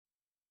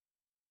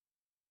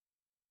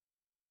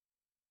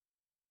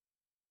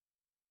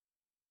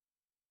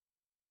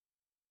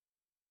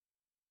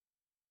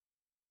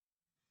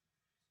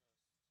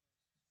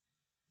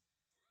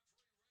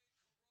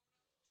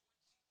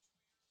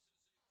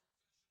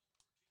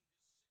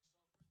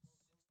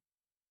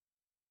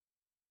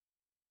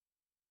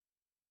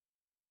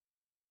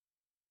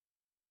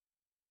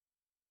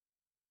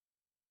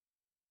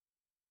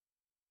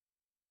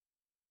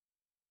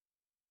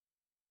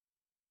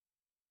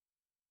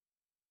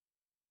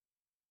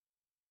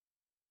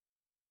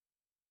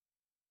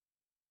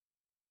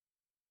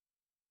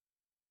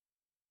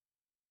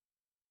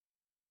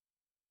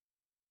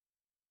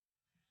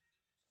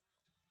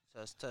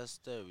Test,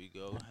 test. There we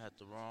go. Had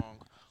the wrong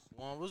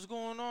one. What's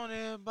going on,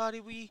 everybody?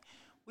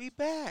 We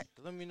back.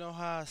 Let me know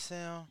how I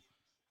sound.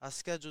 I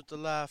scheduled the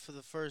live for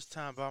the first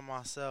time by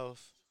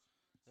myself.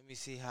 Let me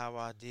see how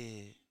I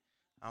did.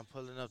 I'm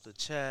pulling up the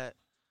chat.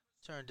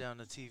 Turn down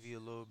the TV a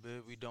little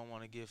bit. We don't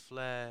want to get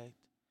flagged.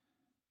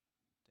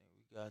 Think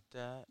we got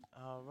that.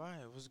 All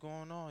right. What's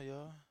going on,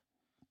 y'all?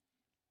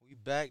 We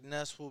back.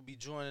 Ness will be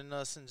joining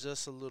us in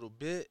just a little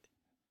bit.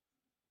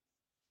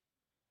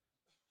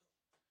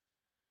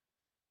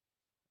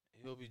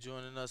 He'll be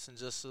joining us in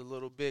just a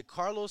little bit.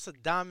 Carlos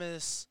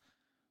Adames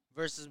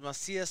versus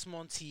Macias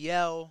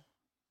Montiel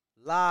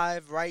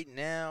live right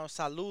now.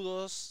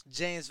 Saludos.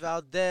 James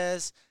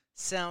Valdez.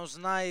 Sounds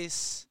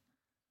nice.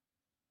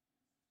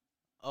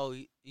 Oh,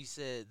 he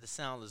said the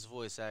soundless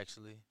voice,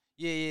 actually.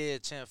 Yeah,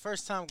 champ.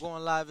 First time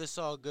going live. It's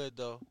all good,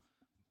 though.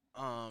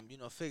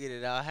 Figured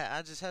it out.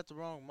 I just had the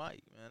wrong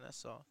mic, man.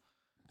 That's all.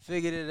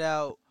 Figured it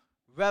out.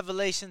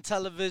 Revelation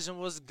Television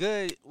was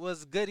good.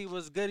 Was goody.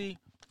 Was goody.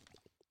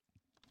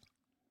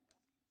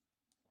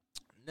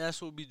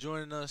 Ness will be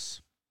joining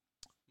us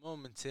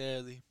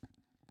momentarily.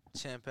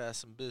 Champ has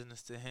some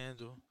business to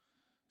handle.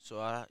 So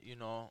I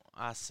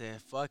said,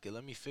 fuck it.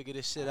 Let me figure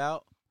this shit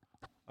out.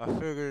 I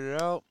figured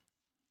it out.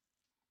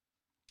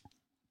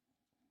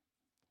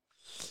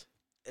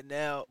 And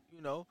now,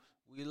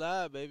 we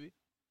live, baby.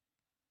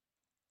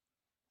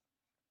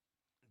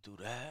 Do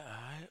that,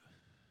 alright?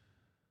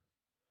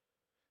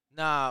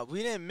 Nah,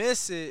 we didn't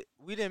miss it.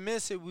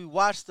 We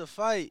watched the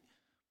fight.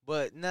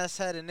 But Ness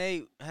had an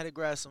 8, had to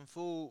grab some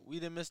food.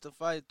 We didn't miss the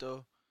fight,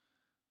 though.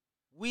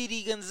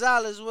 Weedy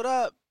Gonzalez, what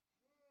up?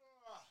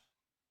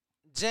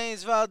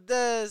 James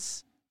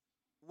Valdez,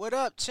 what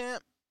up,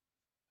 champ?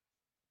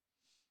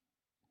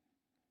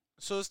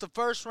 So it's the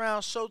first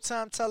round,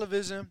 Showtime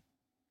Television.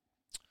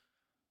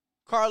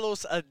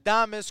 Carlos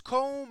Adames,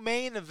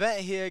 co-main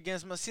event here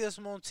against Macias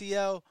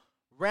Montiel.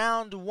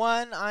 Round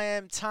 1, I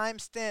am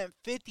timestamp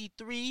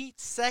 53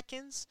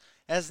 seconds.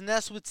 As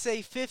Ness would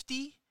say,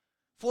 50.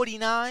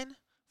 49,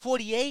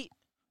 48,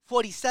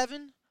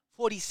 47,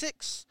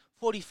 46,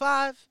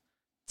 45.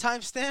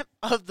 Timestamp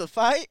of the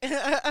fight.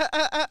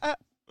 Shout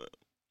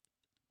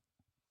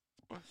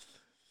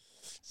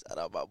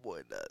out my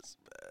boy Nuts,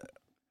 man.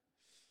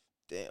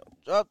 Damn,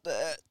 drop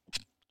the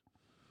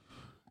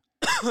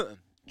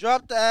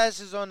drop the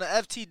ashes on the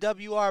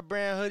FTWR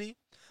brand hoodie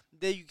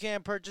that you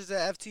can purchase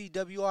at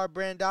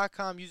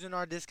ftwrbrand.com using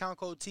our discount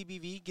code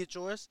TBV. Get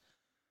yours.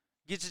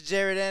 Get your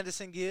Jared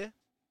Anderson gear.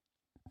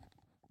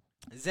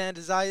 Xander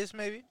Zayas,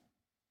 maybe.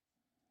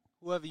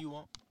 Whoever you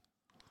want.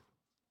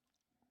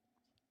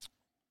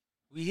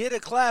 We hit the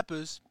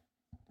clappers.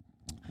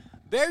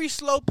 Very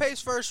slow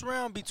pace first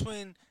round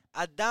between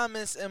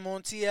Adames and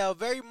Montiel.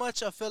 Very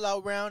much a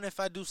fill-out round, if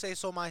I do say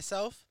so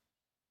myself.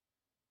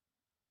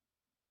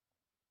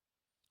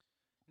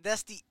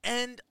 That's the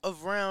end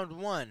of round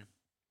 1.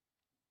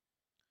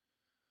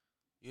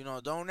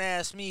 Don't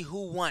ask me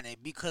who won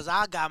it because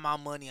I got my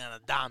money on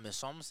Adames.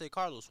 So I'm going to say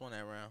Carlos won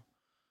that round.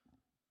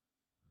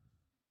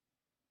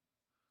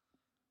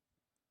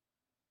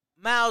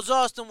 Miles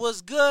Austin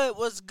was good.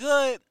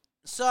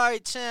 Sorry,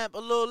 champ, a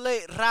little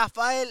late.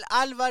 Rafael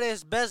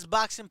Alvarez, Best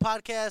Boxing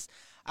Podcast.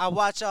 I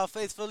watch y'all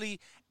faithfully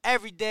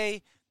every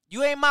day.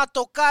 You ain't my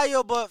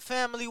tocayo, but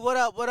family, what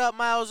up,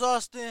 Miles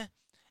Austin?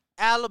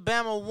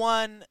 Alabama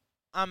won.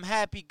 I'm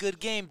happy, good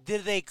game.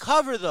 Did they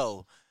cover,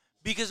 though?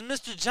 Because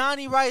Mr.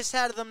 Johnny Rice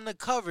had them to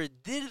cover.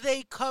 Did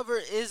they cover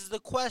is the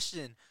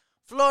question.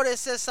 Flores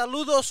says,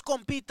 saludos,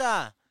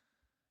 compita.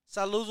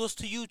 Saludos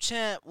to you,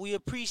 champ. We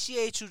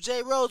appreciate you.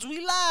 J. Rhodes,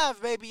 we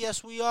live, baby.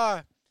 Yes, we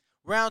are.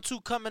 Round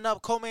 2 coming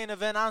up. Co-main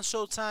event on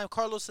Showtime.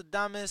 Carlos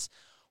Adames,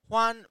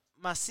 Juan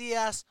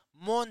Macias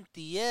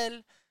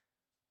Montiel.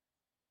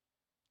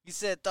 He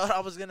said, thought I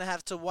was going to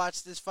have to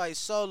watch this fight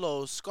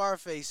solo.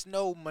 Scarface,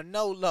 no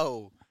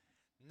Manolo.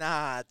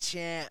 Nah,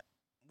 champ.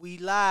 We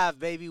live,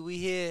 baby. We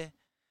here.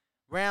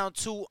 Round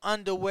 2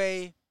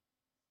 underway.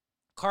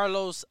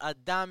 Carlos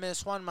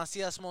Adames, Juan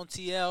Macias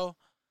Montiel.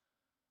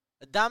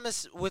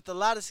 Adames with a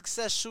lot of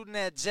success shooting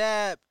that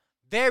jab.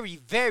 Very,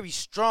 very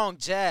strong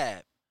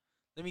jab.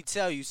 Let me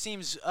tell you.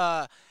 Seems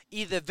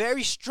either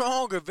very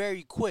strong or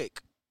very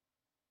quick.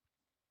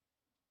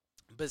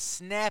 But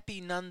snappy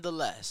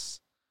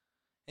nonetheless.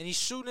 And he's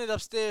shooting it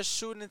upstairs,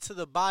 shooting it to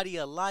the body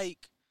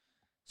alike.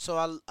 So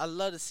I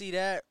love to see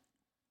that.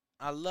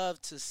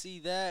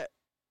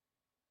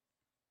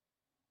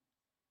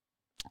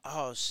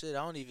 Oh, shit.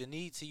 I don't even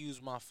need to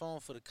use my phone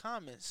for the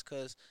comments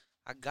because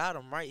I got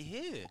them right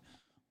here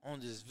on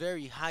this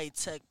very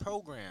high-tech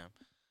program.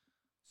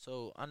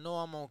 So I know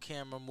I'm on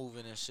camera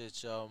moving and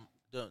shit, y'all.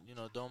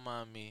 Don't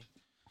mind me.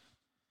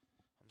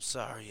 I'm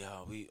sorry,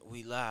 y'all.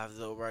 We live,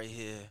 though, right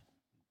here.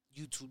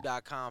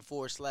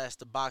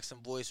 YouTube.com/The Boxing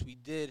Voice. We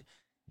did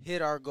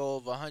hit our goal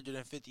of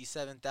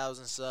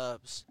 157,000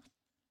 subs.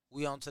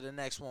 We on to the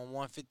next one,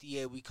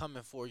 158. We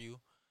coming for you.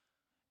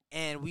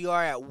 And we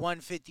are at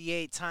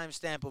 158,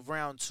 timestamp of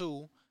round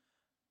 2.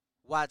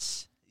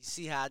 Watch. You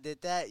see how I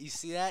did that? You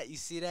see that?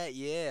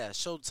 Yeah,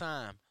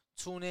 Showtime.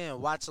 Tune in.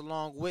 Watch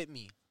along with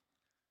me.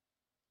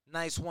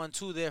 Nice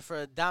 1-2 there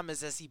for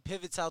Adames as he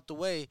pivots out the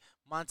way.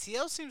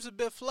 Montiel seems a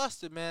bit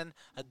flustered, man.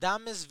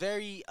 Adames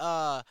very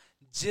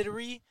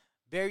jittery,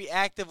 very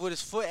active with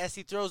his foot as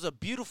he throws a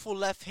beautiful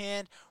left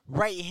hand,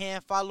 right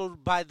hand,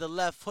 followed by the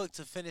left hook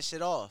to finish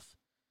it off.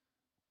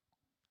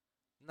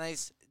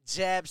 Nice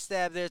jab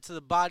stab there to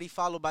the body,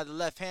 followed by the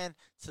left hand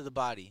to the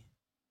body.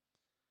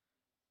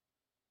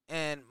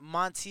 And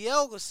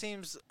Montiel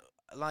seems,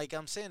 like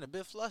I'm saying, a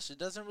bit flustered.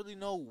 Doesn't really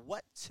know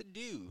what to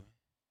do.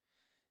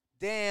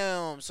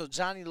 Damn, so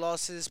Johnny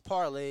lost his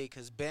parlay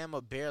because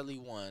Bama barely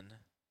won.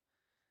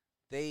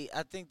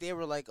 I think they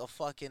were like a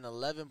fucking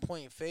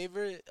 11-point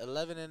favorite,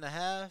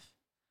 11.5.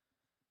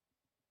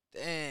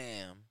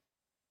 Damn.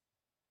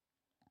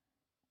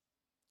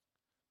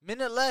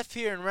 Minute left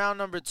here in round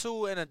number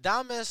 2, and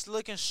Adames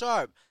looking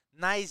sharp.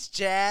 Nice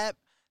jab,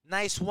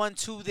 nice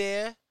 1-2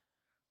 there.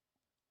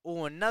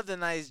 Oh, another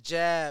nice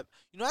jab.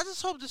 You know, I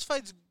just hope this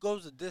fight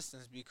goes the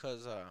distance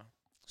because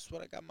that's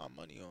what I got my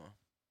money on.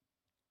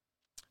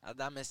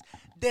 Adames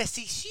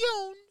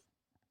decisión.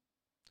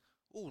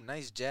 Ooh,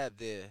 nice jab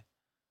there.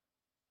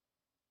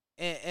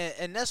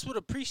 And that's what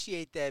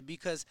appreciate that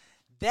because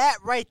that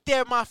right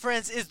there, my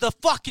friends, is the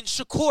fucking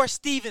Shakur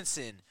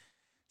Stevenson.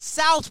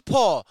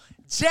 Southpaw.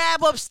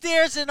 Jab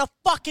upstairs and a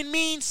fucking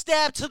mean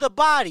stab to the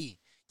body.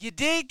 You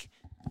dig?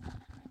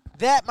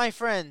 That, my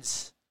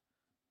friends.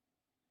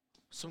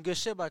 Some good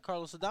shit by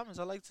Carlos Adames.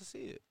 I like to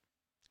see it.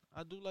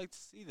 I do like to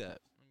see that.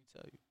 Let me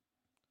tell you.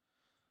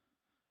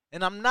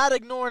 And I'm not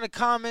ignoring the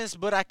comments,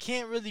 but I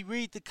can't really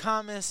read the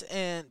comments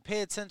and pay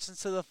attention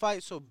to the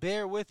fight, so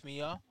bear with me,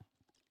 y'all.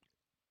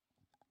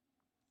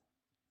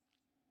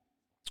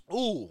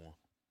 Ooh.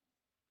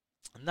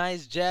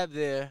 Nice jab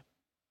there.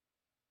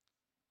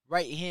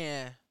 Right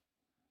hand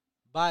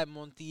by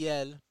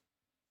Montiel.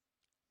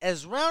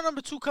 As round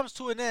number 2 comes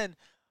to an end,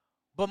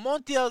 but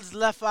Montiel's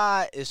left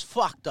eye is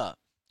fucked up,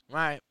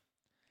 right?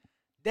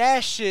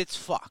 That shit's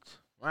fucked,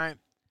 right?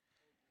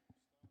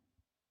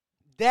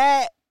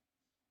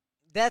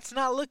 That's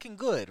not looking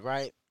good,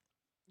 right?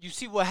 You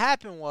see, what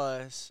happened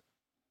was,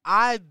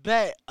 I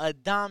bet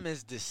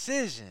Adames'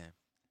 decision.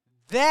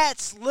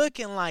 That's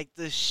looking like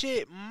the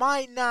shit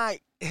might not.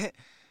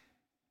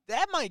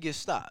 That might get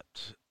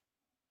stopped.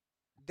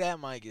 That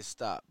might get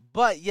stopped.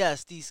 But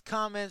yes, these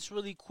comments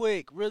really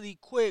quick. We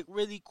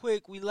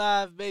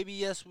live, baby.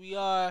 Yes, we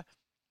are.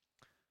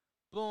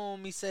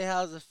 Boom. He say,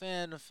 how's the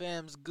fam? The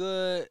fam's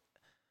good.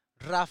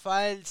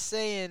 Rafael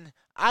saying,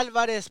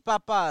 Alvarez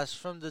Papas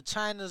from the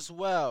China's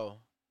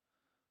Well.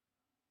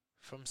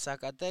 From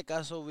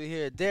Zacatecas over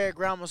here. Derek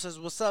Ramos says,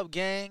 what's up,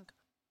 gang?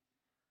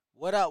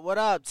 What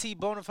up? T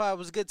Bonafide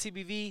was good,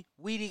 TBV.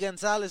 Weedy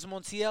Gonzalez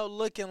Montiel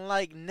looking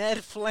like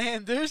Ned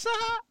Flanders.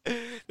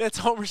 That's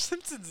Homer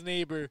Simpson's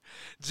neighbor.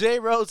 J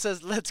Rhodes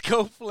says, let's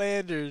go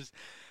Flanders.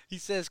 He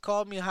says,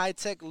 call me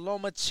high-tech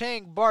Loma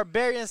Chang.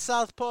 Barbarian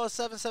Southpaw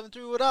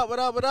 773. What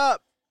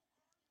up?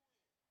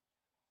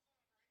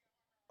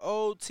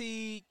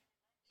 OT.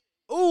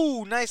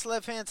 Ooh, nice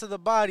left hand to the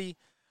body.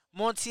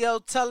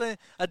 Montiel telling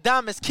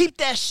Adames, keep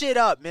that shit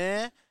up,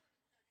 man.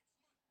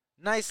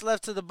 Nice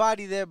left to the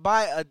body there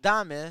by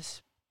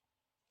Adames.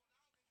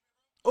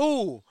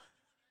 Ooh.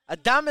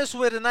 Adames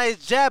with a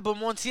nice jab, but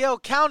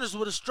Montiel counters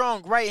with a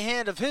strong right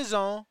hand of his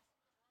own.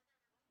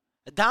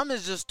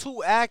 Adames just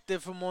too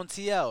active for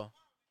Montiel.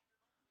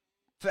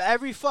 For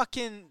every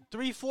fucking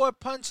 3-4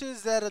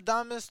 punches that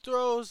Adames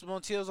throws,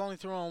 Montiel's only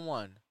throwing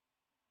 1.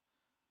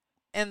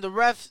 And the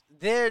ref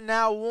there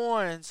now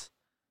warns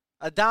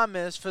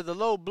Adames for the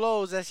low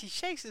blows as he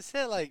shakes his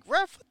head like,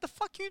 ref, what the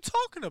fuck you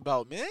talking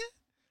about, man?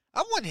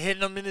 I wasn't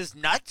hitting him in his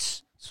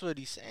nuts. That's what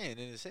he's saying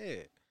in his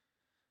head.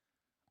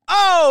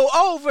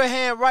 Oh,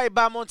 overhand right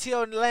by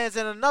Montiel lands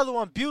in another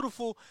one.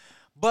 Beautiful.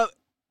 But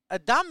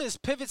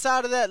Adames pivots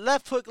out of that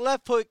left hook,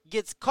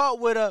 gets caught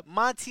with a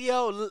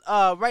Montiel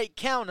right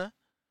counter.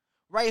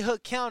 Right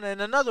hook counter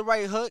and another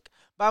right hook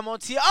by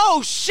Montiel.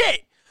 Oh,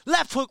 shit!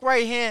 Left hook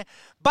right hand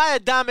by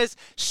Adames.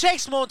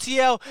 Shakes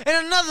Montiel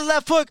and another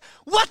left hook.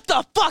 What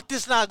the fuck?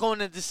 This not going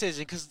to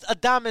decision because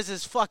Adames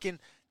is fucking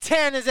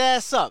tearing his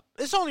ass up.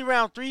 It's only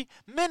round 3.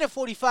 Minute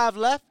 45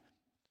 left.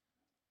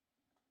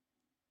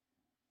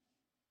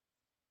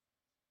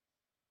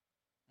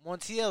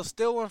 Montiel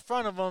still in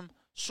front of him.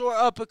 Short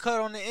uppercut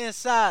on the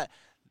inside.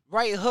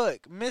 Right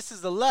hook.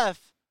 Misses the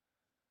left.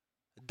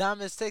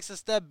 Adames takes a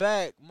step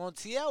back.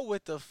 Montiel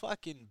with the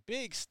fucking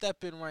big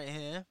step in right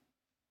hand.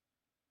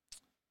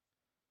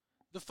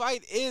 The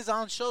fight is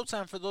on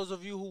Showtime for those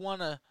of you who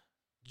want to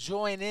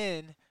join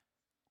in.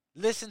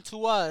 Listen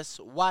to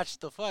us. Watch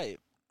the fight.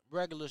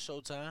 Regular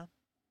Showtime.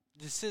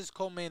 This is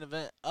co-main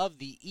event of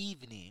the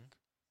evening.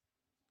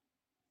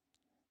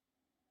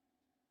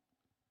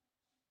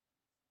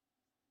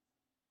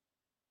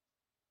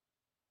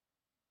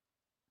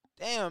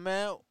 Damn,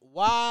 man.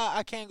 Why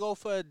I can't go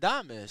for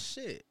Adames?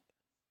 Shit.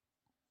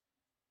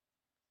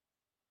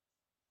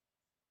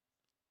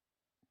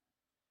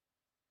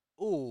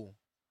 Ooh.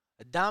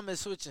 Adames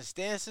switching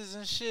stances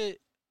and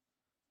shit.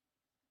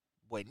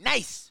 Boy,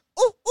 nice.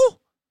 Ooh.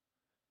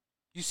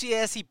 You see,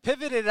 as he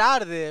pivoted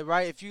out of there,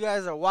 right? If you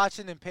guys are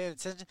watching and paying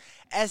attention,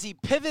 as he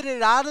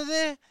pivoted out of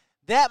there,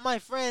 that, my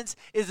friends,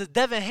 is a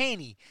Devin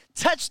Haney.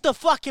 Touch the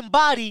fucking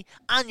body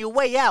on your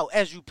way out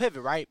as you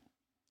pivot, right?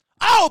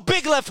 Oh,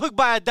 big left hook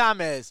by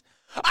Adames.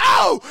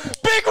 Oh,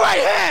 big right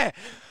hand.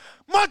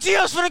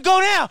 Montiel's finna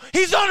go down.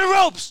 He's on the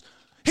ropes.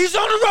 He's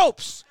on the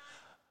ropes.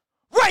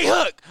 Right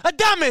hook.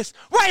 Adames.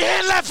 Right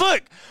hand, left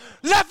hook.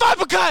 Left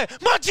uppercut.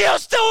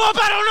 Montiel's still up.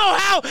 I don't know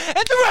how.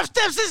 And the ref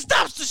steps and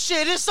stops the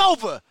shit. It's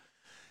over.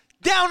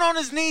 Down on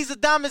his knees,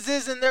 Adames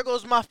is, and there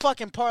goes my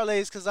fucking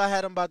parlays because I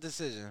had him by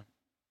decision.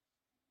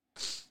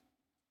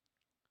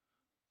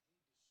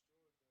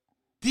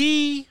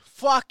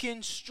 Fucking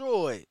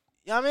destroyed.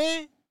 You know what I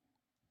mean?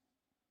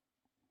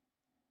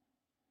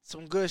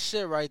 Some good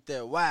shit right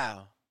there.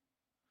 Wow.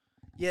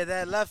 Yeah,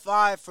 that left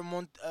eye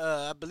from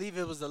I believe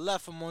it was the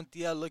left of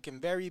Montiel looking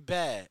very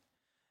bad.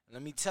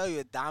 Let me tell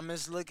you,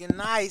 Adames looking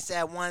nice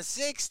at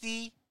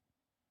 160.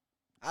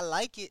 I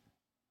like it.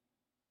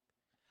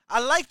 I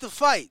like the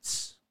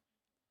fights.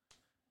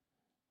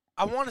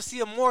 I want to see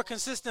a more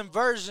consistent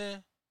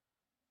version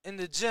in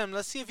the gym.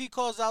 Let's see if he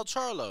calls out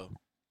Charlo.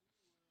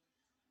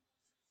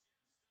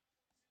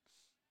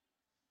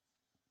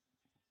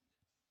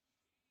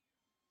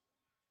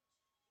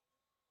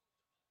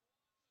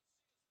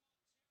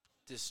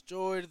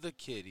 Destroyed the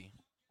kitty.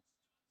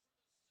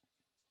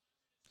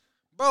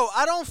 Bro,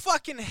 I don't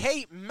fucking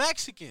hate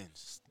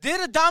Mexicans.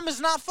 Did Adames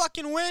not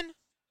fucking win?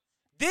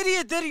 Did he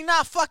or did he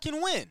not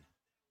fucking win?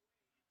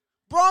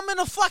 Bro, I'm in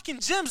the fucking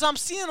gyms. I'm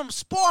seeing them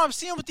spar. I'm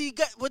seeing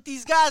what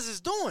these guys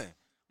is doing.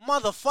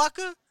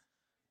 Motherfucker.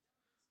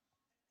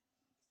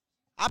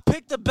 I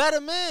picked a better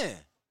man.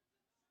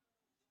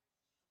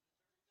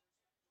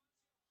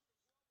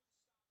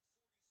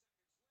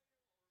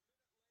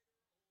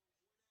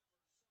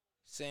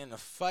 Saying the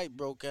fight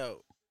broke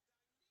out.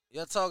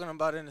 Y'all talking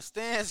about in the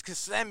stands? Cause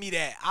send me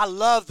that. I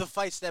love the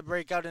fights that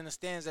break out in the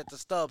stands at the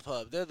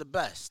StubHub. They're the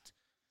best.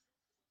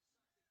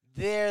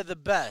 They're the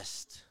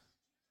best.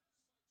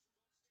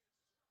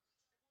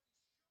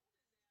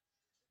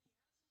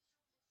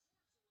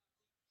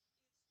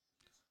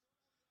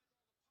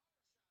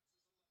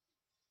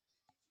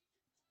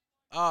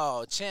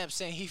 Oh, Champ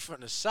saying he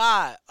from the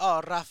side.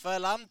 Oh,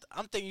 Rafael, I'm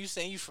thinking you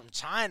saying you from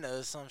China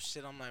or some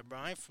shit. I'm like, bro,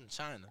 I ain't from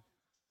China.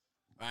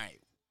 Right.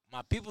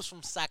 My people's from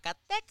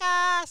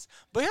Zacatecas.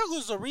 But here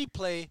goes the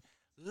replay.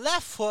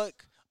 Left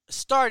hook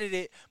started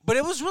it, but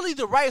it was really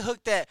the right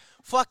hook that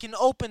fucking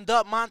opened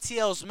up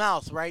Montiel's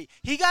mouth, right?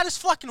 He got his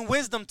fucking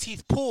wisdom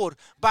teeth pulled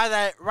by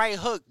that right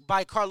hook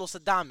by Carlos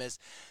Adames.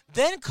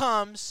 Then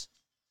comes,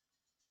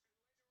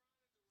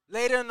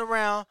 later in the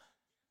round,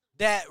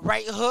 that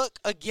right hook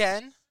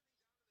again.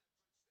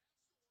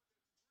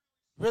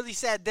 Really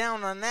sat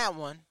down on that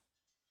one.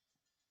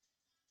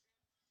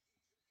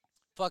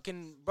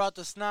 Fucking brought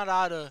the snot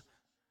out of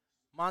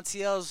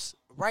Montiel's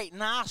right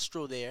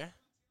nostril there.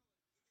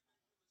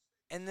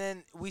 And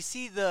then we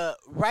see the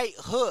right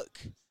hook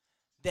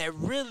that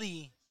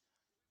really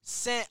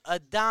sent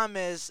Montiel,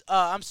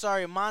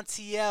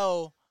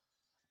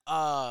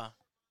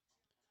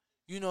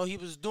 he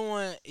was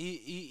doing,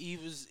 he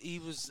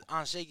was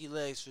on shaky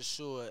legs for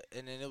sure.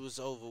 And then it was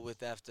over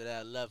with after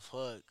that left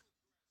hook.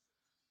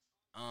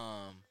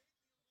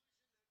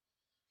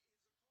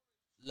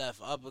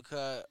 Left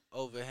uppercut,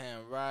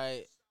 overhand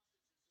right.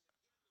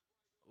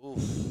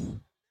 Oof.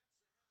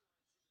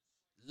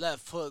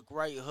 Left hook,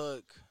 right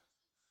hook.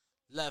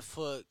 Left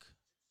hook.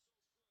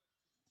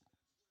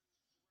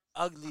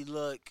 Ugly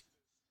look.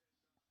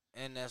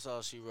 And that's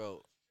all she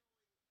wrote.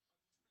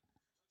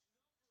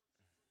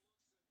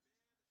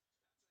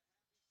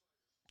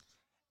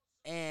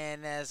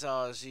 And that's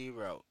all she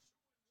wrote.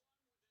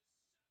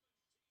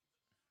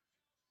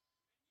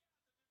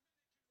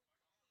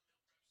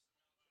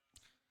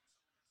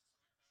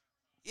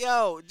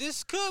 Yo,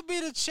 this could be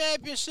the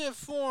championship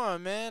for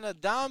him, man.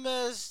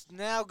 Adames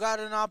now got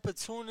an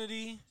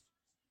opportunity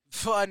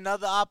for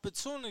another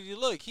opportunity.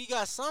 Look, he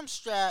got some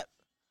strap.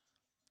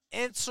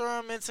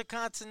 Interim,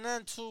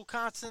 intercontinental,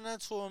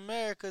 continental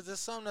Americas.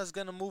 There's something that's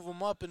going to move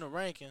him up in the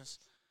rankings.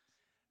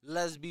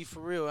 Let's be for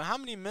real. How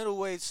many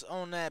middleweights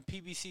on that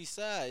PBC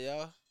side,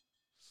 y'all?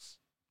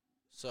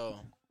 So...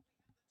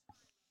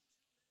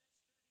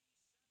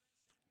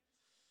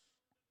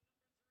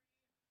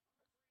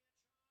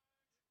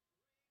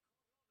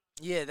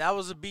 yeah, that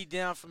was a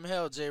beatdown from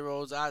hell, J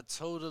Rhodes. I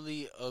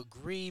totally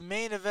agree.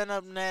 Main event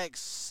up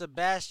next,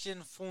 Sebastian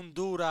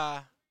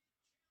Fundura.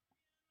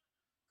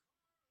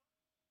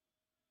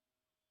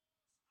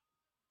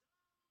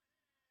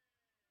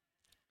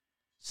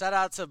 Shout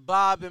out to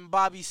Bob and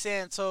Bobby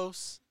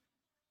Santos.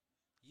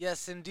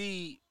 Yes,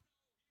 indeed.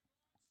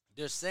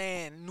 They're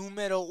saying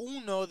numero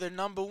uno, they're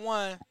number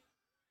one.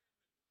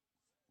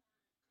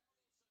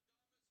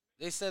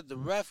 They said the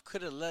ref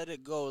could have let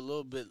it go a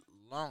little bit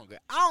longer.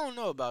 I don't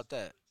know about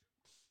that.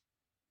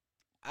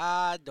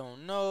 I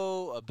don't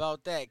know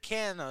about that.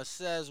 Canna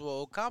says,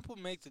 well, Ocampo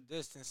make the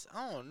distance.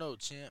 I don't know,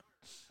 champ.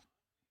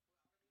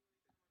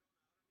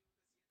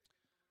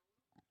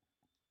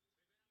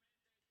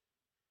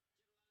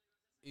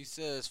 He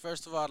says,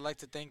 first of all, I'd like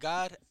to thank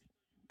God,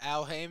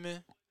 Al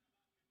Heyman,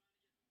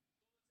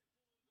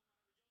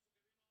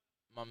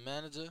 my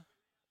manager,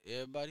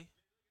 everybody.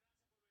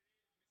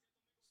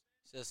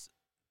 Says,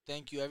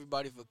 thank you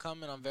everybody for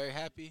coming. I'm very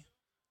happy.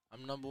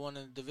 I'm number one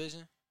in the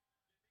division.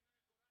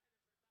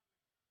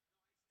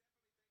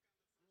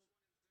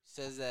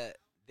 Says that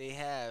they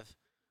have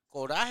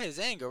Korage's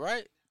anger,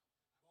 right?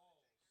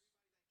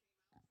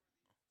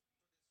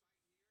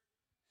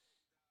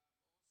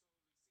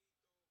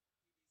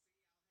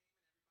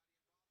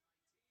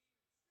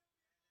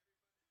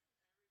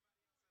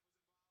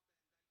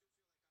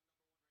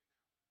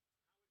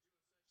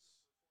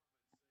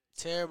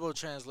 Terrible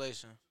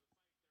translation.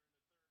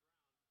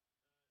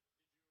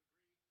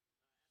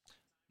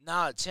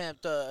 Nah,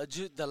 champ.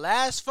 The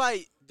last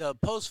fight, the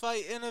post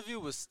fight interview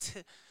was,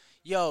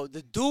 yo.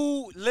 The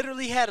dude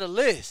literally had a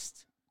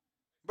list,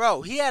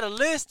 bro. He had a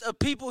list of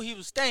people he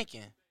was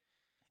thanking,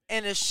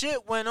 and the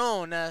shit went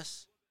on.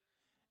 That's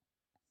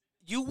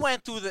you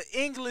went through the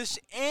English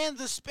and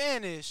the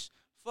Spanish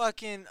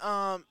fucking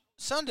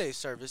Sunday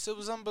service. It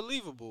was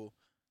unbelievable.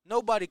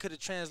 Nobody could have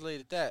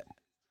translated that.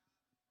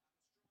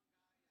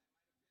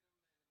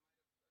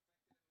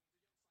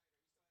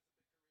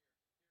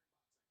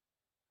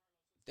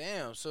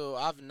 Damn. So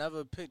I've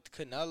never picked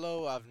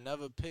Canelo. I've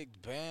never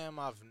picked Bam.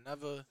 I've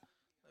never. Like,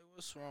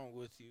 what's wrong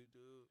with you,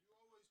 dude?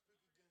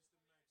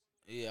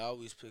 Yeah, I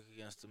always pick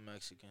against the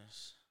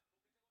Mexicans.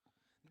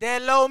 De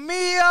lo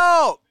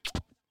mío.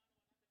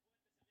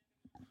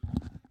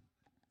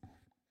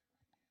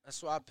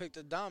 That's why I picked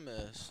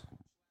Adames.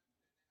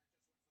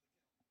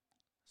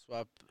 That's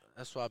why.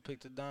 That's why I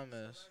picked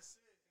Adames.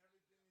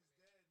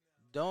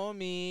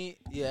 Domi.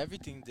 Yeah,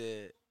 everything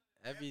did.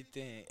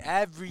 Everything.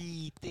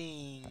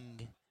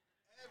 Everything.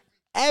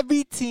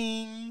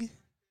 Everything.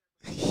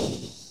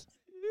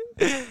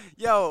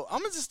 Yo,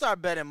 I'm gonna just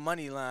start betting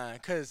money line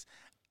because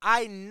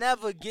I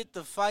never get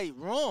the fight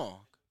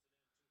wrong.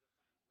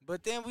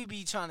 But then we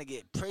be trying to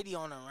get pretty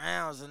on the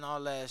rounds and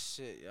all that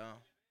shit, yo.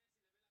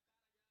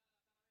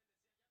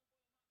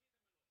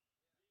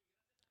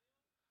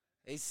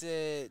 They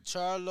said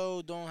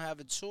Charlo don't have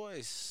a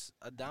choice.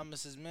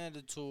 Adamas is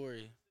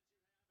mandatory.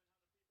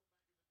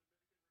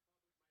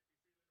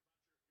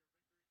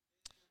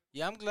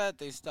 Yeah, I'm glad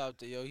they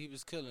stopped it, yo. He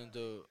was killing,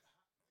 dude.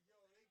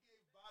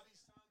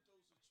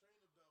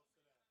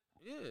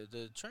 Yeah,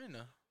 the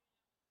trainer.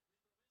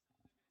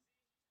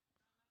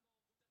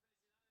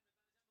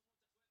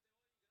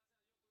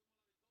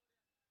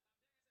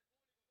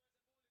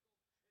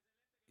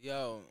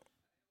 Yo,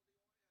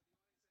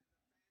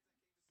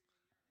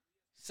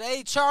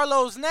 say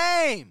Charlo's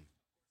name.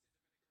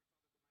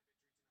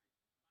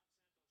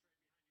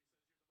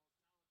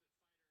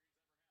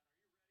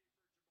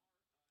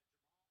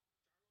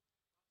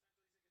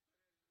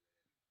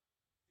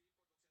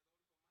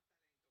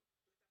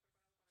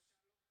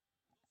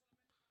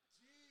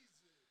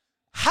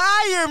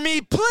 Hire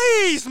me,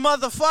 please,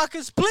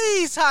 motherfuckers.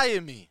 Please hire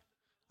me.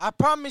 I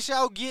promise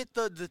y'all get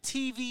the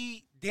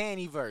TV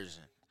Danny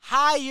version.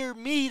 Hire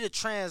me to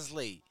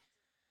translate.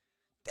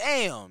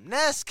 Damn,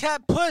 Ness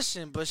kept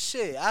pushing, but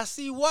shit, I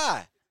see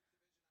why.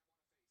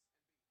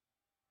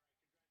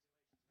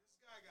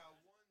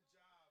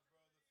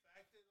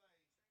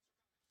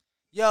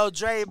 Yo,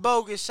 Dre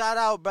Bogus, shout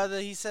out, brother.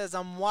 He says,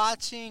 I'm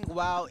watching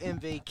while in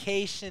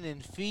vacation in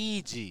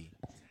Fiji.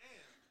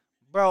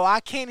 Bro, I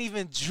can't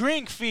even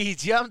drink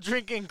Fiji. I'm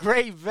drinking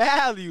great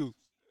value.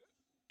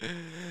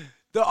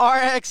 The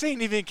RX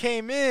ain't even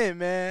came in,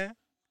 man.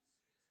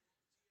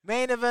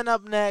 Main event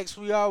up next.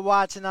 We are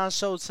watching on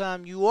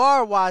Showtime. You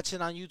are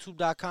watching on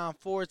youtube.com/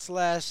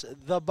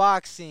 the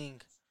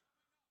boxing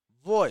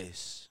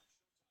voice.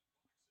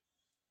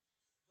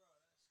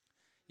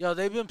 Yo,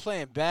 they've been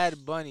playing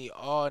Bad Bunny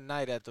all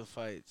night at the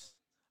fights.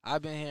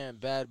 I've been hearing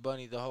Bad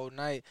Bunny the whole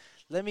night.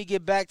 Let me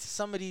get back to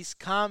some of these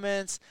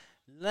comments.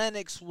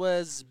 Lennox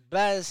was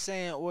bad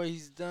saying or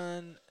he's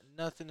done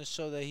nothing to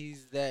show that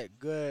he's that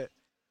good.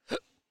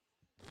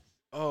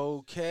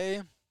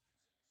 Okay.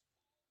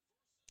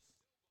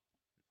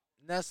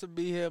 Ness will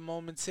be here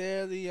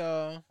momentarily.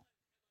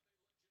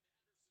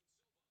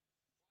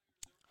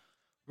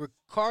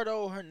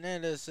 Ricardo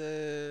Hernandez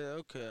said,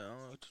 okay.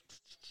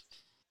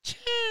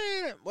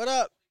 What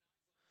up?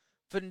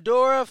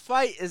 Fedora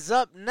fight is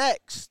up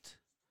next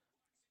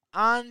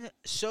on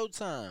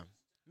Showtime.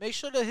 Make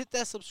sure to hit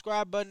that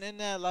subscribe button and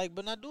that like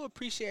button. I do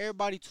appreciate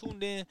everybody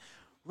tuned in,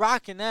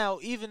 rocking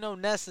out, even though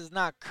Ness is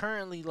not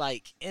currently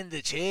like in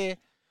the chair.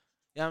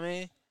 You know what I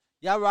mean?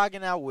 Y'all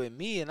rocking out with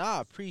me, and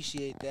I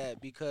appreciate that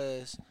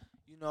because,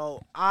 you know,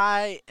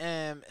 I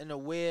am an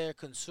aware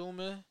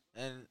consumer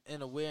and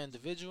an aware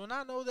individual, and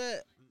I know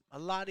that a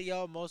lot of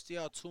y'all, most of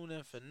y'all tune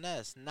in for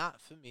Ness, not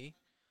for me.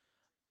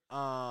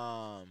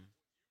 Um,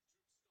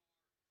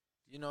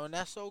 you know, and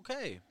that's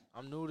okay.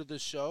 I'm new to the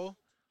show,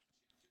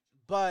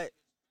 but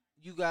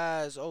you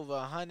guys, over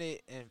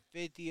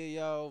 150 of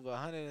y'all, over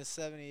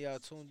 170 of y'all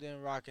tuned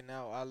in, rocking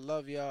out. I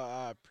love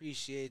y'all. I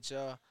appreciate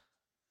y'all.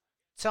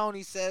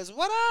 Tony says,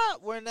 what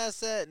up? Where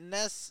Ness at?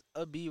 Ness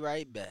will be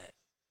right back.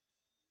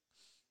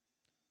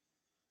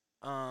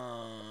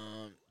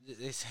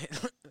 They say,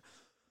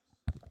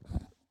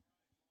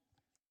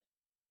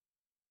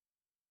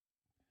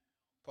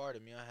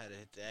 pardon me, I had to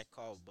hit that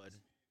call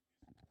button.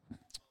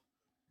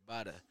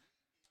 About to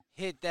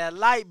hit that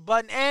like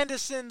button.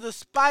 Anderson, the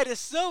Spider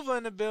Silver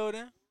in the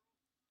building.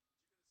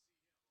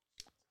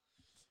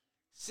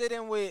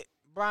 Sitting with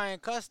Brian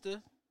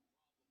Custer.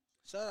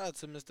 Shout out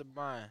to Mr.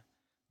 Brian.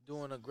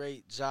 Doing a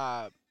great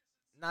job.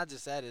 Not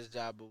just at his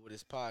job, but with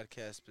his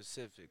podcast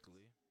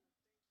specifically.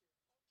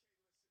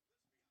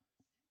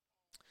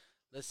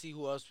 Let's see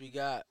who else we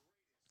got.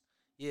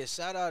 Yeah,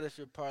 shout out if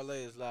your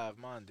parlay is live.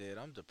 Mine did.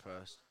 I'm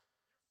depressed.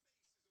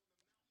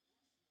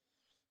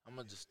 I'm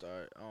gonna just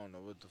start. I don't know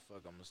what the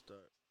fuck I'm gonna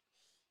start.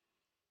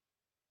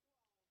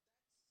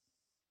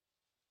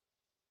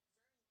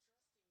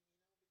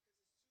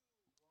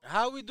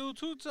 How we do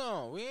two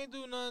tone? We ain't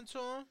do nothing to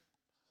him.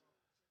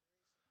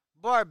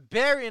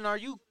 Barbarian, are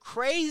you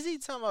crazy?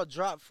 Talking about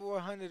drop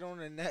 400 on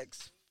the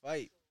next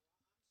fight.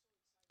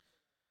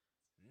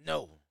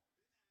 No.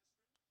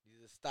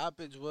 The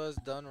stoppage was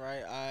done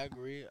right. I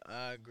agree.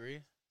 I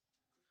agree.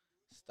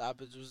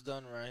 Stoppage was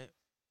done right.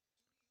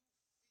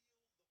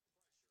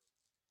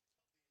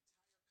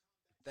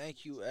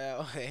 Thank you,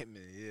 Al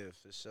Heyman. Yeah,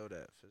 for sure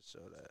that. For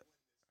sure that.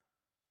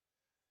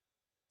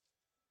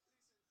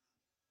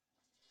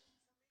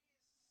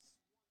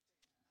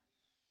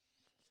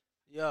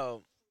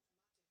 Yo,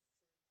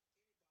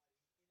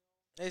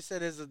 they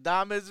said his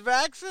Adamas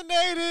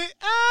vaccinated.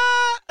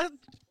 Ah!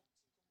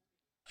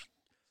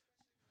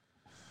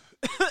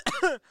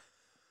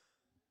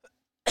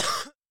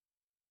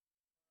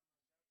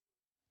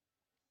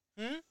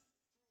 hmm?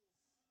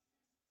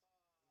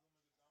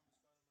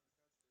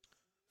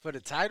 For the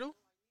title?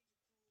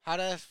 How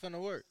that's finna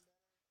work?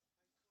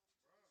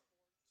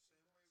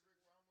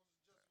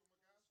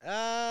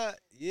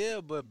 Yeah,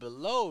 but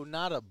below,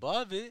 not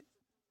above it.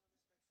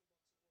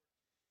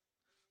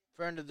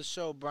 Friend of the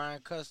show,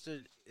 Brian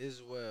Custard,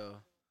 as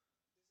well.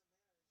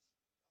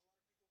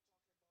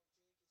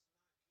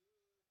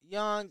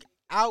 Young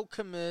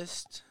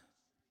Alchemist.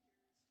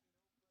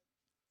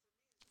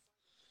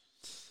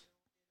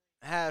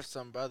 Have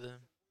some, brother.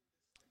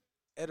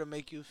 It'll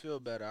make you feel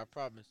better, I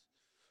promise.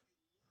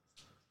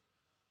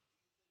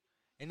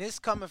 And it's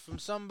coming from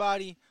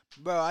somebody,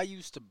 bro. I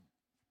used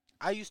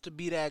to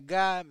be that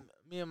guy.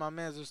 Me and my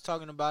man was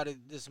talking about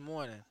it this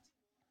morning.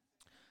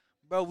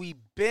 Bro, we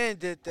been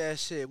did that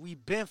shit. We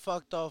been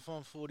fucked off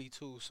on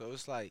 42. So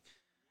it's like,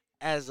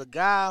 as a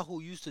guy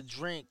who used to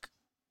drink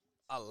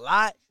a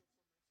lot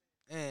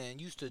and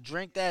used to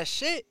drink that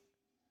shit,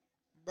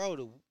 bro,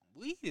 the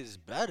weed is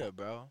better,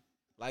 bro.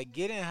 Like,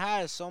 getting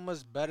high is so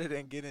much better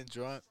than getting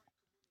drunk.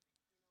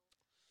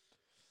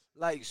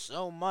 Like,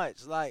 so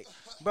much. Like,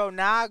 bro,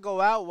 now I go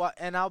out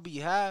and I'll be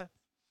high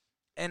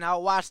and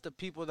I'll watch the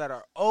people that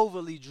are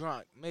overly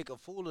drunk make a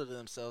fool of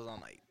themselves.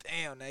 I'm like,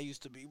 damn, that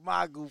used to be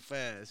my goof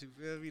ass. You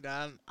feel me?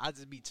 Now I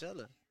just be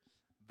chilling,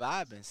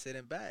 vibing,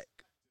 sitting back.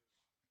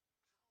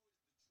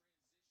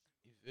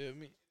 You feel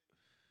me?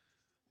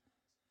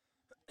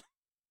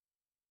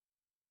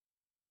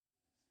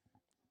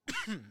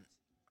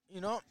 You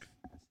know,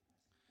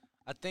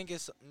 I think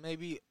it's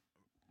maybe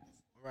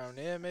around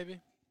there,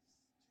 maybe.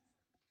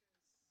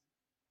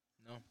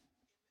 No.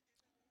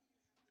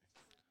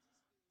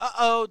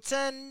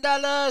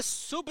 $10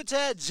 super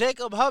chat.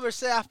 Jacob Hubbard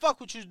said, "I fuck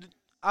with you.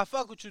 I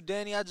fuck with you,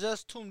 Danny. I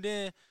just tuned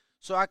in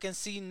so I can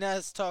see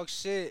Ness talk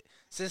shit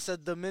since the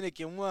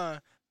Dominican won,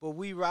 but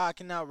we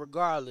rocking out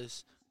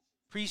regardless.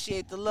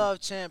 Appreciate the love,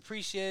 champ.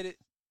 Appreciate it."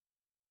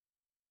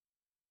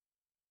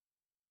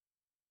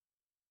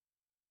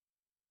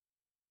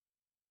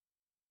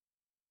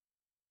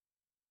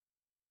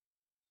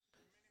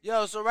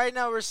 Yo, so right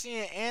now we're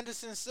seeing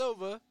Anderson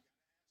Silva,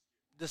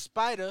 the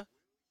Spider,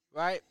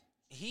 right?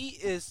 He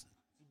is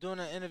doing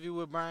an interview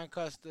with Brian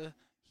Custer.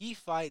 He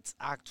fights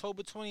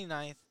October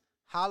 29th,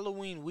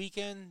 Halloween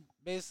weekend,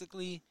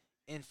 basically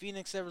in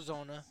Phoenix,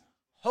 Arizona.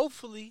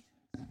 Hopefully,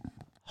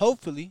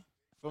 hopefully,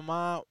 from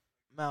my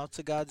mouth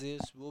to God's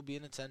ears, we'll be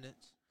in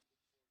attendance.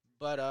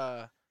 But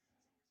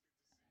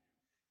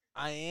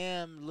I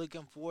am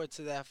looking forward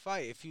to that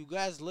fight. If you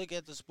guys look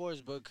at the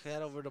sports book,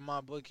 head over to my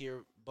book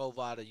here,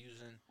 Bovada,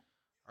 using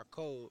our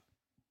code.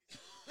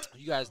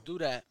 You guys do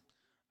that.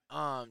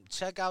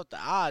 Check out the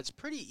odds.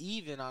 Pretty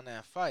even on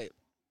that fight.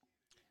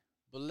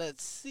 But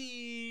let's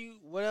see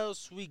what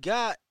else we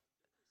got.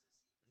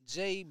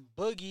 J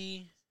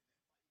Boogie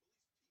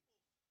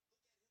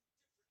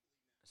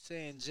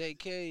saying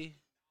JK.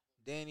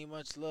 Danny,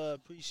 much love.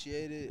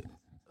 Appreciate it.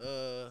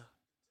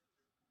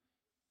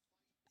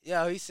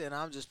 Yeah, he said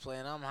I'm just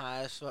playing. I'm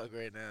high as fuck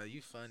right now.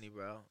 You funny,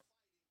 bro.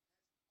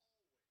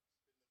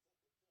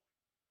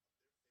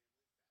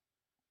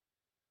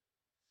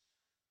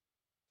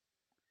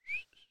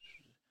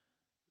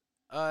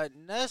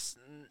 Ness,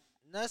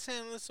 Ness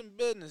handling some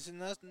business, and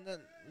Ness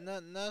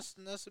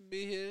will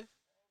be here.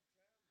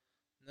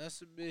 Ness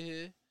will be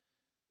here.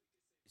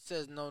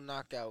 says no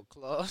knockout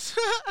clause.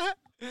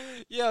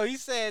 Yo, he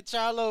said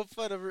Charlo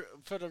for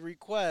the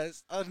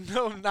request a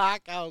no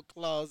knockout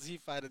clause. He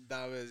fight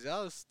Adames.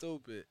 Y'all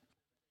stupid.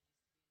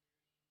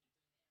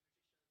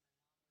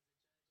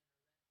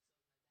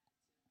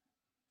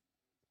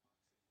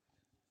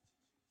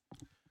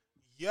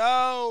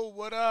 Yo,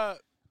 what up?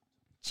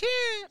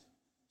 Champ.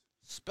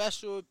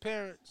 Special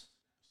appearance.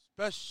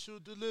 Special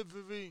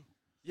delivery.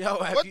 Yo,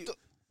 have What you? the?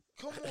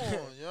 Come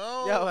on,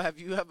 yo. Yo, have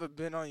you ever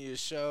been on your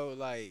show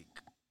like?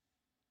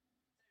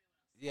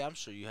 Yeah, I'm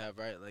sure you have,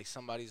 right? Like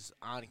somebody's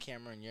on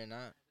camera and you're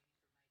not.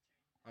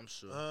 I'm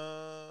sure.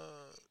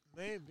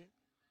 Maybe,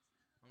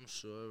 I'm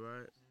sure,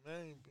 right?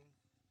 maybe.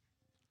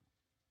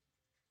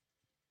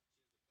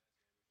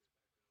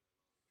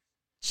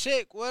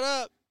 Chick, what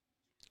up?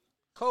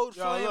 Code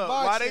Yo, Flame look,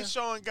 why Boxing. they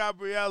showing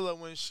Gabriella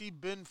when she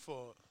been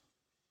fought?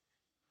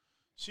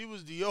 She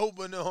was the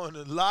opener on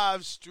the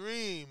live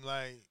stream.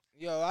 Like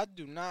Yo, I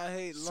do not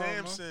hate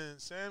Loma.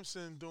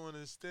 Samson doing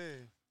his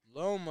thing.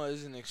 Loma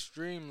is an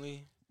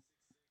extremely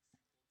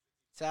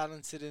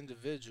talented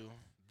individual.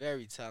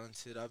 Very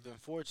talented. I've been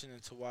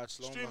fortunate to watch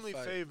Loma Extremely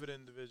fight. favored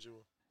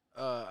individual.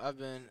 I've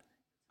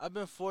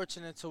been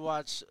fortunate to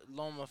watch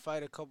Loma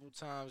fight a couple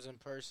times in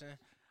person.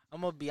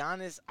 I'm gonna be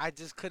honest, I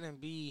just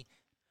couldn't be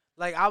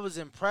like I was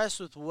impressed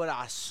with what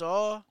I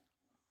saw,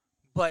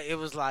 but it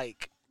was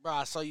like, bro,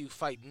 I saw you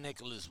fight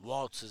Nicholas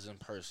Walters in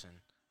person.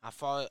 I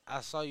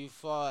saw you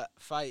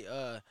fight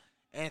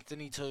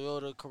Anthony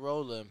Toyota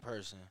Corolla in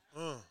person.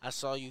 I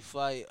saw you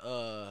fight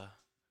I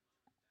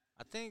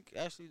think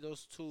actually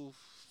those two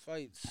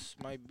fights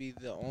might be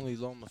the only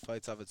Loma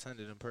fights I've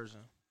attended in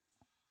person.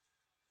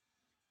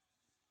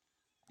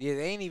 Yeah,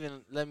 they ain't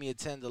even let me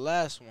attend the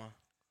last one.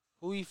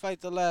 Who he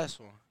fight the last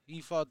one?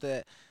 He fought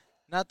that,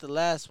 not the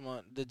last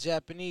one, the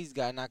Japanese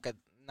guy, Nakatani.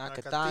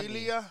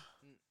 Nakatilia?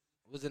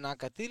 Was it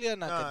Nakatilia or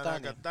Nah,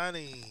 Nakatani?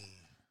 Nakatani.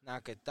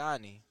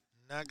 Nakatani.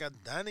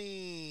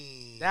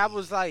 Nakatani. That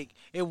was like,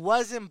 it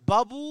wasn't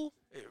bubble,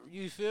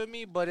 you feel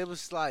me? But it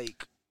was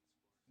like,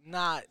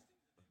 not,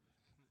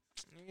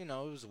 it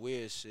was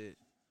weird shit.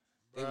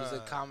 They was Bruh.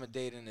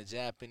 accommodating the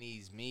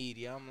Japanese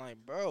media. I'm like,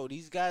 bro,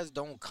 these guys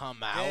don't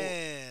come out.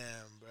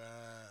 Damn,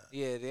 bruh.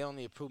 Yeah, they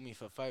only approved me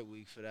for fight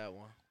week for that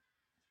one.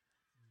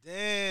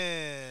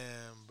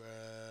 Damn,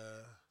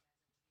 bruh.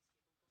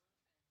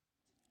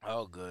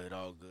 All good,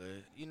 all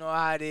good. You know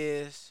how it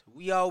is.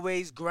 We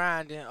always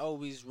grinding,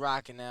 always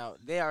rocking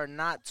out. They are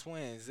not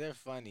twins. They're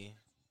funny.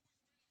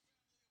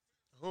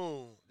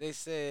 Who? They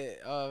said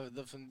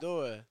the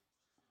Fedora.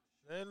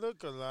 They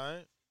look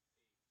alike.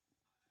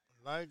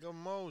 Like a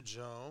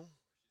mojo.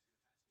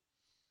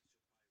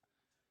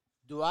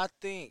 Do I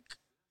think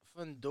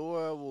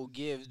Fedora will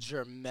give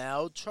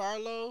Jermel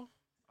Charlo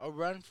a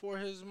run for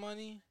his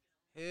money?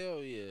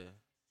 Hell yeah.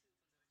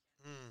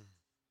 Mm.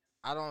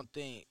 I don't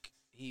think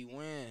he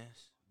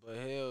wins, but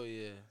hell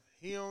yeah.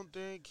 He don't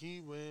think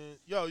he wins.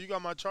 Yo, you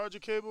got my charger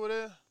cable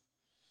there?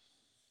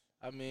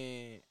 I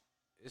mean,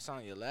 it's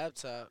on your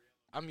laptop.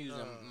 I'm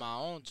using my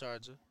own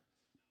charger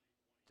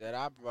that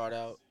I brought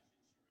out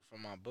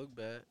from my book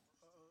bag.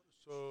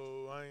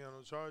 So I ain't got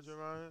no charger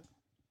around here?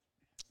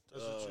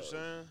 That's what you're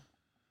saying?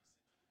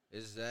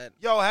 Is that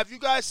Yo, have you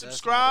guys That's not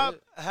subscribed?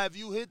 it. Have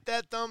you hit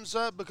that thumbs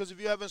up? Because if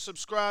you haven't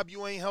subscribed,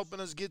 you ain't helping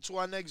us get to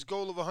our next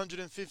goal of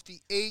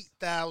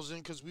 158,000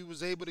 because we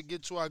was able to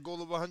get to our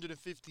goal of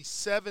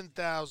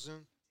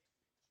 157,000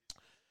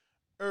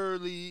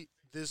 early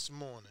this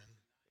morning.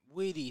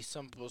 Weedy,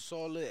 some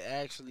pozole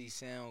actually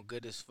sound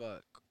good as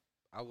fuck.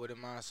 I wouldn't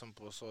mind some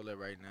pozole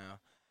right now.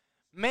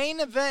 Main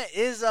event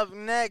is up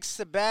next.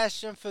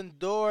 Sebastian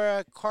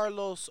Fedora,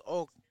 Carlos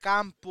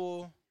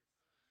Ocampo.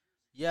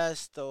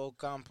 Yes, the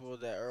Ocampo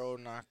that Earl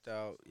knocked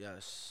out.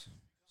 Yes,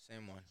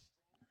 same one.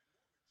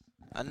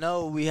 I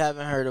know we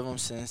haven't heard of him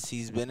since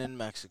he's been in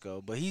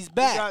Mexico, but he's He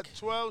back. got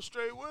 12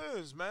 straight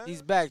wins, man.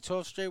 He's back.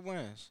 12 straight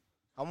wins.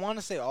 I want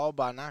to say all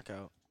by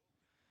knockout.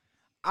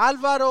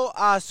 Alvaro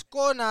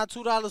Ascona,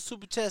 $2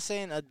 super chat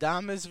saying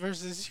Adames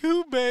versus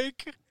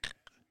Eubank.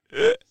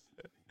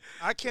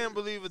 I can't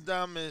believe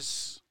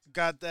Adames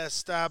got that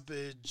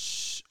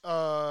stoppage.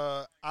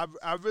 I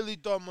really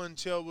thought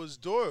Montiel was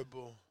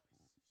durable.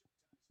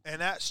 And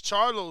that's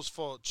Charlo's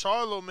fault.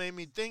 Charlo made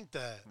me think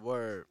that.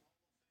 Word.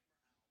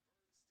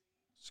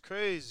 It's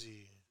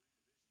crazy.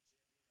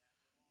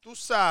 Tú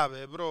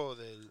sabes,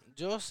 brother.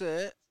 Joe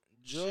said.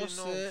 Shit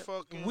no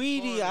fucking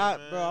Weedy,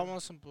 funny, bro, I man.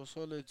 want some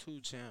pozole too,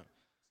 champ.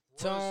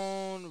 What's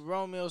Tone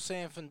Romeo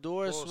saying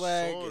Fedora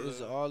swag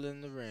is Pozole? all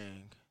in the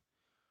ring.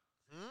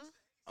 Hmm?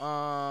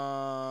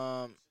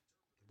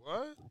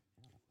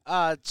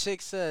 What?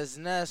 Chick says,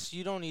 Ness,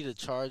 you don't need a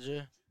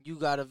charger. You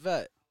got a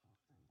vet.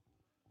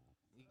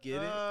 You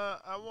get it?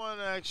 I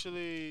want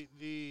actually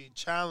the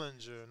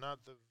Challenger, not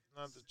the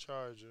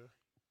Charger.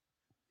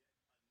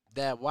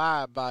 That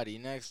wide body.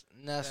 Ness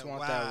That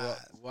want that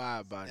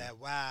wide body. That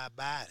wide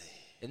body.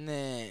 And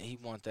then he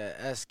want that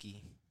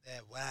Esky.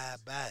 That wide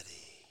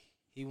body.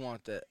 He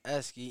want the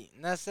Esky.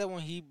 Ness said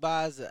when he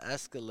buys the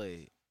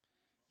Escalade,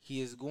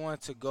 he is going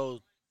to go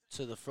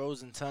to the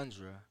frozen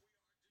tundra.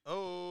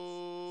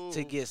 Oh.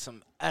 to get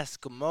some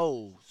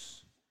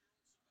Eskimos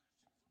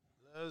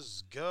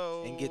Let's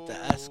go. and get the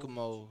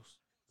Eskimos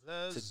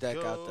Let's to deck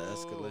go. out the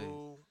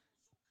Escalade.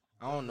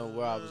 I don't know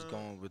where I was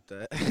going with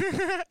that.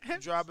 You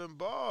dropping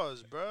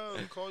bars, bro.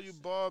 We call you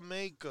ball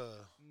maker.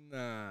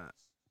 Nah.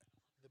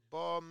 The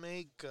ball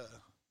maker.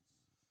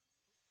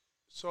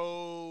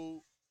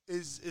 So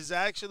is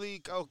actually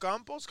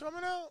Ocampos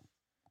coming out?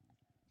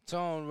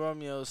 Tone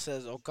Romeo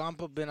says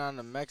Ocampo been on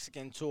the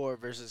Mexican tour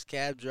versus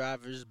cab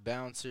drivers,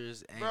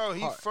 bouncers, and Bro,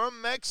 he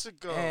from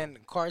Mexico.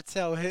 and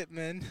cartel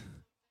hitmen.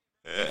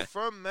 He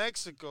from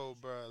Mexico,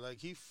 bro. Like,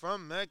 he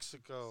from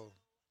Mexico.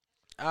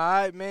 All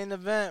right, main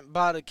event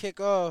about to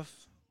kick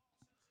off.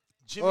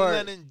 Jimmy Or-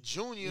 Lennon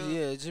Jr.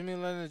 Yeah, Jimmy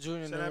Lennon Jr.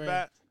 in Say the that ring.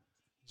 back.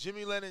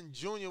 Jimmy Lennon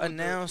Jr.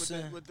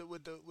 Announcing. with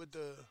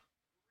the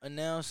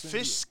Announcing.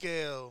 fish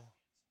scale.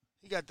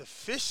 He got the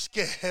fish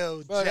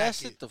scale Bro, that jacket.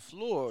 shit the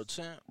floral,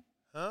 champ.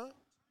 Huh?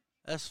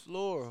 That's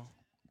floral.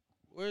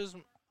 Where's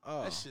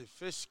oh? That shit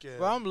fish scale.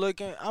 Bro,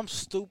 I'm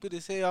stupid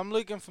as hell. I'm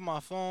looking for my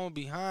phone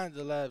behind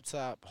the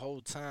laptop whole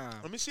time.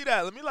 Let me see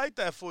that. Let me light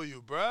that for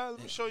you, bro.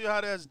 Let me show you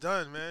how that's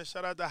done, man.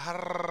 Shout out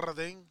to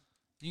thing.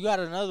 You got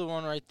another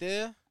one right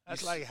there?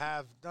 That's like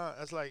half done.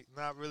 That's like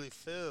not really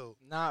filled.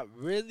 Not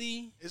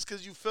really. It's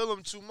because you fill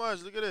them too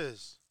much. Look at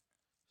this.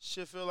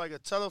 Shit feel like a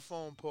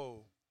telephone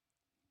pole.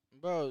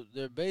 Bro,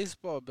 they're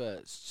baseball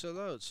bats. Chill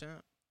out,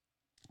 champ.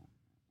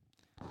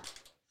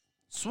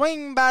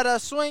 Swing, batter,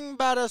 swing,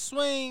 batter,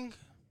 swing.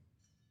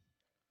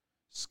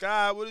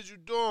 Sky, what are you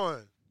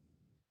doing?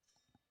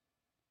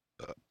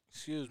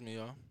 Excuse me,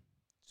 y'all.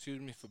 Excuse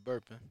me for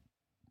burping.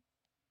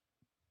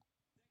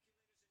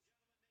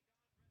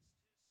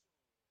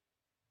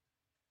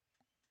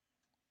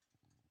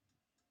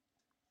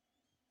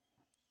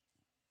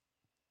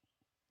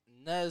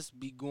 Nez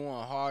be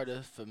going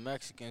harder for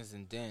Mexicans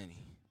than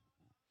Danny.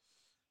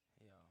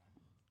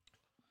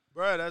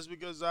 Bro, that's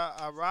because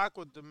I rock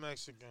with the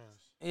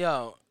Mexicans.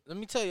 Yo, let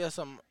me tell you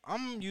something.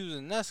 I'm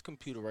using Nest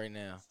computer right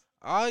now.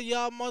 All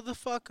y'all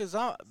motherfuckers,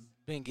 I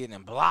been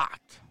getting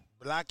blocked.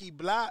 Blocky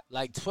block.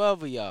 Like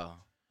 12 of y'all.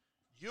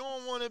 You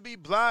don't want to be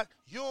blocked.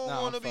 You don't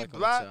Nah, want to I'm be fucking with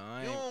blocked. y'all.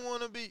 I You ain't- don't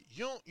want to be.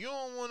 You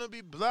don't want to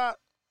be blocked.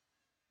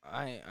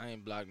 I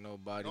ain't blocked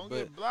nobody. Don't but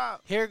get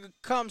blocked. here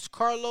comes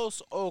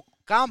Carlos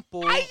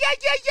Ocampo. Ay, ay,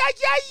 ay, ay,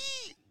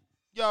 ay.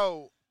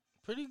 Yo,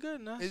 Pretty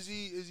good, nah. is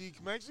he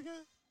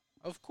Mexican?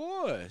 Of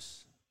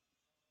course.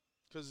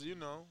 Cause you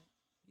know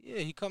Yeah,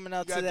 he coming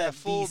out he got to that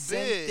full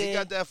Vicente. beard. He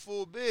got that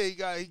full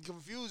beard. He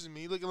confusing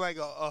me. He looking like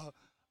a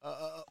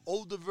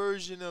older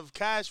version of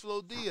Cash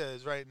Flow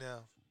Diaz right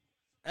now.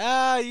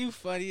 Ah, you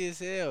funny as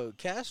hell.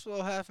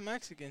 Cashflow half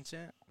Mexican,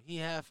 champ. He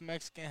half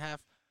Mexican,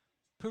 half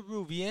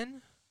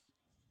Peruvian.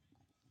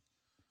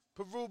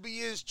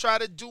 Peruvians try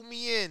to do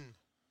me in.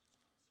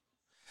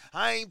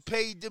 I ain't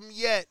paid them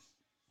yet.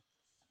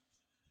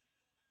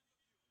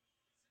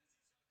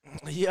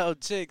 Yo,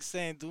 chick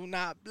saying, do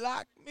not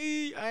block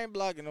me. I ain't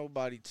blocking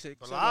nobody, chick.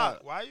 Chill Block?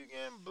 out. Why you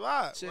getting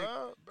blocked, Chick,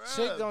 bro?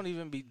 chick don't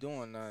even be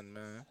doing nothing,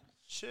 man.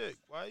 Chick,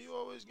 why you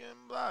always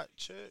getting blocked,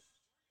 chick?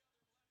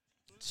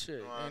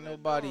 Chick, Why ain't they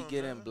nobody doing,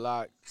 getting man?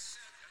 blocked.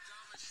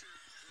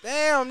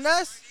 Damn,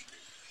 that's...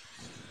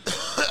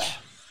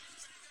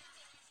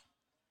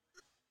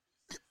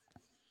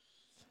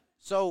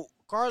 So,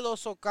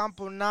 Carlos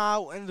Ocampo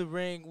now in the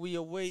ring. We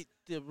await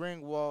the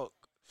ring walk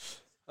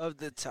of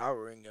the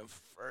Towering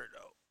Inferno.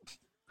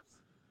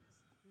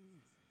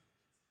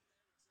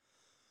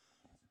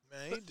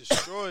 Man, he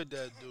destroyed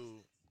that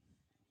dude.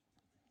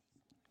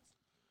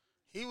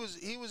 He was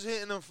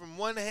hitting him from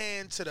one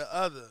hand to the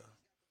other.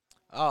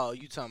 Oh,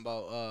 you talking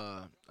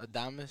about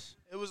Adamas?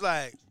 It was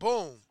like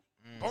boom,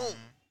 boom, Mhm.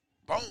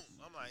 boom.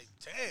 I'm like,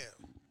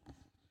 damn.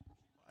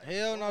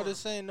 Hell no, Boom.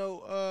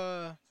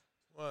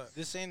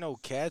 this ain't no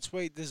catch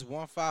weight. This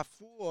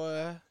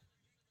 154.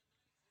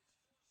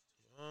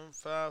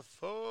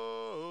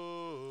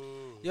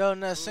 154. Yo,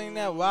 now sing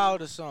that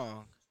Wilder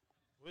song.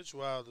 Which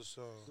Wilder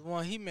song? The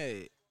one he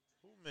made.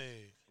 Who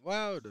made?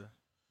 Wilder.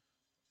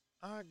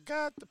 I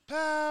got the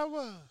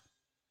power.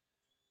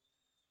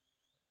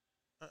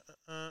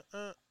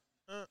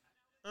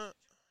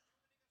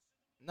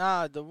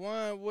 Nah, the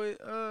one with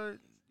the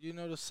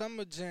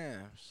Summer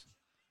Jams.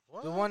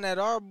 What? The one that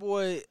our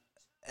boy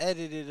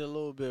edited a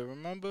little bit,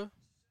 remember?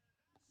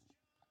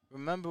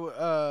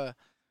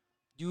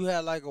 You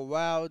had like a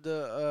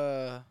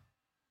Wilder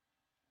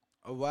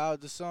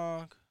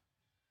song?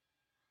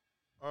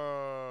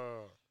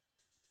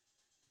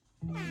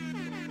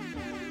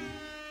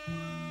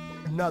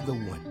 Another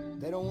one.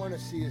 They don't want to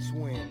see us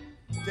win.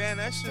 Damn,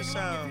 that shit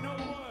sound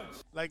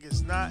like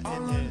it's not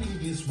in it.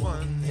 It's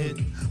one hit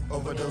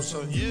overdose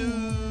on you.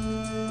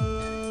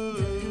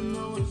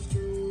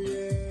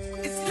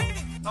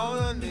 All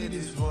I need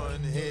is one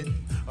hit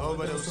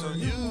overdose on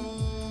you.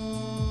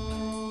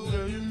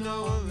 Girl, you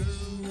know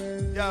it's...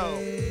 Yo,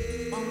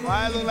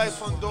 why I look like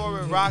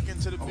Fondora rocking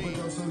to the beat?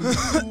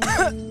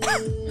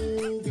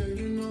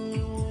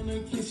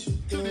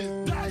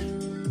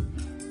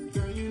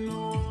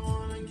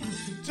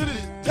 To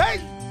this day,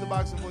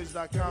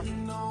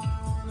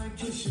 theboxingvoice.com.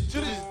 To this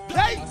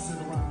day.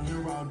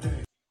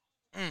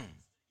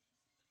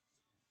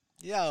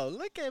 Yo,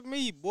 look at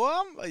me,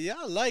 boy.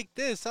 Y'all like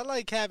this. I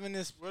like having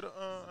this. What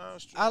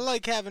I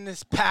like having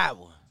this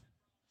power.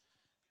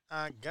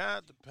 I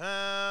got the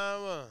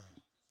power.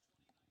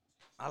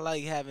 I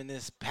like having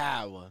this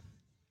power.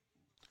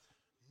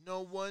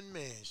 No one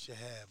man should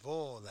have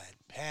all that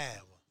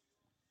power.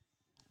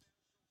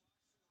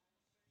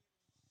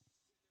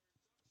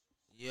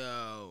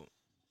 Yo,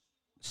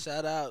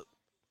 shout out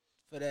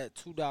for that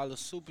 $2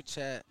 super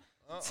chat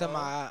to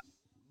my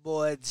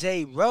boy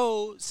J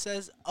Rose.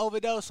 Says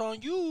overdose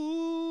on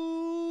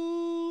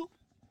you.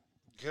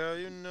 Girl,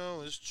 you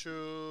know it's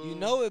true. You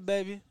know it,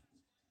 baby.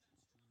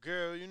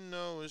 Girl, you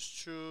know it's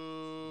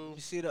true.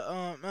 You see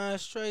the man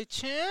straight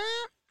champ?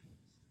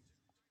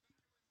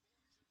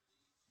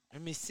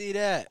 Let me see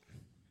that.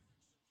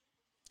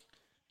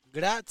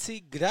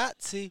 Grazie.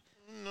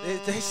 No,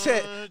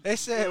 They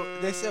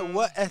said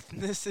what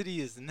ethnicity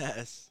is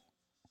Ness?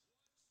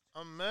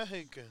 I'm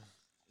Mexican.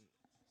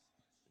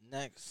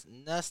 Next,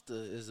 Nesta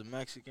is a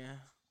Mexican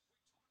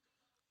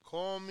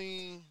Call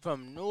me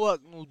from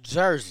Newark, New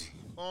Jersey.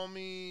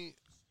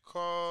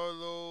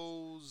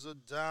 Carlos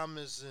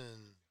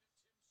Adamson.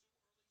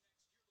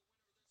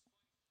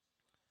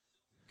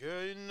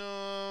 Girl, you know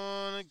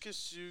I wanna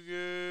kiss you,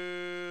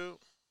 girl.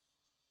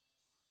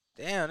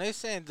 Damn, they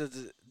saying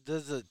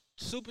does the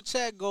super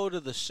chat go to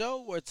the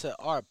show or to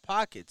our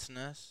pockets,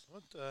 Ness?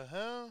 What the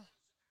hell?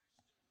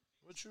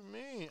 What you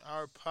mean,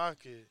 our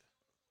pocket?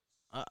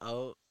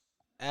 Uh-oh.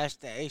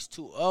 Ashton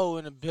H2O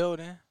in the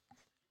building.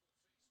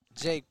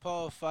 Jake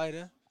Paul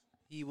fighter.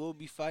 He will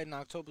be fighting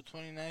October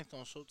 29th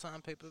on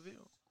Showtime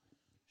pay-per-view.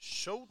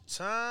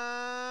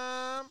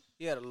 Showtime.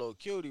 He had a little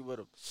cutie with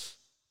him.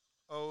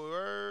 Oh,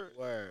 word.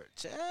 Word.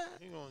 Chad.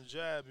 He gonna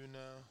jab you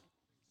now.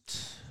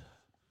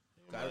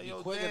 Gotta Like, be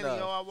yo, quick Danny, enough.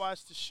 yo, I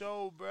watched the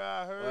show, bro.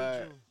 I heard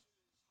Word.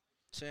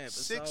 you. Champ,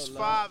 it's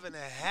 6'5" and a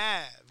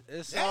half.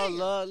 It's Damn. all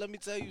love. Let me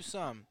tell you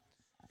something.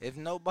 If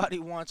nobody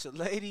wants a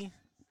lady,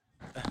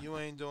 You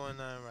ain't doing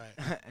nothing right.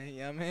 you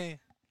know what I mean?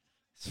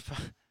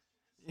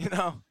 You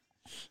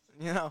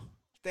know,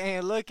 if they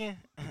ain't looking,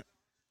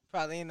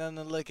 probably ain't nothing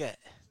to look at.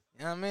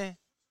 You know what I mean?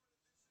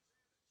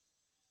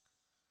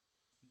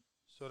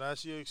 So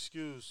that's your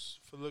excuse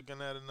for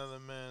looking at another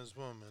man's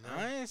woman, huh?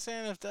 I ain't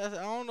saying if that's,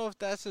 I don't know if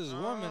that's his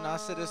woman. I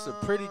said it's a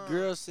pretty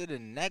girl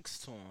sitting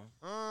next to him.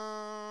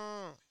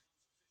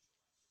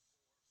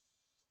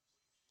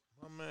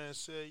 My man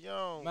said,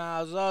 yo,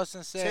 Miles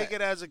Austin said, take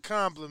it as a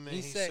compliment,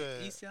 he he said,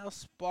 said. I'm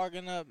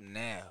sparking up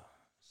now.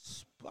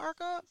 Spark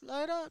up,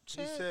 light up,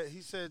 champ.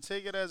 He said,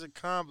 take it as a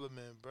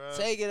compliment, bro.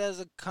 Take it as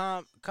a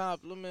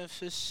compliment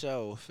for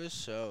sure, for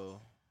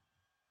sure.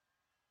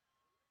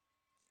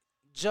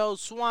 Joe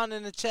Swan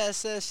in the chat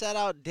says, shout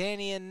out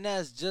Danny and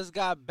Ness. Just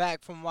got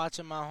back from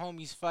watching my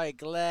homies fight.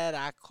 Glad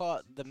I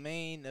caught the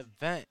main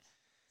event.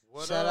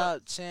 What shout up?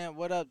 out, champ.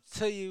 What up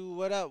to you?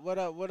 What up? What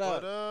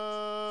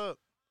up?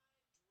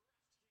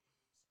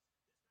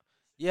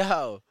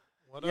 Yo,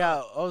 What yo,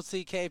 up?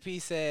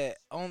 OTKP said,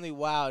 only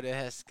Wilder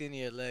has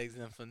skinnier legs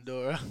than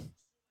Fedora.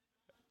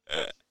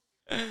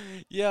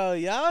 Yo,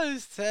 y'all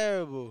is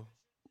terrible.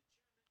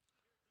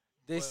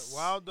 This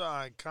Wilder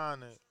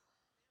iconic.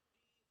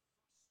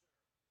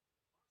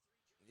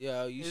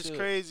 Yo, you It's should.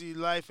 crazy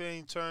life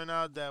ain't turned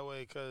out that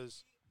way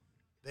because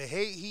the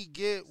hate he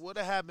get, what would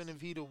have happened if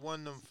he'd have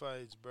won them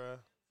fights, bruh?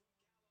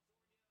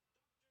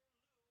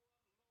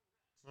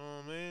 Know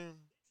what I mean?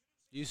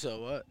 You saw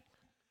what?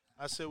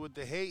 I said with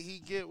the hate he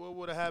get, what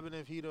would have happened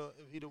if he'd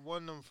have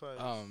won them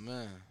fights? Oh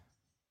man.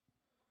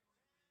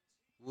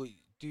 Do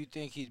you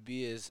think he'd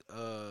be as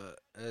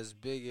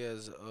big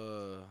as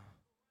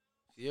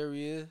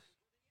Fury is?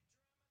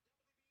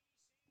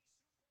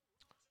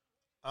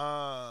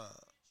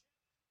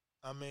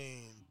 I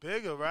mean,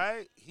 bigger,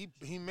 right?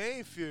 He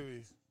made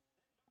Fury.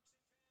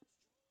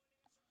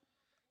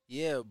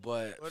 Yeah,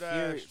 but What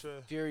Fury,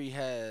 extra? Fury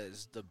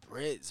has the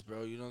Brits,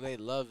 bro. You know they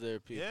love their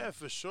people. Yeah,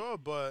 for sure,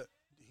 but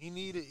he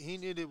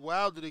needed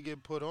Wilder to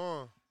get put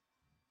on.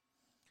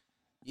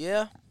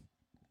 Yeah.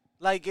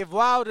 Like if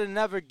Wilder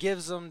never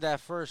gives him that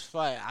first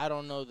fight, I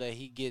don't know that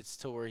he gets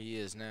to where he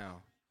is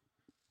now.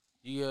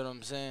 You get what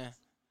I'm saying?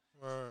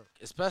 Right.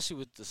 Especially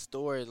with the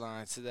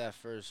storyline to that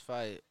first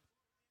fight.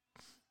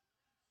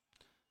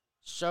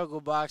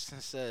 Struggle Boxing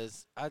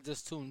says, I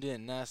just tuned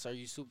in. Nas, are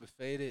you super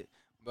faded?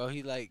 Bro,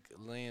 he like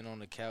laying on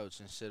the couch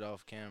and shit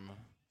off camera.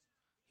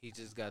 He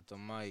just got the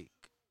mic,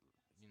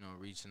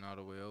 reaching all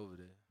the way over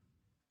there.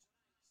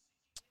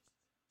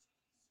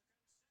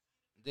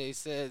 They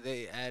said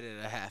they added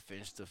a half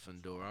inch to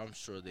Fedora. I'm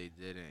sure they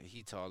didn't.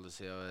 He tall as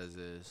hell as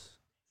is.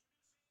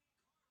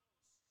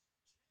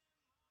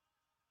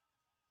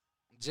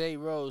 J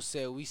Rose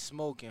said we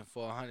smoking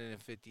for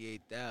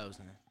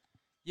 158,000.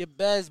 You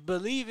best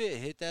believe it.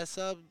 Hit that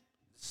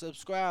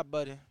subscribe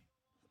button.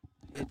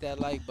 Hit that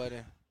like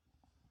button.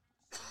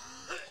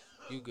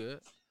 You good?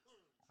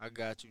 I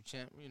got you,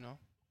 champ. You know.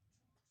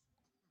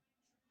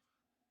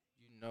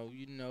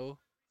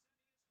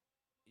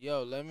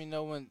 Yo, let me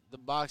know when the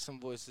Boxing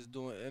Voice is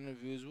doing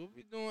interviews. We'll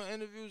be doing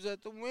interviews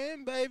at the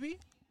Win, baby.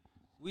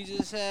 We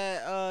just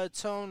had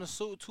Two-Tone the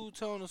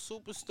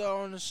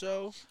Superstar on the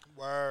show.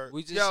 Word.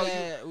 We just Yo,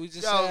 had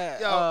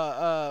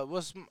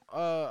what's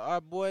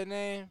our boy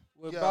name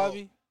with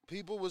Bobby?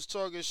 People was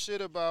talking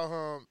shit about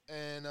him,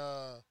 and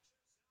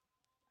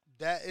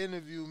that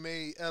interview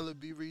made Ella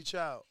B reach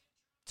out.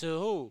 To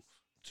who?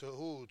 To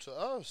who? To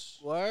us.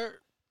 Word?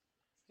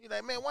 He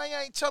like, man, why you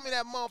ain't tell me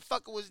that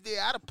motherfucker was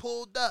there? I'd have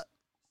pulled up.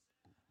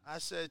 I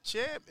said,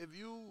 champ, if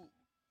you'd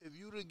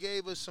have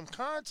gave us some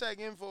contact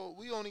info,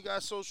 we only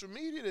got social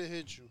media to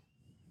hit you.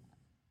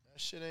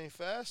 That shit ain't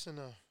fast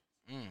enough.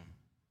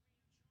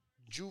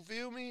 You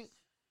feel me?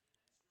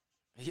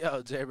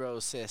 Yo,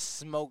 J-Rose says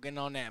smoking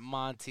on that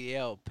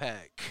Montiel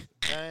pack.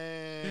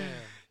 Damn.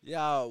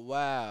 Yo,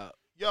 wow.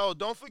 Yo,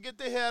 don't forget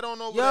to head on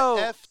over Yo,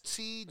 to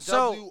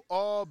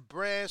FTWR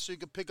brand so you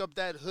can pick up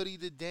that hoodie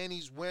that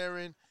Danny's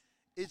wearing.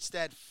 It's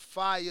that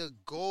fire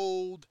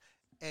gold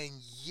and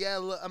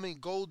yellow. I mean,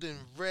 gold and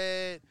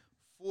red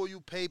foil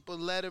paper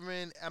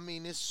lettering. I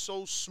mean, it's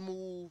so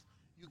smooth.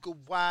 You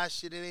could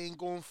wash it. It ain't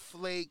gonna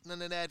flake.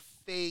 None of that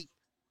fake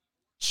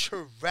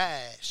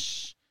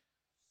trash.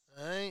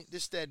 All right?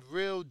 This that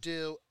real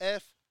deal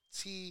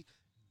FTWR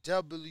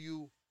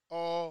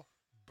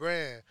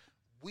brand.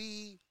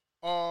 We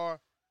are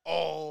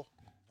all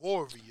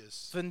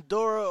warriors.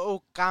 Fundora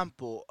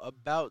Ocampo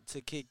about to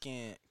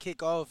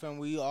kick off, and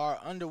we are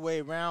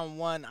underway round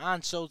 1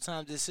 on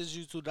Showtime. This is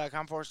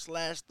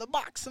youtube.com/The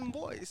Boxing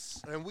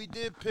Voice. And we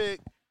did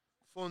pick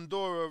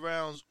Fundora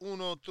rounds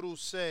 1 through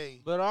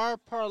 6. But our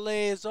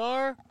parlays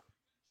are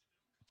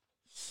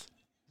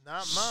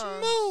Not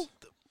mine.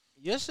 smoked.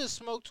 Your shit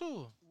smoked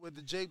too. With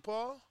the Jake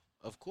Paul?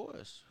 Of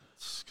course.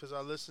 Because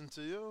I listened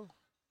to you.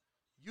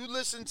 You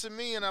listened to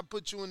me and I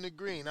put you in the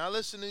green. I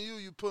listened to you,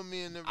 you put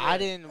me in the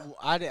red.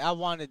 I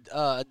wanted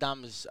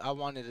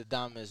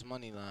Adames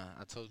money line.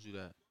 I told you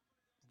that.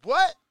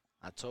 What?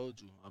 I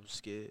told you. I'm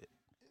scared.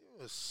 You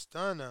a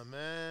stunner,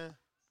 man.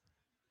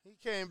 He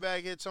came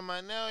back here to my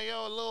now,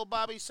 yo, little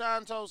Bobby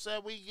Santos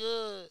said we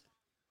good.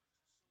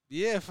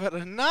 Yeah, for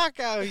the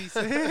knockout, he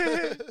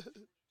said.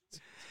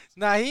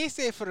 Nah, he ain't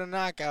say for the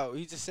knockout.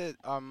 He just said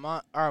our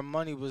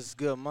money was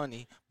good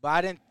money. But I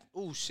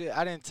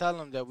didn't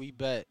tell him that we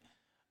bet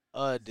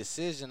a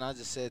decision. I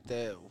just said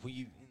that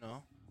we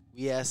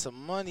had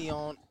some money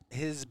on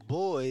his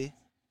boy.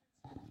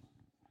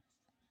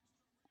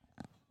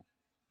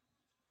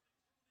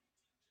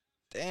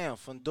 Damn,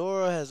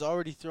 Fundora has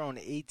already thrown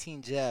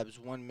 18 jabs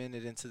 1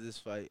 minute into this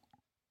fight.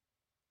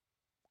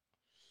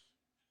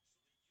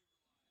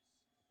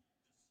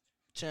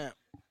 Champ.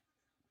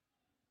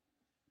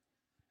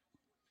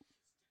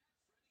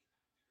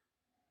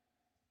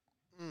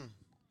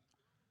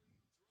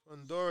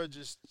 Fundora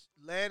just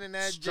landing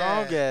that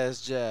Strong jab.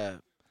 ass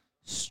jab.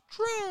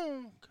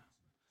 Strong.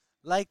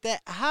 Like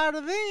that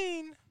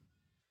Hardavine.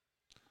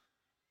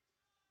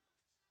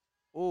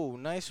 Oh,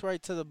 nice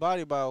right to the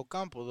body by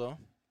Ocampo, though.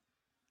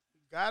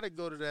 Gotta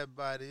go to that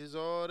body. It's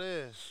all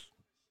there.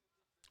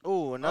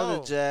 Oh,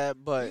 another jab,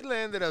 but he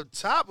landed up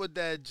top with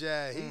that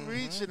jab. He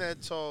reaching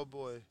that tall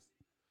boy.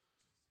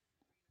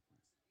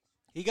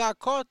 he got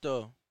caught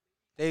though.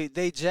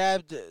 They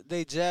jabbed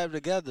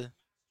together.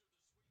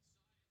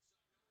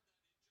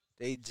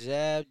 They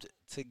jabbed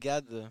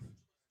together.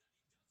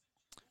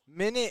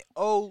 Minute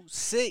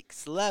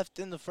 06 left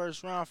in the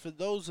first round. For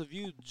those of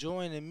you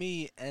joining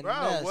me and Bro,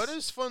 Ness, what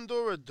is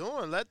Fundora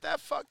doing? Let that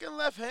fucking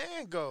left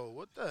hand go.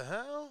 What the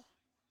hell?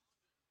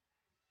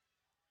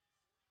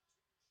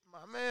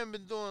 My man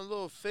been doing a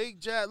little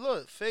fake jab.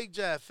 Look, fake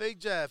jab, fake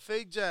jab,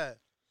 fake jab.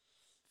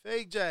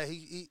 Fake jab.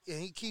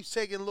 He keeps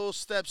taking little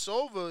steps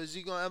over. Is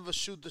he gonna ever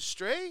shoot the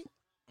straight?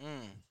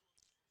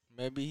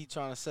 Maybe he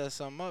trying to set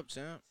something up,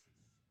 champ.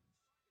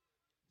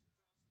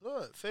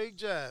 Look, fake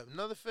jab.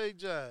 Another fake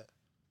jab.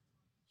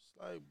 It's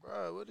like,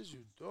 bro, what is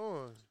you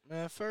doing?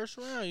 Man, first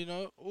round, he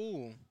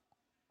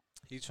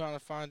trying to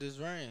find his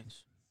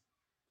range.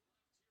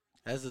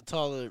 As a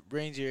taller,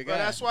 rangier guy. But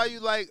that's why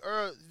you like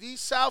Earl. These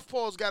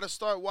southpaws got to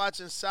start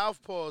watching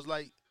southpaws.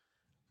 Like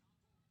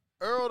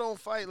Earl don't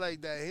fight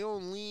like that. He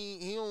don't lean.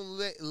 He don't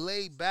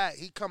lay back.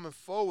 He coming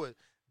forward.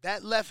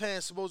 That left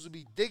hand supposed to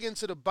be digging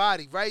to the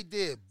body right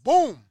there.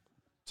 Boom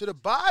to the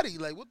body.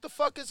 Like what the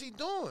fuck is he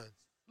doing?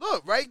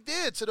 Look right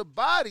there to the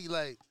body.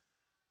 Like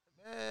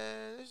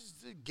man, this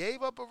just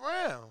gave up a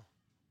round.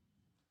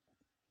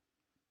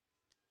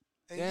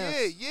 And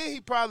yeah, he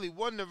probably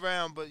won the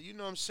round, but you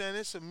know what I'm saying?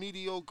 It's a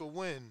mediocre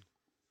win.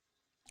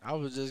 I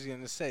was just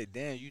going to say,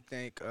 damn, you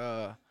think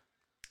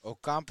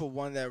Ocampo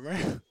won that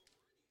round?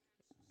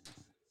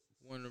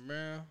 Won the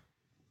round?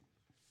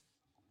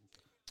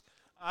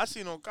 I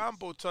seen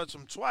Ocampo touch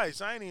him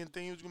twice. I ain't even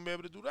think he was going to be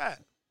able to do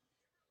that.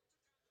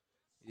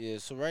 Yeah,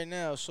 so right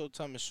now,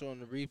 Showtime is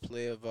showing the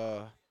replay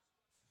of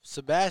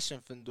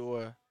Sebastian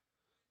Fundora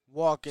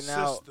walking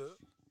out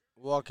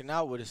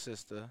with his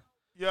sister.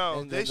 Yo,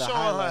 and they the showing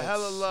highlights. her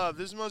hella love.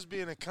 This must be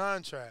in a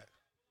contract.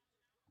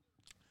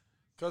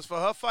 Because for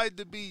her fight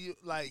to be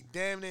like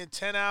damn near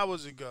 10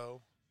 hours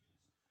ago,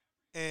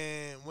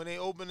 And when they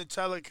open the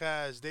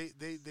telecast,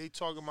 they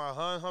talking about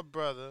her and her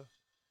brother.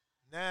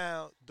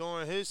 Now,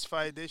 during his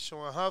fight, they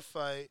showing her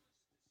fight.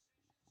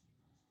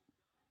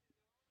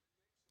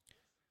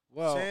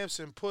 Well,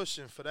 Samson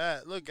pushing for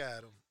that. Look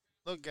at him.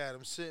 Look at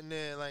him sitting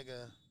there like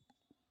a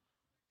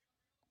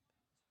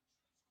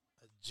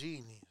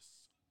genius.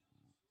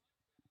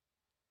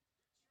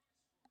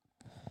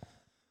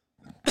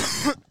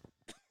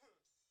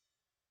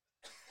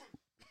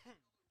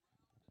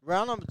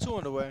 round number 2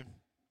 in the way.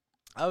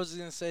 I was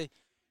gonna say,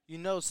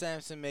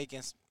 Samson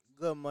making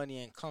good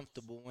money and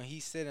comfortable when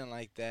he's sitting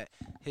like that.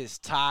 His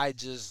tie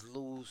just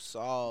loose,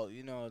 all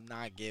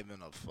not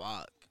giving a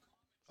fuck.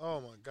 Oh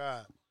my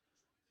God,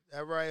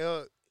 that right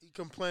hook. He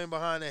complained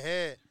behind the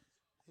head.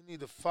 He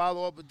need to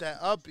follow up with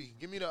that uppie.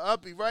 Give me the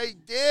uppie right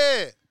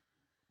there.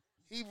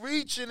 He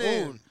reaching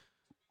in. Ooh,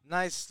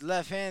 nice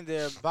left hand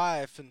there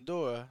by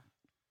Fundora.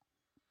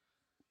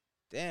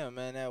 Damn,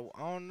 man, I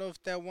don't know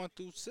if that 1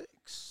 through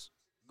 6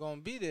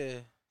 gonna be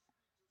there.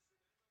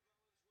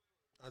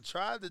 I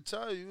tried to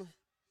tell you.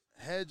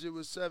 Hedge it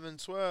with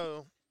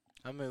 7-12.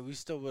 I mean, we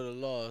still would have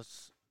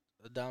lost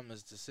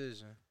Adama's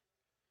decision.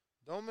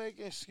 Don't make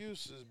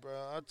excuses,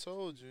 bro. I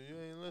told you.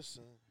 You ain't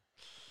listen.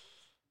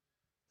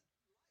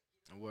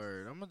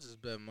 Word. I'm gonna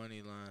just bet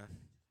money line.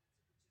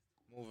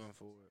 Moving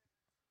forward.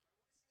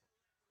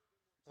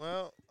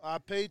 Well, our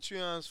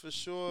Patreons for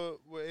sure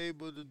were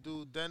able to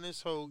do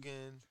Dennis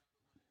Hogan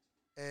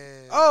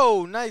and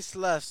Oh, nice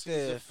left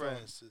Cesar there from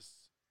Francis.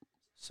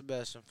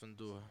 Sebastian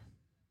Fundora.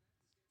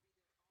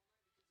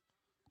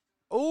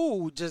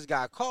 Oh, just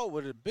got caught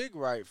with a big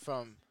right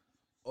from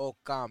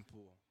Ocampo.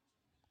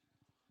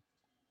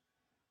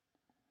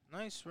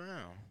 Nice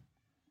round.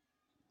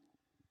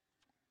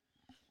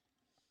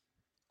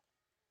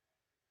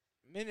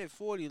 Minute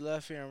 40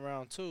 left here in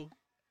round 2.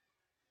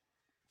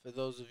 For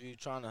those of you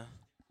trying to,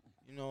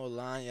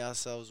 align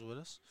yourselves with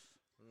us.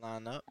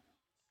 Line up.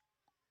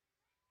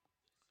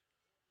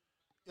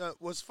 Yeah,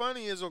 what's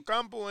funny is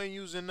Ocampo ain't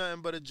using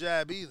nothing but a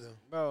jab either.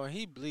 Bro,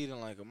 he bleeding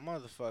like a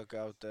motherfucker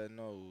out that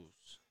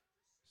nose.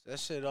 That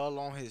shit all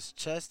on his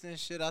chest and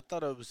shit. I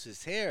thought it was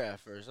his hair at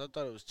first. I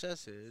thought it was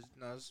chest hair.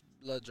 No, it's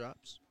blood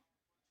drops.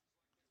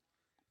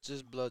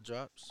 Just blood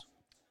drops.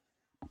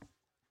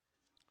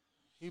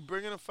 He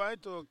bringing a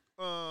fight to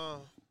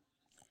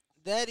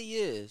That he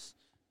is.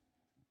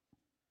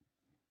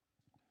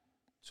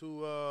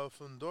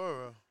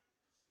 Fundora.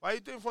 Why you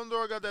think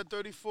Fundora got that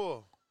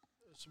 34?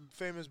 Some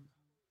famous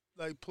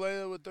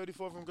player with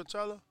 34 from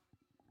Coachella?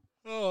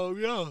 Oh,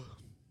 yeah.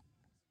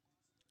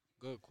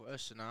 Good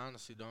question. I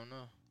honestly don't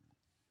know.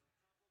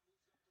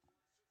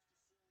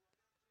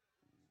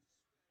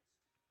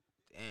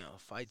 Damn,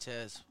 fight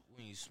test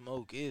when you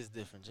smoke is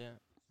different, champ.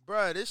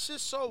 Bruh, this shit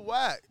so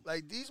whack.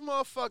 Like, these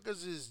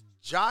motherfuckers is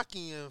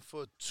jockeying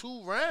for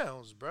 2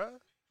 rounds, bruh.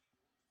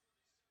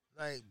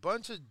 Like,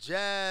 bunch of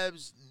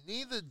jabs.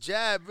 Neither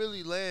jab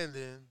really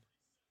landing.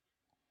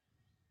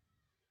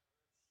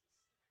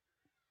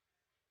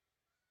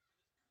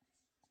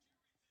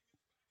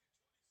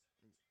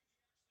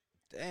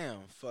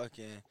 Damn,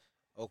 fucking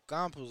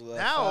Ocampo's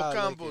left. Now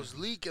Ocampo's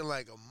leaking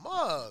like a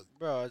mug.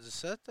 Bro, I just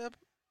said that.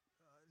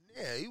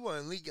 Yeah, he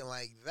wasn't leaking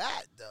like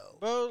that, though.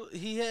 Bro,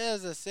 he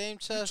has the same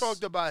chest. You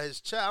talked about his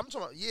chest. I'm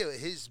talking about,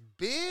 his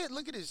beard.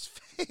 Look at his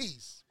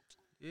face.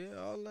 Yeah,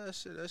 all that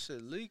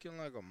shit leaking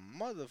like a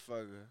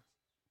motherfucker.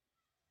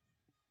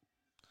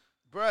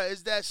 Bruh,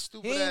 it's that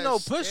stupid He ain't ass no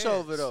stance.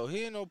 pushover, though.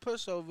 He ain't no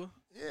pushover.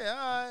 Yeah,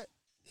 all right.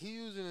 He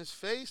using his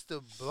face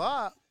to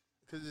block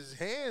because his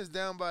hand's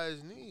down by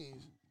his knees.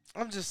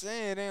 I'm just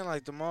saying, it ain't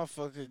like the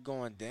motherfucker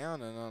going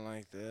down or nothing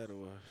like that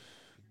or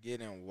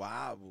getting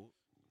wobbled.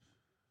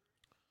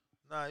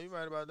 Nah, you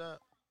right about that.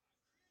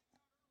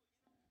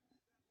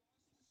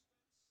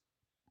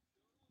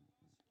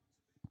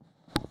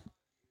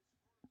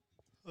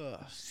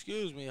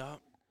 Excuse me, y'all.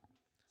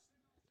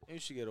 You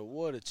should get a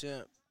water,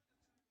 champ.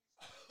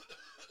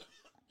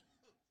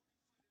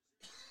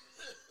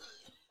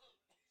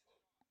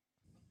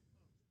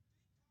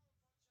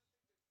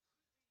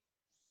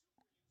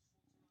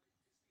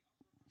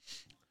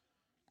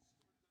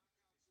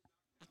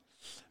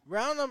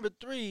 Round number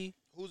 3.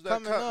 Who's that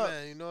Coming cut up.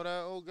 man? You know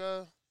that old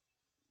guy?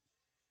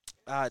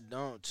 I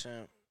don't,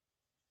 champ.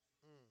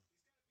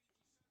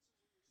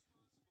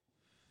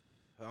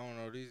 I don't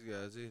know these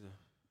guys either.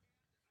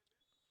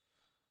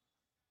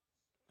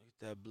 Look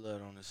at that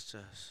blood on his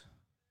chest.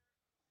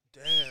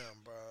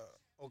 Damn, bro.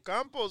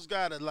 Ocampo's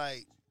got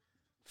to,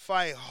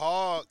 fight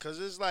hard because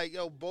it's like,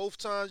 both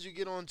times you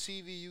get on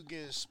TV, you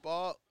getting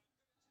sparked.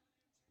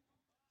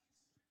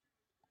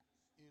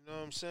 You know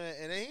what I'm saying?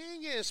 And he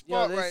ain't getting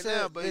sparked right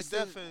now, but he's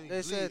definitely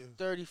They said bleeding.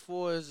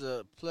 34 is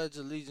a pledge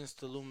allegiance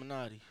to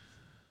Illuminati.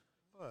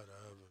 Whatever,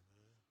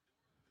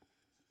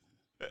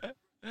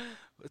 man.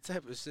 What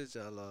type of shit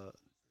y'all are?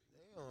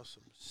 They on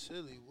some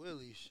silly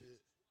willy shit.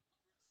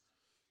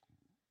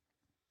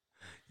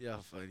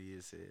 Y'all funny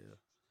as hell.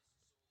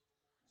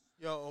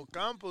 Yo,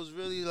 Ocampo's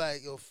really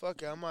like,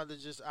 fuck it, I'm about to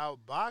just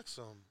outbox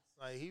him.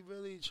 Like, he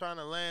really trying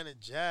to land a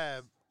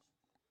jab.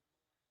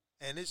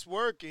 And it's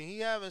working. He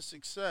having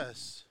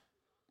success.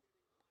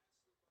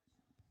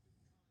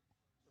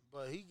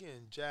 But he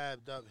getting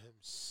jabbed up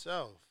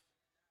himself.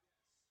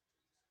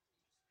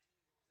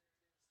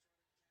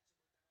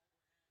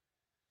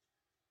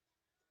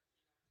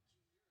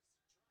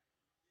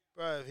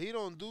 Bro, if he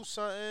don't do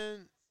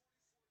something,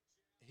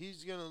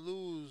 he's gonna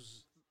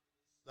lose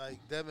like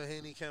Devin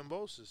Haney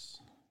Cambosis.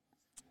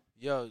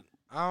 Yo,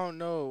 I don't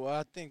know.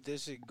 I think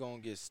this shit gonna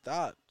get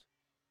stopped.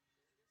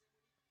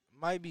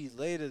 Might be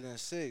later than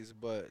 6,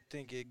 but I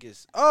think it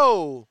gets.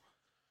 Oh!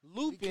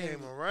 He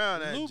came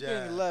around that Looping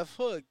jab. left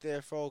hook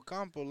there for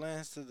Ocampo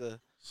lands to the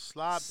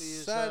Sloppy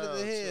as side hell, of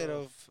the head too.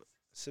 of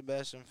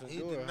Sebastian He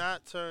Fundora. did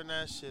not turn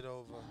that shit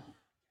over.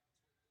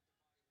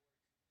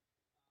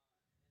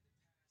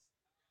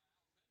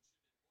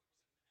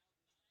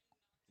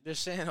 They're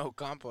saying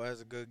Ocampo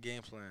has a good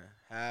game plan.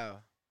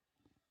 How?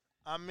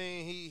 I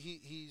mean,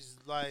 he's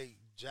like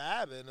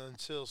jabbing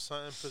until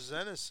something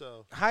presents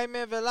itself.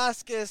 Jaime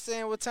Velasquez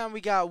saying what time we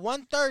got?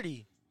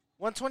 1:30,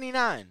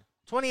 1:29,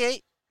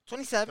 28,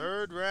 27.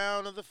 Third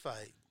round of the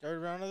fight.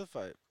 Third round of the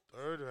fight.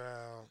 Third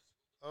round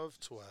of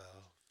 12.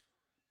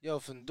 Yo,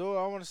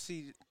 Fundora, I want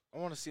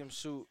to see him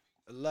shoot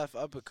a left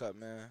uppercut,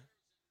 man.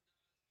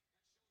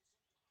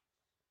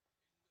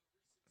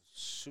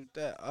 Shoot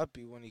that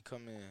uppy when he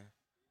come in.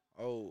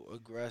 Oh,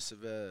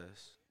 aggressive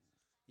ass.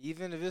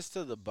 Even if it's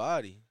to the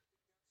body.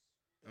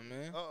 I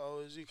mean, Uh-oh,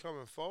 is he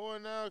coming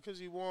forward now because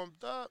he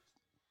warmed up?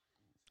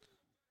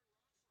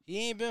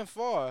 he ain't been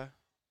far.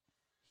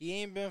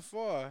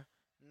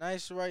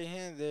 Nice right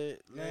hand there.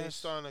 Yeah, he's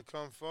starting to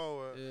come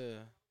forward. Yeah.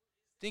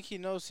 Think he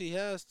knows he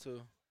has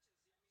to.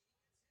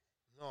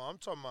 No, I'm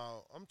talking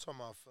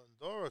about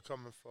Fundora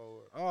coming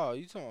forward. Oh,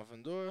 you talking about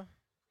Fundora?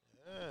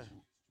 Yeah.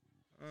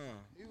 Uh.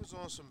 He was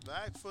on some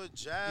back foot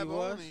jab He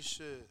was? only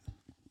shit.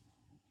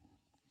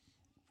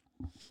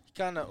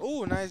 Kind of.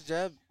 Ooh, nice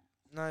jab.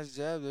 Nice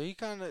jab though.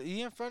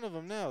 He in front of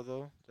him now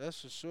though.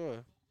 That's for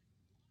sure.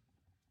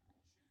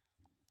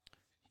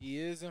 He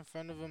is in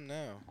front of him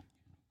now.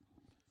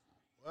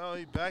 Well,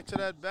 he back to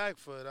that back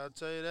foot, I'll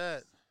tell you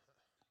that.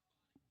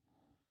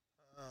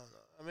 I don't know.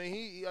 I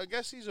mean, I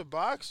guess he's a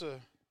boxer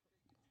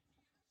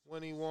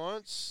when he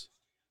wants.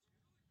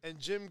 And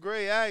Jim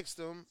Gray asked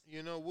him,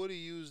 would he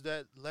use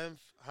that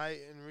length, height,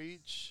 and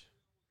reach?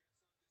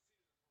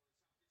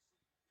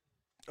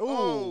 Ooh.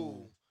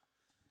 Oh.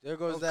 There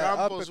goes that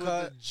Ocampos uppercut. with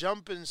the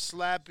jumping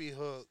slappy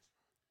hook.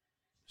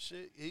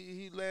 Shit,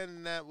 he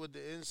landed that with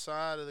the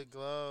inside of the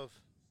glove.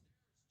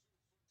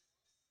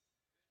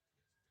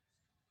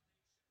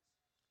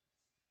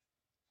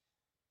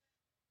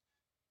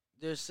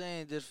 They're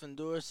saying, did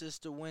Fundora's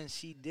sister win?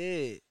 She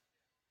did.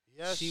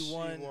 Yes, She she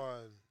won.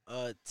 won.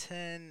 A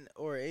 10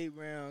 or 8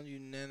 round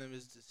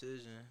unanimous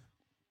decision.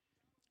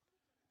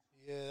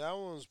 Yeah, that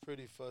one was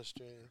pretty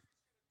frustrating.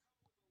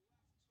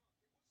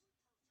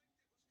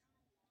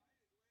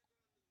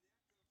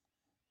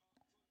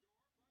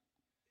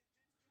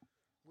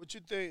 What you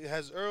think?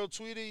 Has Earl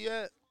tweeted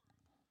yet?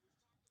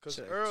 Because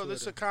Check Earl,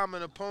 this is a Twitter.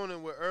 common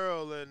opponent with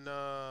Earl, and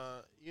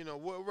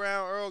what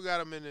round Earl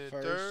got him in the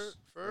First. third?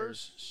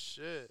 First? First.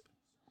 Shit.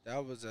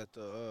 That was at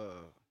the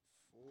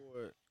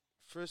Ford.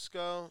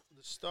 Frisco,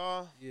 the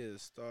Star. Yeah, the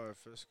Star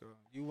Frisco.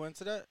 You went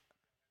to that?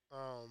 I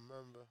don't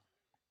remember.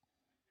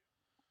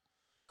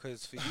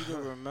 Because for you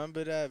to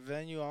remember that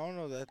venue, I don't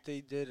know that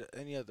they did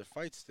any other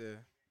fights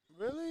there.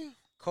 Really?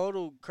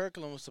 Cotto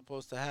Kirkland was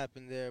supposed to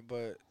happen there,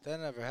 but that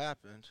never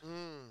happened.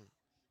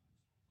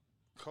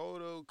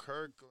 Cotto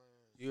Kirkland.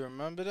 You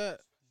remember that?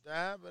 That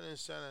happened in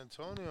San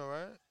Antonio,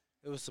 right?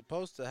 It was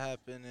supposed to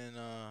happen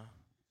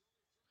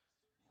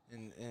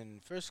in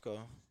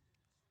Frisco.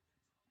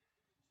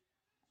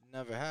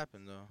 Never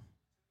happened though.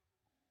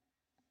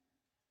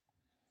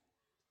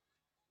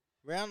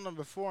 Round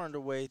number 4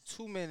 underway.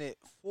 2-minute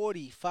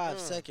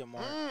 45-second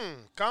mark.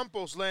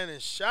 Campos landing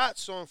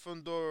shots on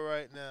Fundora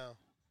right now.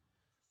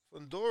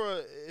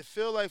 Fundora, it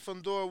feel like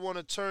Fundora want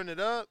to turn it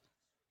up,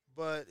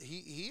 but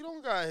he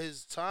don't got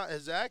his time.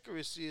 His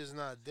accuracy is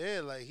not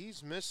there. Like,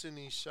 he's missing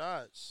these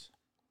shots.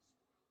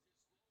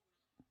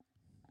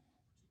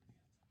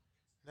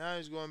 Now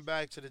he's going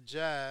back to the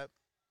jab.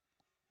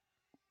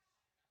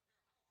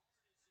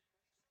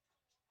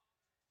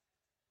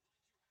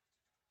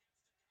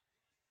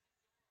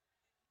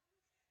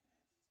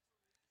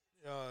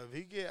 If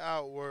he get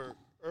outworked,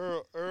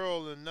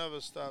 Earl will never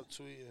stop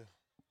tweeting.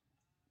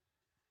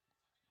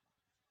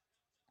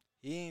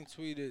 He ain't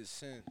tweeted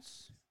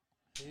since.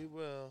 He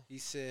will. He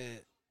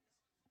said,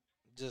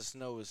 just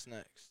know it's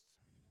next.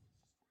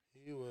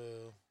 He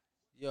will.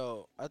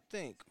 Yo, I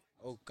think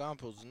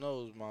Ocampo's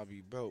nose might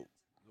be broke.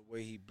 The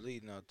way he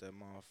bleeding out that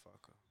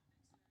motherfucker.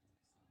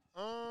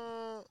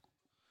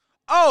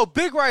 Oh,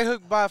 big right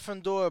hook by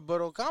Fundora,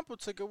 but Ocampo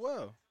took it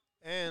well.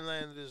 And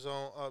landed his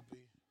own uppy.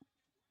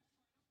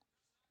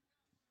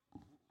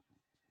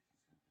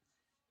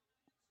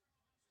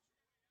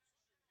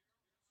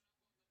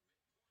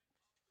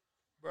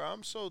 Bro,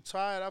 I'm so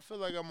tired. I feel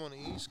like I'm on the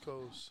East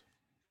Coast.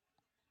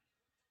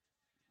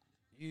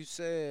 You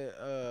said,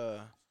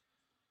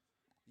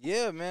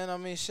 Yeah, man. I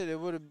mean, shit.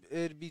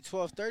 It'd be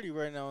 12:30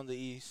 right now in the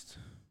East.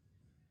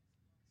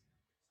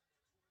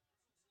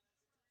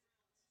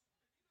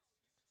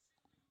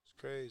 It's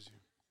crazy.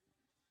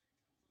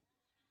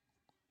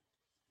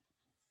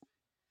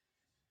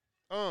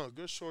 Oh,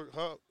 good short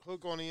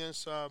hook on the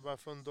inside by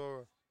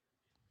Fundora.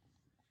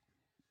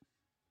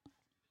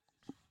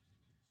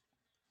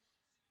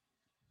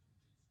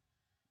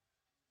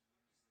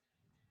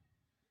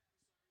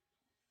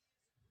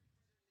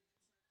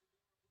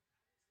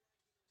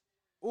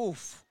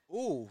 Oof.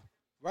 Ooh.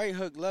 Right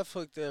hook, left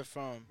hook there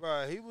from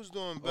Right, he was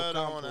doing better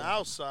on the Ocampo.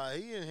 outside.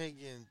 He didn't hit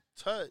getting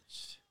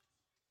touched.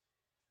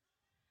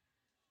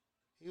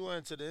 He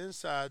went to the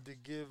inside to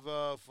give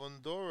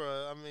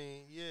Fundora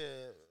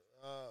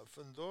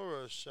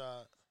a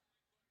shot.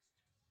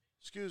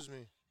 Excuse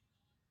me,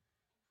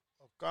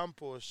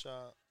 Ocampo a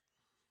shot.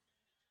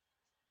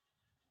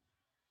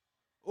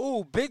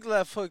 Ooh, big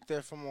left hook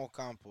there from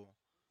Ocampo.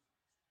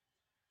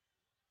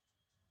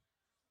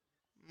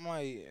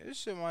 This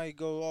shit might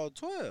go all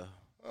 12.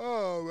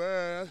 Oh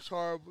man, that's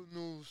horrible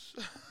news.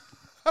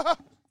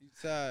 You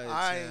tired,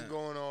 I ain't champ.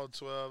 going all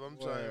 12. I'm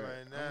telling you Word.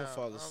 right now. I'm gonna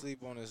fall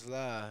asleep on this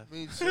live.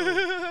 Me too.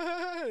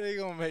 They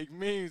gonna make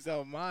memes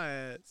out my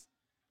ass.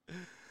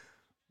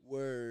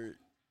 Word.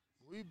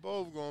 We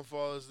both gonna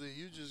fall asleep.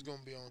 You just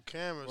gonna be on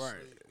camera Right.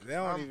 sleep. They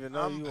don't even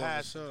know I'm you on the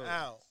passing show.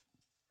 out.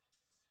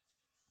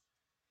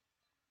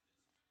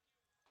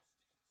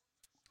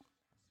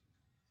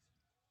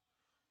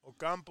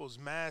 Ocampo's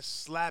mad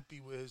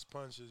slappy with his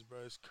punches, bro.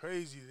 It's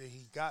crazy that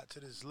he got to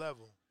this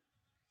level.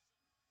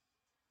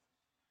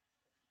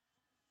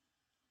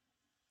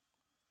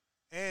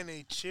 And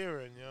they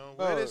cheering, yo.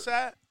 Where Bro. this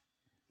at?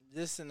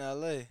 This in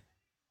LA.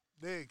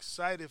 They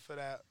excited for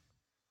that.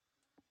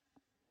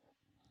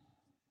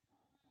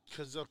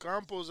 Because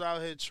Ocampo's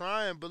out here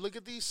trying, but look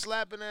at these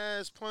slapping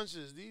ass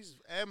punches. These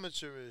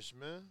amateurish,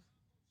 man.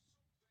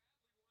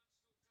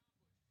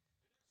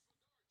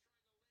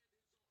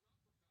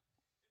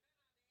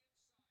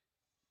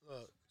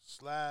 Look,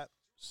 slap,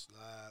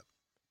 slap.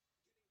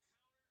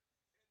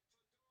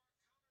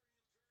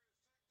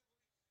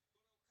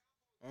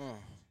 Uh.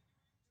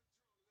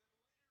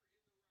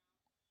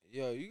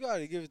 Yo, you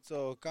gotta give it to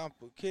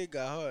Ocampo. Kid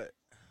got hurt.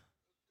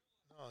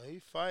 No, he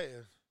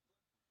fighting.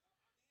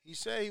 He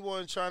said he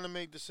wasn't trying to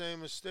make the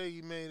same mistake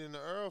he made in the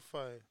Earl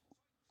fight.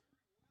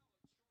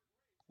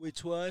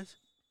 Which was?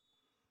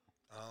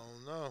 I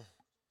don't know.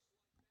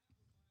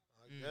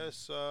 I Mm.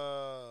 guess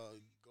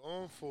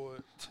going for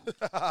it.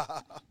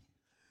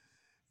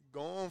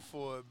 Going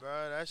for it,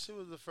 bro. That shit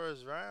was the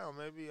first round.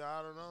 Maybe,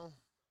 I don't know.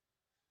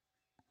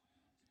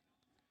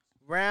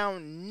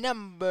 Round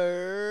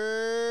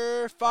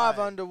number 5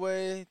 Right.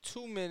 underway.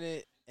 2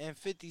 minute and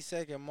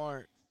 50-second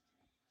mark.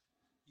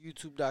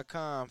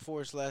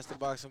 YouTube.com/The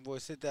Boxing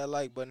Voice. Hit that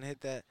like button.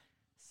 Hit that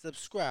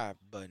subscribe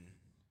button.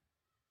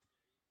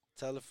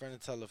 Tell a friend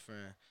to tell a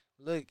friend.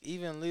 Look,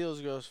 even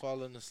Leo's girl's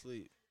falling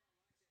asleep.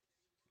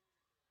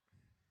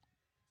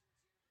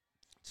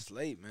 It's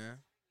late,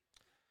 man.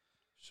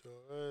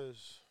 Sure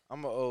is.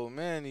 I'm an old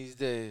man these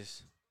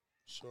days.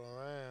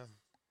 Sure am.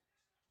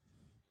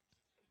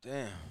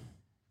 Damn.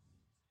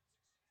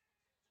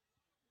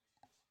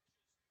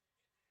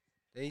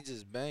 They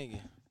just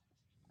banging.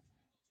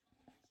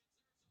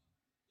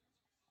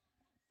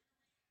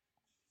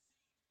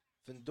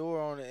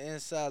 Fundora on the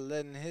inside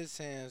letting his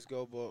hands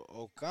go, but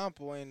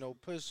Ocampo ain't no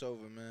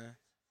pushover, man.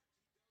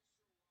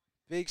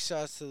 Big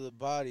shots to the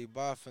body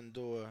by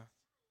Fundora.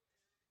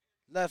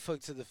 Left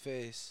hook to the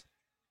face.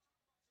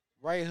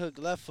 Right hook,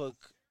 left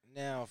hook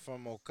now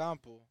from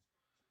Ocampo.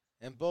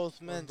 And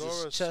both men just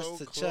Honduras chest so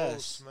to close,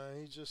 chest.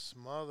 man. He just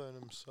smothering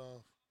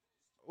himself.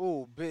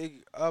 Ooh,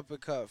 big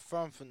uppercut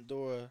from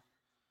Fundora.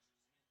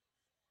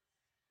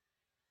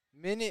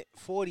 Minute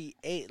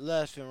 48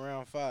 left in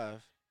round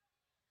 5.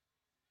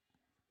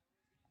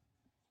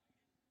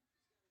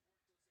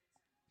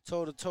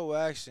 Toe-to-toe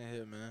action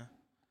here, man.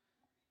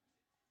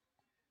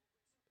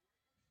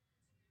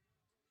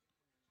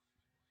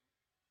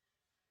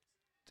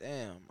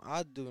 Damn,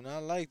 I do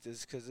not like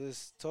this because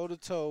it's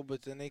toe-to-toe,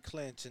 but then they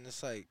clinch, and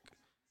it's like,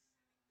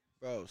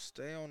 bro,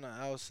 stay on the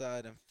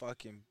outside and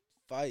fucking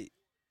fight.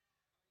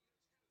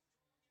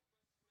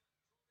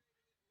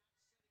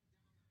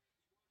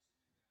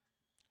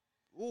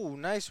 Ooh,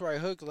 nice right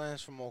hook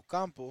lands from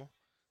Ocampo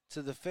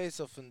to the face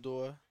of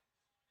Fundora.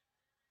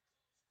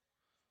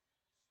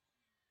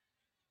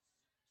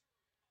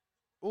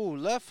 Ooh,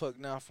 left hook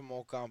now from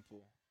Ocampo.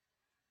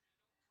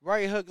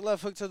 Right hook,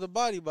 left hook to the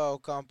body by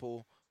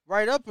Ocampo.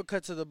 Right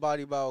uppercut to the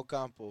body by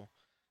Ocampo.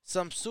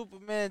 Some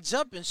Superman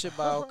jumping shit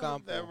by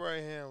Ocampo. That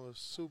right hand was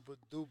super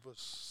duper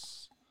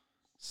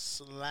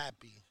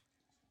slappy.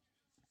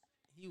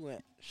 He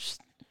went.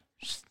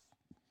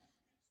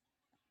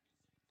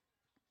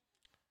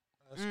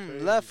 That's crazy.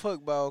 Left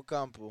hook by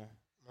Ocampo.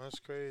 That's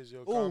crazy.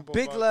 Ooh, Ocampo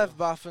big about left to-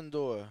 by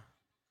Fundora.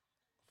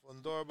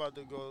 Fundora about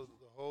to go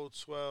the whole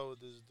 12 with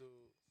this dude.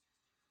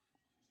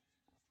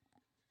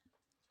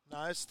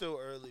 Nah, it's still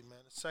early, man.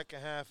 The second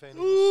half ain't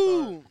even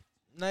started. Ooh,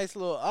 nice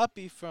little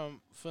uppie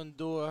from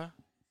Fundora.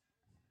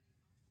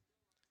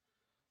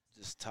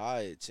 Just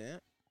tired,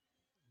 champ.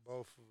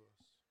 Both of us.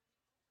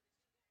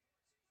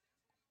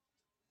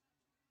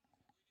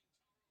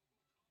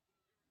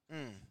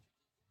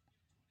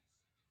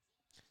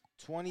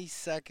 20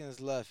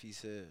 seconds left, he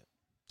said.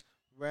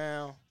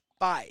 Round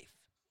 5.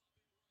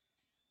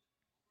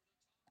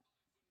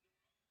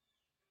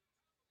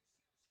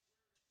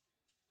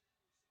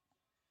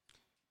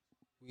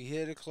 We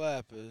hear the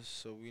clappers,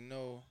 so we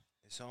know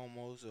it's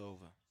almost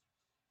over.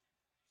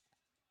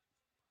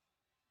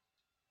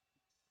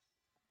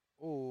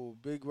 Oh,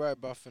 big right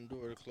by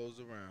Fandora to close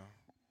the round.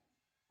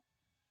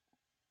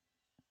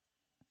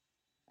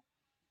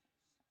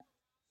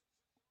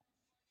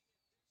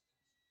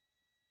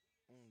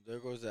 There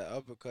goes that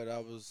uppercut I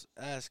was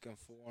asking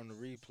for on the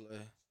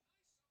replay.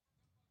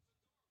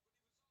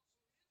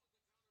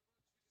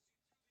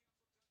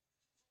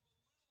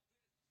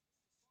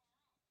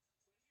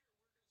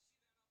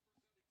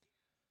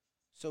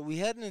 So we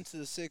heading into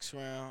the 6th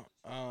round.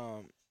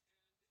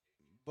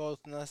 Both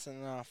Nuss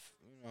and I,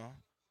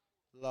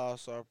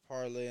 lost our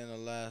parlay in the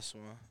last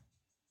one.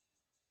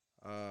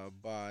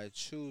 By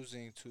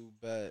choosing to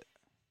bet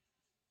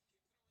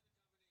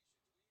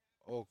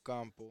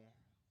Ocampo.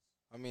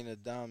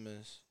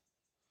 Adames.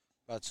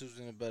 By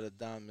choosing to bet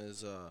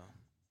Adames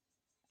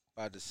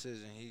by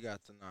decision. He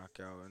got the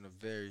knockout in a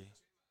very,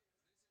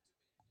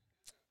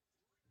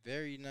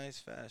 very nice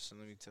fashion,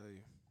 let me tell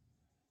you.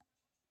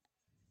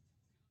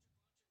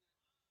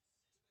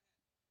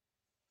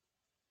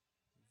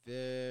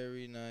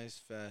 Very nice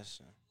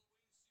fashion.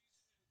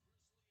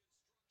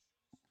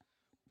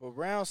 But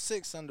round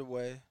 6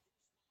 underway.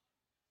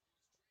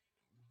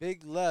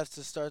 Big left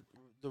to start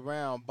the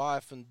round by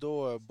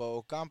Fandora, but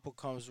Ocampo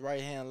comes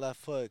right hand,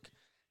 left hook,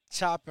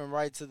 chopping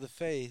right to the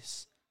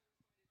face.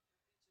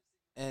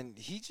 And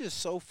he just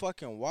so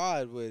fucking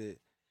wide with it.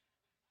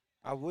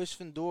 I wish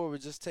Fandora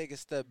would just take a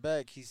step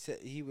back. He said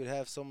he would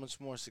have so much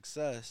more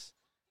success.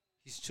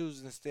 He's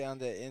choosing to stay on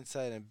that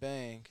inside and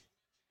bang.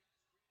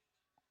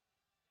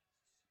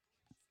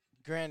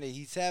 Granted,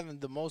 he's having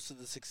the most of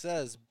the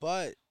success,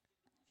 but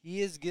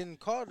he is getting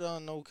caught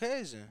on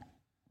occasion.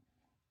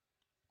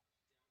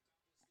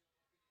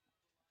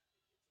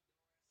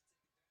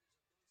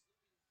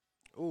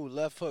 Ooh,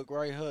 left hook,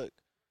 right hook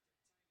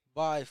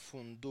by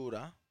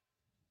Fundura.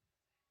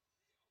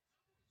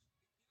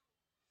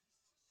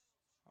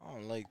 I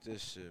don't like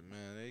this shit,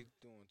 man. They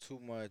doing too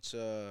much.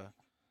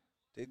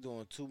 They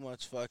doing too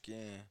much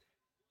fucking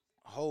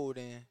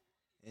holding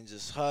and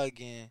just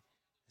hugging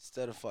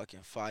instead of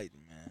fucking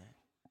fighting, man.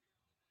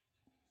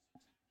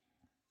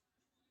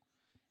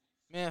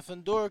 Man,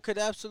 Fundora could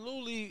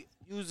absolutely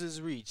use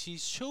his reach.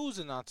 He's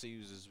choosing not to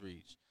use his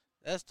reach.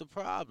 That's the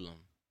problem.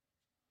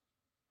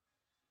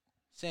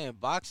 Saying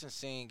boxing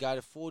scene got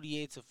it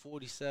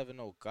 48-47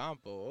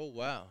 Ocampo. Oh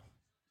wow.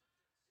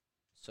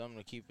 Something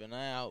to keep an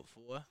eye out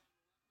for.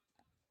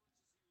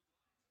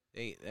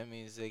 That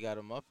means they got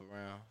him up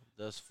around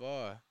thus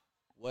far.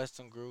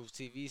 Western Groove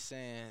TV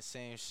saying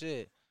same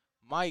shit.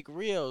 Mike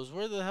Rios,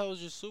 where the hell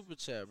is your super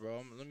chat,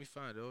 bro? Let me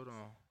find it.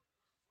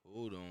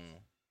 Hold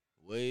on.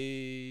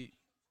 Wait.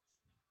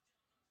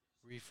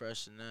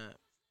 Refreshing that.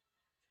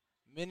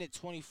 Minute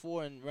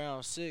 24 in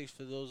round 6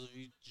 for those of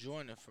you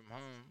joining from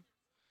home.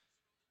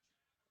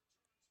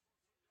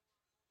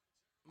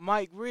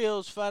 Mike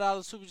Reels,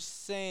 $5 super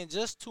saying,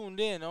 just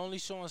tuned in, only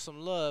showing some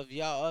love.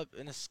 Y'all up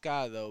in the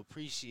sky, though.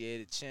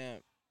 Appreciate it,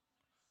 champ.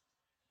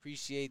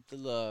 Appreciate the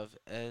love,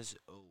 as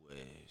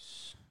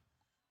always.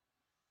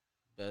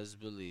 Best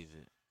believe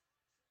it.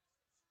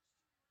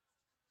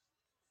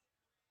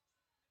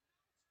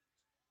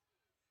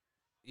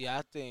 Yeah,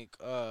 I think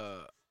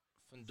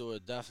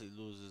Fundora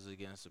definitely loses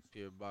against a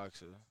pure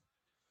boxer.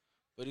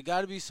 But it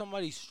got to be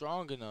somebody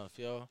strong enough,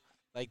 yo.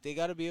 Like, they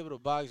got to be able to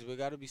box, but it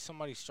got to be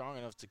somebody strong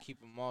enough to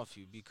keep him off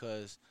you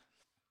because,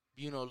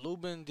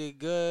 Lubin did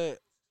good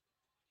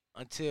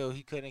until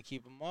he couldn't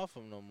keep him off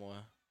him no more.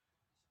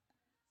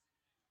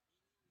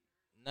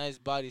 Nice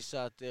body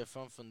shot there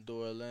from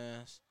Fundora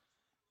Lance.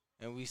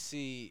 And we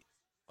see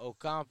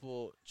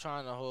Ocampo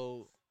trying to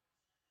hold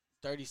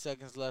 30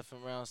 seconds left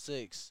in round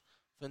 6.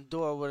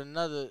 Fundora with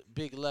another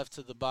big left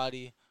to the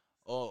body.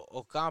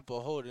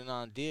 Ocampo holding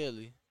on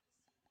dearly.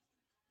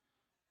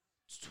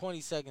 20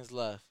 seconds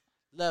left.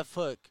 Left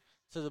hook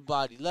to the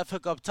body. Left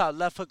hook up top.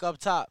 Left hook up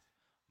top.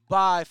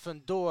 By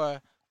Fundora.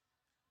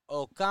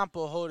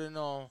 Ocampo holding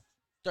on.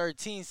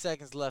 13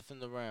 seconds left in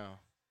the round.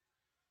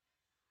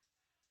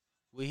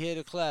 We hear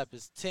the clap.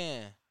 It's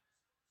 10.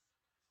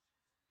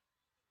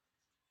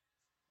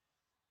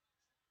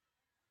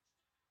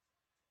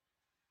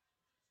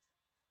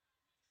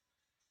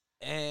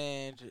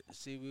 And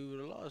see, we would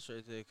have lost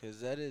right there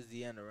because that is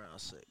the end of round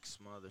 6,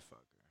 motherfucker.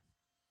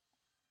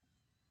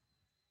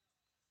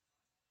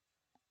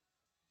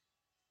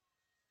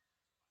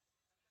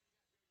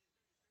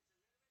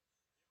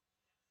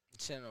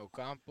 10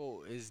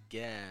 Ocampo is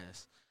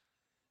gas.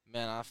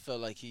 Man, I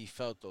felt like he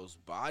felt those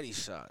body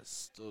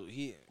shots. So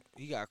he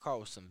got caught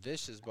with some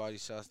vicious body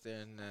shots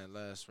there in that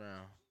last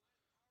round.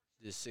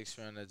 This 6th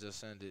round that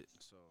just ended.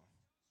 So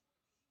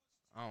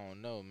I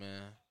don't know,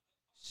 man.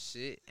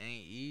 Shit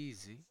ain't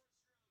easy.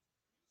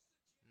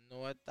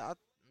 No está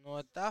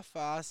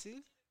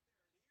fácil.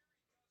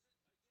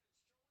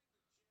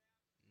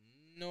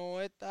 No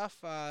está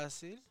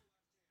fácil.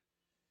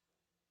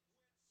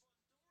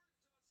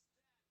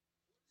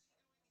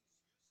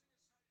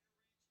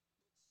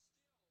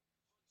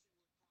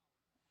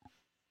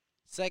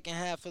 Second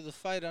half of the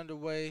fight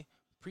underway.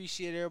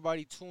 Appreciate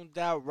everybody tuned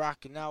out,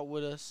 rocking out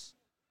with us.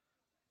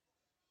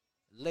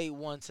 Late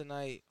one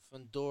tonight.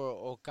 Fundora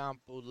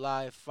Ocampo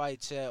live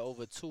fight chat.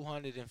 Over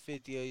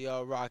 250 of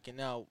y'all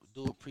rocking out.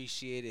 Do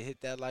appreciate it.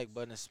 Hit that like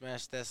button.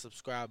 Smash that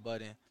subscribe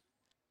button.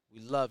 We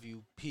love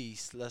you.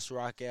 Peace. Let's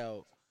rock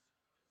out.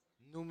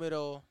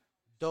 Numero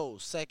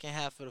dos. Second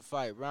half of the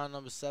fight. Round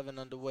number 7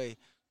 underway.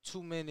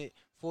 2-minute,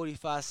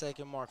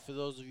 45-second mark. For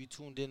those of you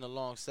tuned in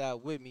alongside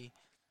with me.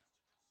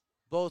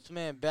 Both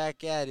men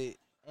back at it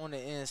on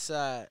the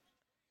inside.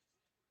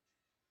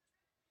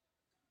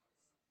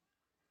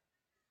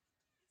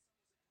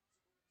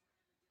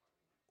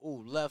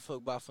 Ooh, left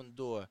hook by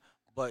Fundora,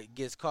 but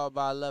gets caught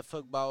by a left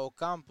hook by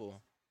Ocampo.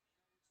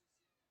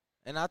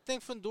 And I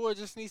think Fundora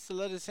just needs to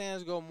let his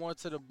hands go more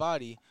to the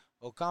body.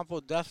 Ocampo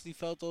definitely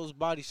felt those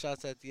body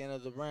shots at the end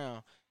of the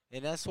round.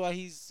 And that's why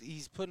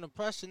he's putting the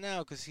pressure now,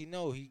 because he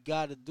know he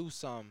got to do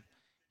something.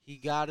 He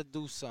got to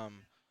do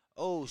something.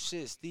 Oh,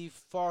 shit, Steve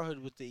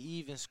Farhood with the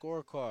even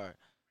scorecard.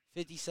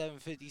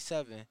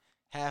 57-57,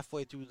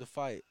 halfway through the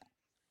fight.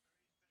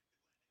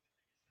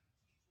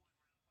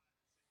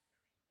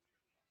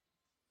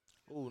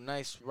 Ooh,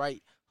 nice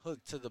right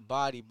hook to the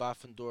body by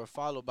Fundora,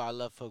 followed by a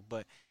left hook,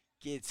 but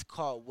gets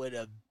caught with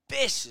a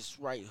vicious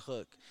right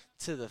hook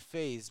to the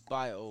face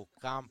by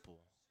Ocampo.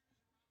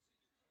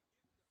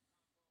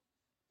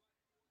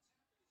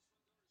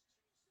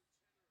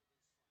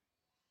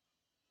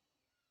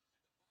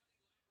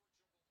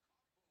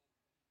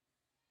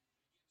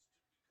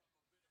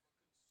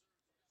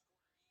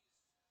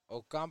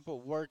 Ocampo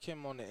work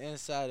him on the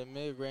inside of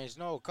mid-range.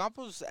 No,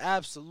 Ocampo's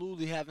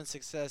absolutely having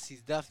success.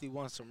 He's definitely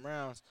won some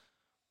rounds,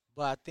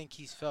 but I think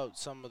he's felt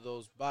some of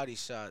those body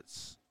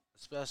shots,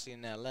 especially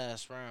in that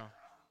last round.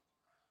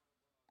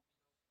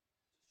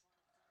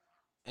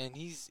 And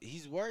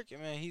he's working,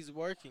 man. He's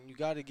working. You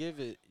gotta give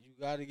it. You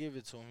gotta give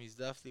it to him. He's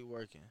definitely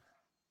working.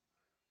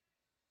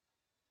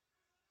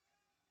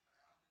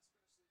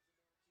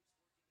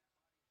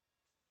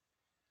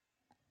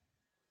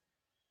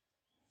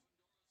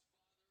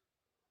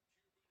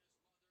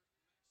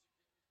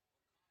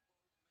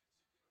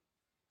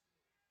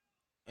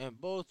 And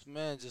both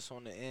men just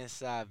on the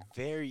inside,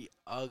 very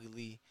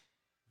ugly,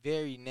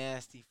 very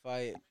nasty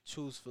fight.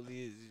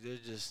 Truthfully, they're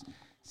just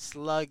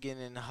slugging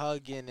and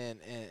hugging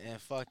and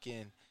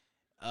fucking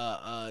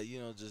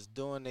just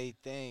doing their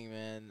thing,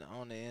 man,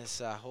 on the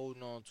inside,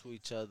 holding on to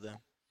each other.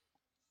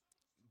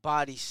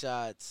 Body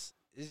shots.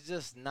 It's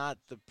just not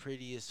the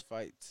prettiest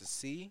fight to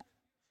see.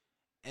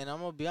 And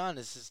I'm gonna be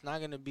honest, it's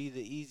not gonna be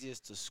the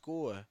easiest to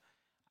score.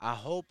 I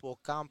hope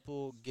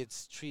Ocampo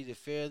gets treated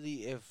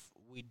fairly if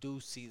we do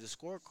see the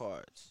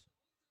scorecards.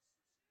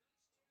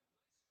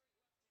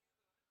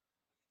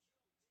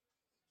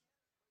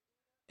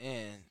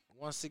 And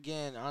once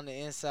again, on the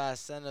inside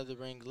center of the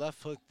ring,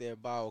 left hook there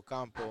by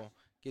Ocampo.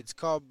 Gets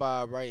caught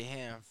by a right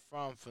hand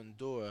from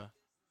Fundora.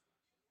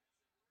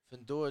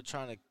 Fundora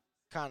trying to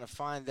kind of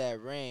find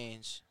that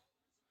range.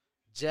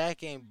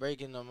 Jack ain't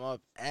breaking them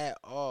up at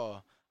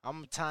all. I'm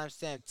going to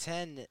timestamp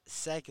 10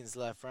 seconds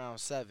left, round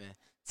 7.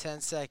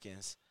 10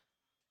 seconds.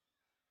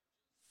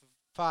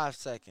 5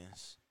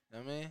 seconds. You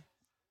know what I mean?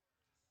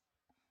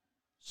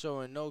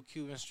 Showing no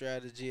Cuban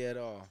strategy at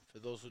all. For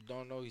those who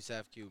don't know, he's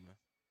half Cuban.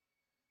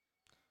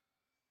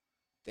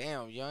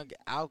 Damn, Young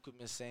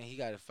Alchemist saying he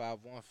got a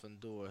 5-1 from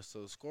Dora.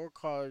 So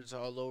scorecards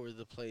all over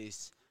the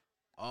place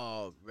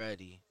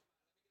already.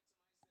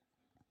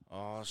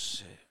 Oh,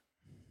 shit.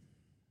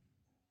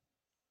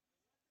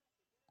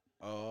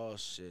 Oh,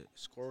 shit.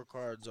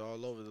 Scorecards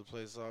all over the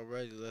place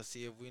already. Let's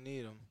see if we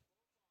need them.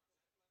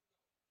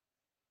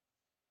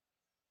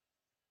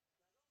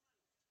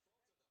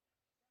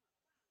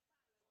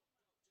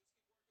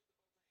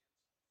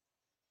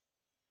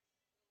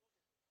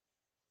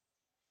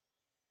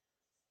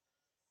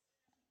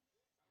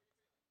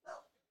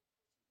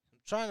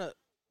 Trying to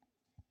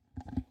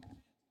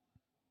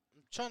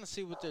trying to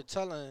see what they're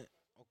telling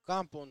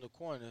Ocampo in the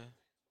corner.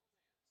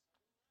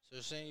 So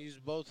they're saying use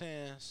both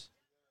hands.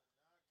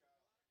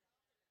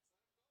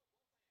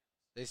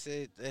 They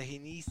say that he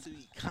needs to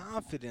be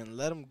confident.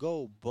 Let him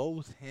go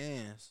both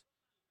hands.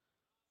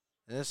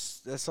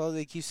 That's all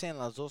they keep saying.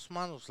 Las dos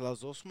manos, las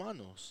dos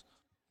manos.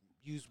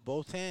 Use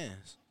both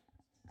hands.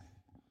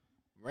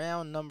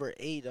 Round number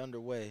 8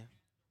 underway.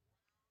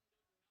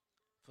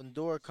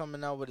 Fundora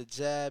coming out with a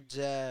jab,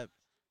 jab.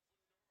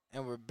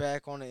 And we're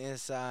back on the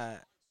inside.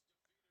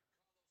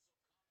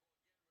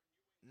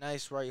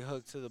 Nice right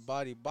hook to the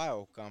body by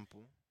Ocampo.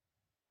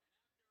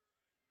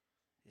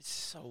 It's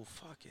so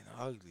fucking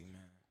ugly,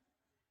 man.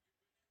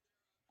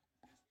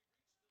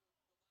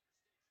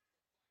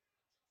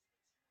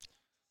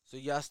 So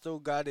y'all still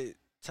got it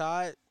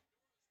tied?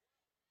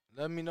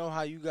 Let me know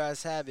how you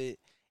guys have it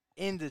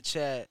in the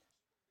chat.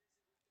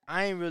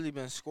 I ain't really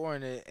been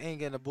scoring it.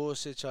 Ain't gonna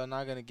bullshit y'all.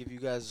 Not gonna give you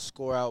guys a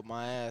score out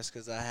my ass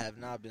because I have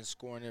not been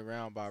scoring it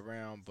round by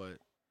round. But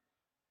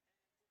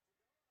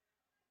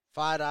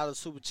 $5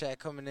 super chat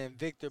coming in.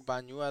 Victor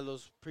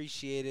Banuelos,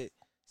 appreciate it.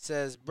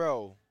 Says,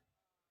 bro,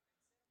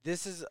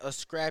 this is a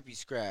scrappy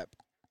scrap.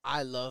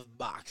 I love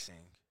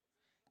boxing.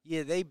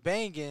 Yeah, they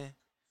banging,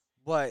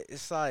 but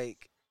it's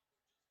like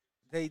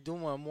they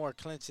doing more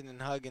clinching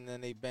and hugging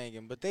than they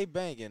banging. But they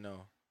banging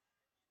though.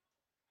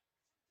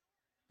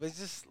 But it's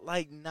just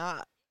like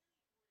not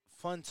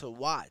fun to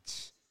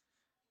watch.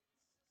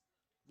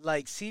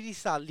 Like CD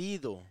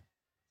Salido,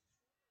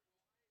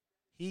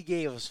 he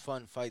gave us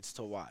fun fights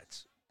to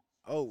watch.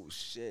 Oh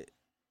shit.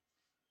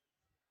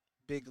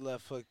 Big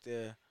left hook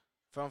there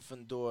from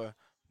Fundora.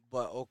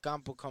 But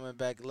Ocampo coming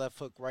back, left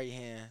hook, right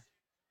hand.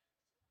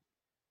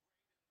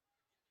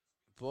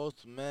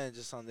 Both men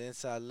just on the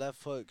inside,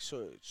 left hook,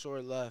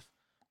 short left,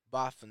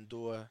 by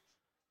Fundora.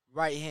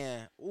 Right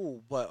hand,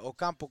 ooh, but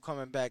Ocampo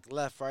coming back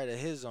left, right at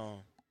his own.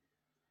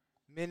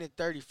 Minute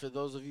 30 for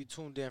those of you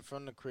tuned in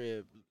from the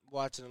crib,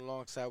 watching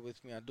alongside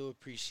with me. I do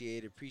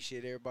appreciate it.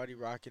 Appreciate everybody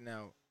rocking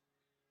out.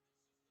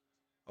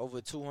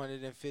 Over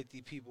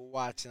 250 people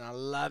watching. I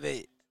love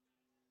it.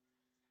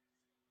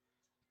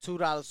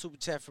 $2 super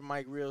chat from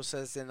Mike Real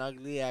says it's an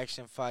ugly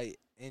action fight.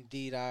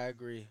 Indeed, I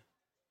agree.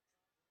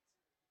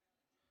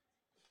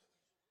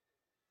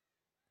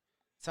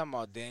 Talking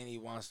about Danny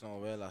wants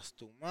novelas.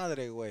 Tu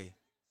madre, güey.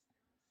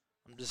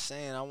 I'm just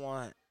saying, I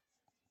want,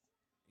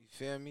 you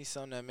feel me?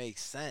 Something that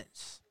makes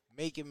sense.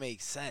 Make it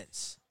make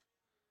sense.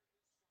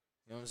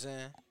 You know what I'm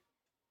saying?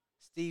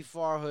 Steve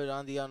Farhood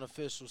on the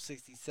unofficial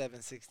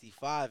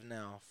 67-65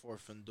 now for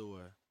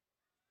Fundora.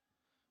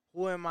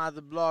 Who am I,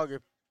 the blogger?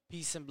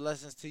 Peace and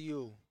blessings to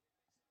you.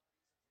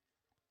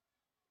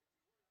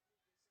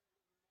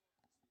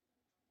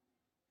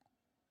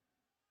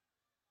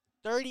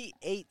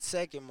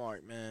 38-second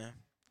mark, man.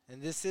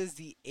 And this is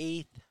the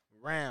 8th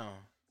round.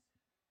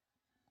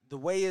 The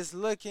way it's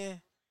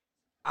looking,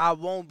 I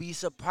won't be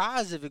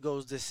surprised if it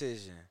goes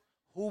decision.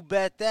 Who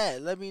bet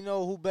that? Let me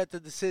know who bet the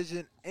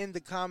decision in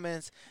the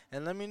comments.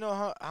 And let me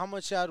know how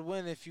much y'all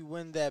win if you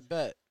win that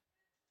bet.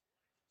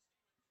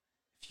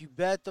 If you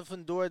bet the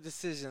Fundora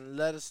decision,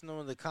 let us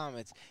know in the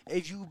comments.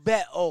 If you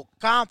bet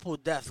Ocampo,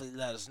 definitely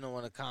let us know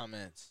in the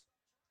comments.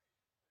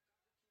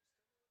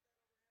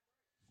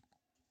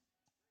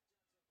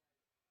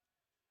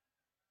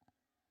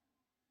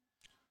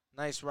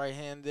 Nice right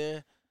hand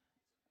there.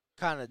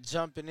 Kind of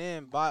jumping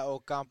in by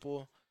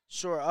Ocampo.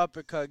 Short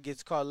uppercut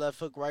gets caught, left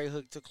hook, right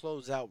hook to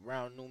close out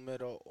round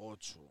numero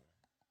 8.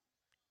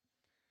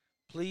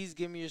 Please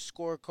give me your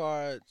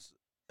scorecards.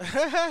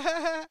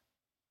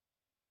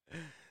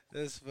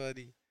 That's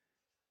funny.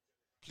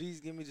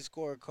 Please give me the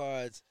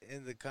scorecards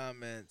in the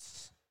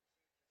comments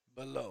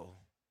below.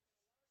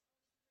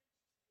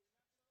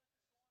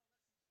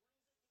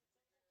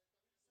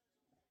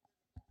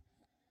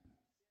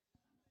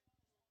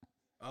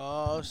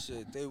 Oh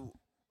shit!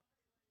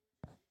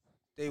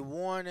 They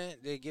warning.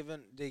 They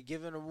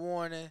giving a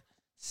warning,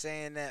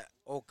 saying that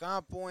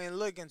Ocampo ain't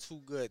looking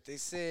too good. They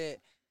said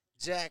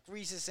Jack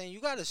Reese is saying you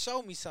got to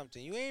show me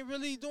something. You ain't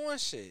really doing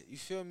shit. You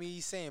feel me?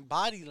 He's saying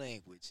body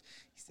language.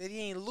 He said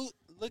he ain't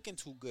looking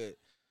too good.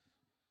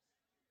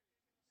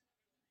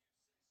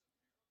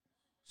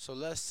 So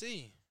let's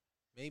see.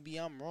 Maybe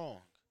I'm wrong.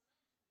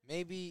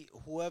 Maybe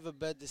whoever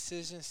bet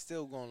decision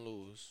still gonna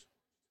lose.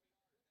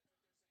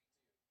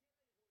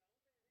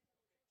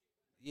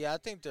 Yeah, I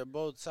think they're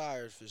both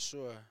tired for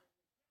sure.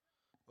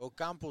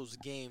 Ocampo's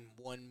game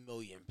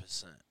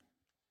 1,000,000%.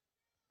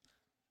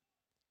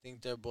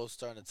 Think they're both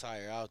starting to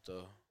tire out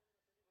though.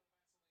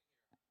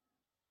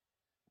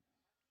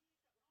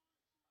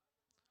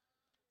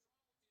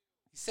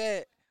 He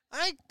said,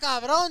 "Ay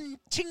cabrón,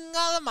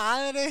 chingada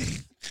madre."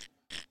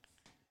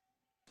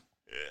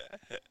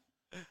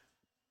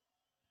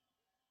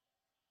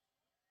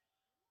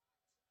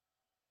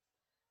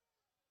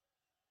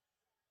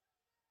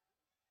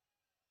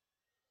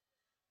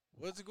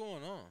 What's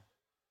going on?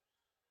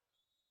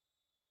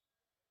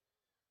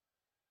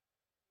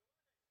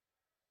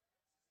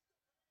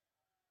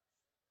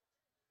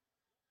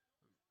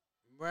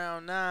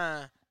 Round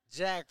 9,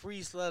 Jack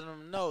Reese let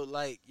him know,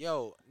 like,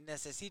 yo,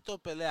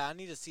 necesito pelea. I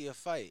need to see a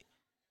fight.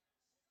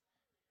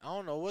 I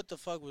don't know what the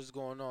fuck was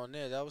going on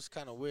there. That was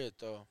kind of weird,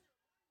 though.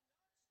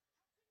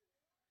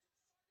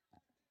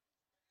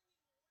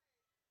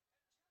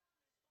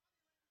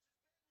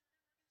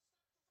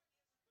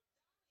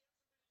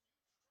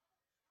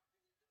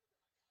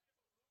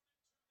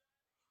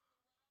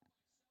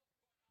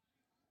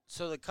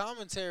 So the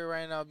commentary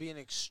right now being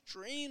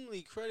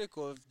extremely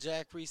critical of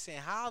Jack Reese, saying,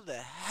 how the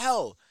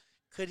hell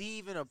could he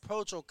even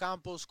approach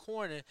Ocampo's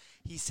corner?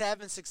 He's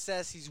having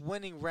success. He's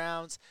winning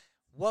rounds.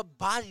 What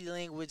body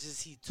language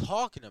is he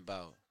talking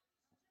about?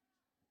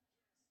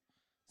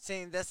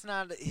 Saying that's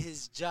not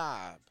his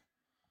job.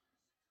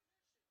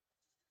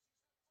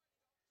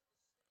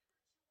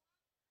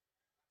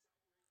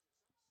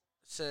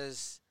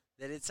 Says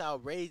that it's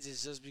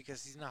outrageous just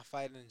because he's not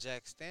fighting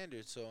Jack's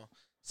standard. So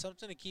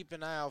Something to keep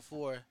an eye out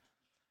for.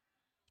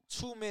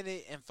 2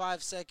 minute and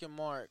 5 second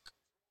mark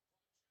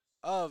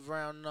of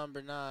round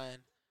number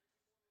 9.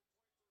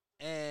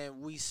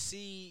 And we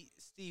see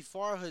Steve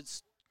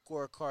Farhood's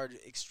scorecard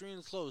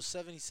extremely close,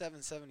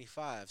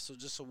 77-75. So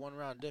just a 1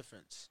 round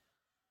difference.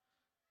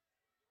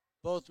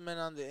 Both men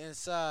on the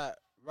inside.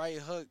 Right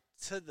hook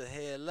to the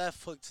head,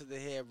 left hook to the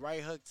head,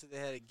 right hook to the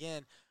head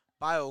again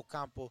by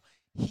Ocampo.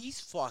 He's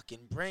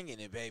fucking bringing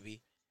it,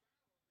 baby.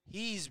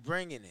 He's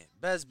bringing it.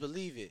 Best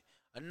believe it.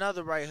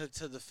 Another right hook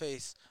to the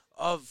face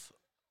of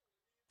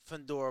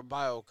Fundora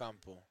by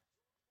Ocampo.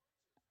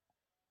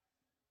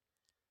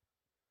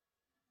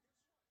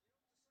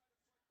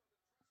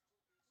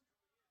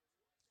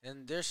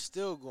 And they're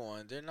still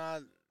going. They're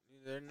not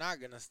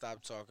gonna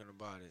stop talking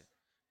about it.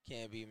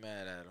 Can't be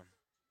mad at them.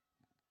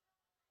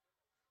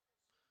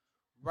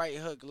 Right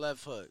hook,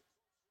 left hook.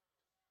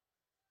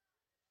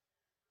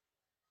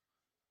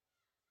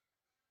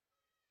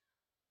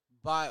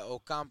 By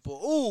Ocampo.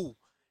 Ooh,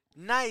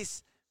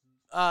 nice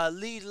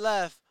lead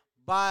left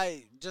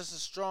by just a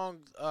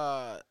strong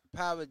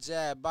power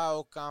jab by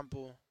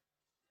Ocampo.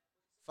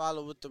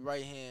 Follow with the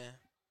right hand.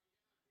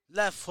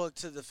 Left hook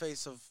to the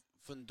face of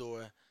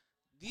Fundora.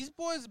 These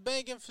boys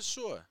banging for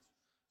sure.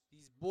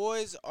 These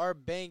boys are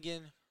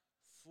banging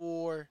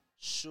for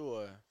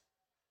sure.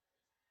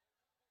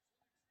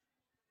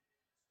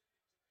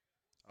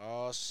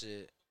 Oh,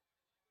 shit.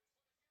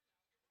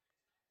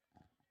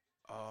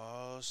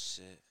 Oh,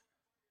 shit.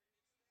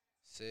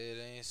 Say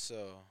it ain't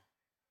so.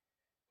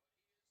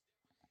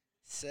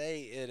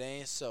 Say it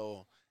ain't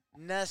so.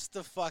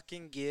 Nesta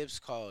fucking Gibbs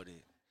called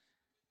it.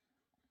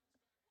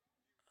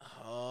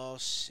 Oh,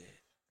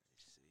 shit.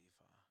 Let's see if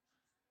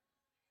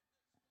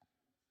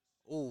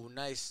I... Ooh,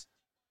 nice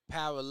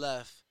power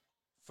left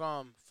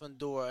from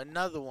Fundora.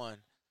 Another one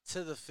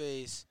to the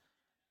face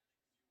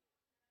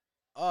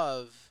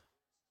of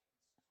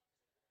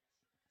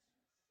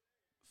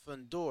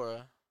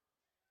Fundora.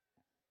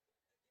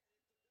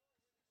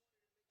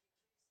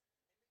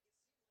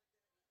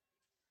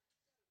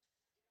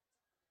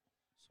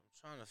 So I'm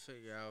trying to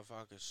figure out if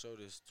I can show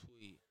this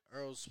tweet.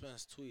 Earl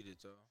Spence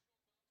tweeted though.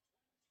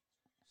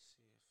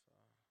 See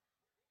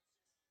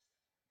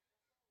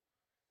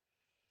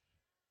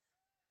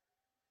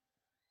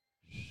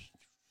if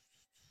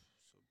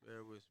so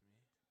bear with me.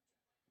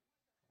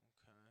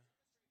 Okay.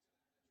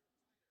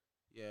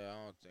 Yeah, I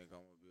don't think I'm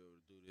gonna be able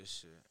to do this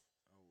shit.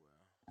 Oh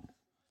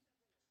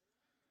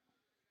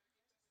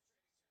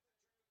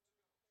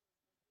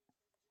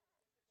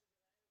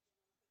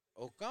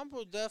well.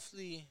 Ocampo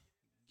definitely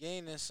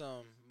gaining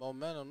some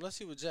momentum. Let's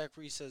see what Jack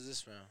Reese says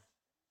this round.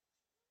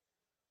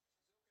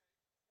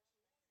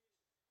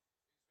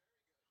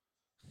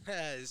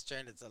 His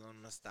trainer telling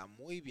him to stop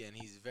muy bien.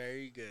 He's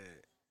very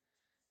good.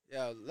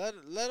 Yo,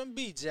 let him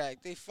be,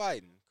 Jack. They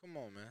fighting. Come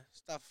on, man.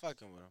 Stop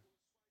fucking with him.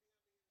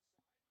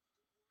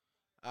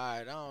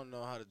 Alright, I don't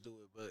know how to do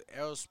it, but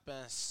Errol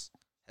Spence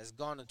has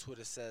gone on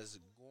Twitter, says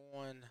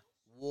going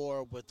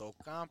war with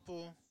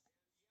Ocampo.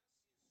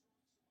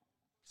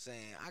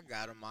 Saying, I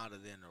got him out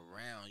of there in a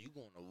round. You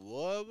going to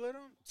war with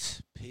him?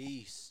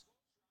 Peace.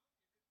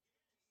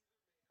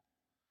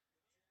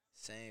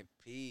 Saying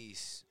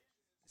peace.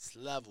 It's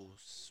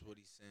levels, what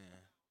he's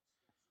saying.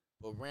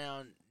 But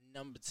round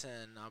number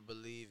 10, I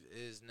believe,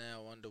 is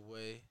now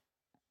underway.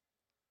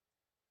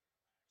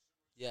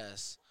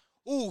 Yes.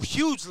 Ooh,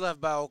 huge left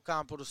by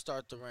Ocampo to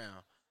start the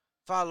round.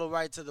 Follow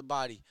right to the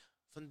body.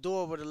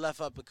 Fundora with a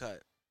left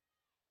uppercut.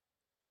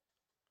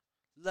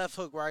 Left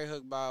hook, right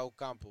hook by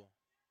Ocampo.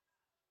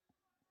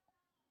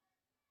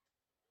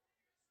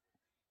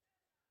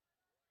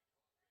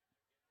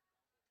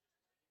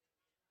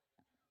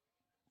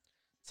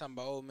 Talking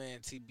about old man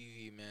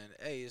TBV, man.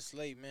 Hey, it's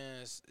late,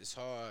 man. It's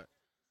hard.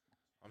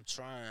 I'm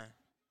trying.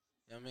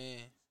 You know what I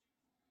mean?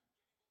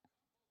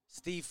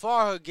 Steve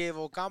Farhood gave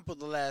Ocampo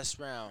the last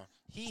round.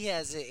 He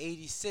has it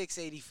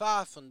 86-85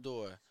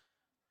 Fundora.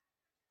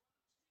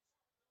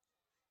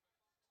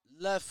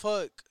 Left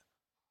hook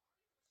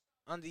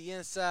on the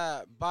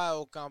inside by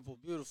Ocampo.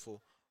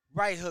 Beautiful.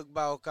 Right hook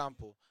by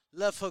Ocampo.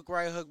 Left hook,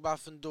 right hook by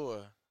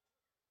Fundora.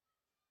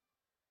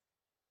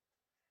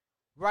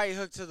 Right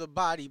hook to the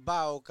body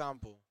by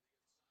Ocampo.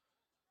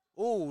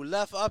 Ooh,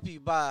 left uppy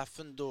by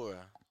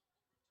Fundora.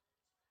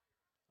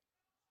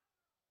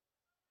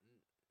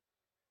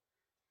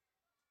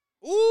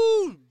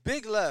 Ooh,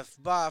 big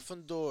left by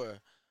Fundora.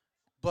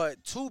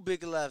 But 2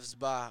 big lefts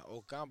by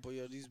Ocampo.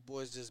 Yo, these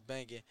boys just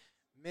banging.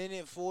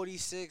 Minute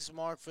 46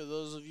 mark for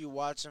those of you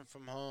watching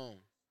from home.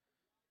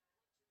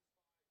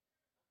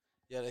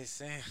 Yo, they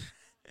saying,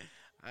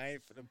 I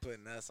ain't finna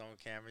put us on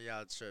camera.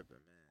 Y'all tripping,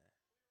 man.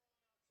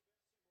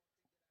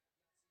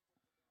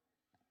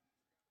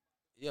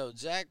 Yo,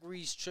 Jack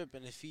Reese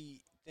tripping if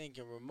he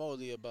thinking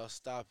remotely about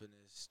stopping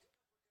this.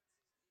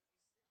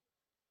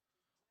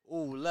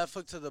 Ooh, left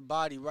hook to the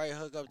body, right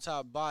hook up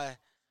top by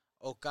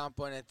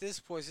Ocampo. And at this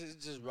point, it's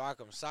just rock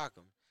 'em, sock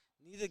 'em.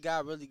 Neither guy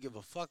really give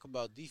a fuck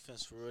about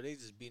defense for real. They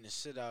just beating the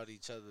shit out of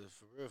each other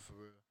for real, for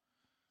real.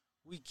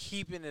 We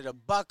keeping it a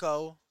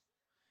bucko.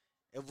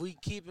 If we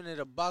keeping it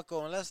a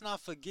bucko, and let's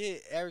not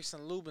forget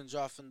Erickson Lubin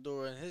dropped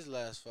Fedor in his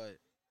last fight.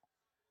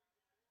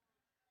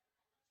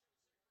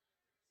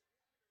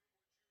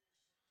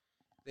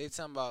 They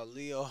talking about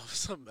Leo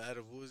some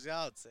edibles.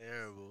 Y'all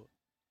terrible.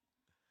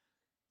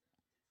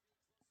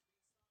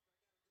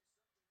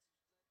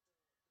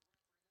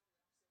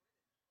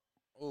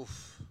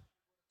 Oof.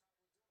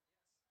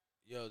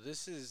 Yo,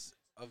 this is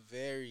a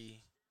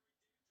very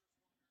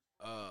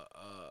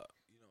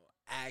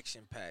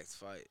action packed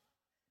fight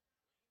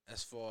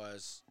as far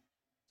as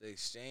the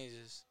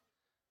exchanges.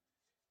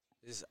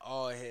 This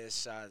all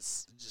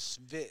headshots,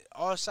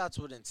 all shots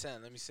with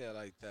intent. Let me say it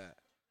like that.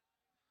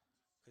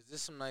 Cause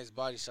there's some nice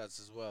body shots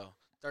as well.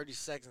 30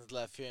 seconds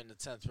left here in the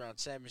 10th round.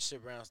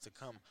 Championship rounds to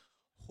come.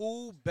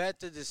 Who bet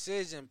the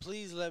decision?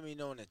 Please let me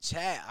know in the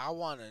chat. I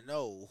want to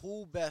know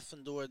who bet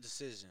Fedor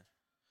decision.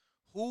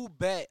 Who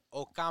bet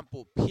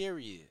Ocampo?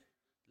 Period.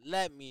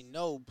 Let me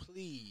know,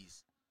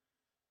 please.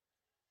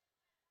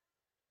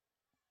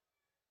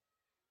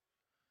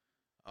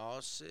 Oh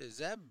shit! Is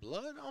that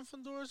blood on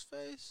Fedor's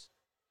face?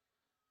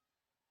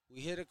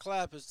 We hit a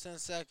clap. It's 10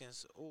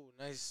 seconds. Oh,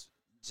 nice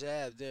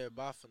jab there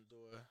by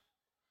Fedor.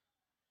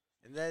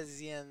 And that is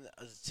the end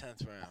of the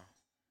 10th round.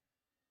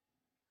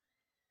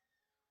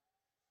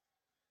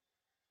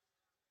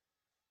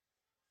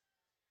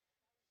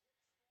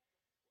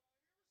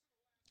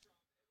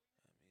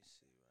 Let me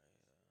see right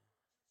here.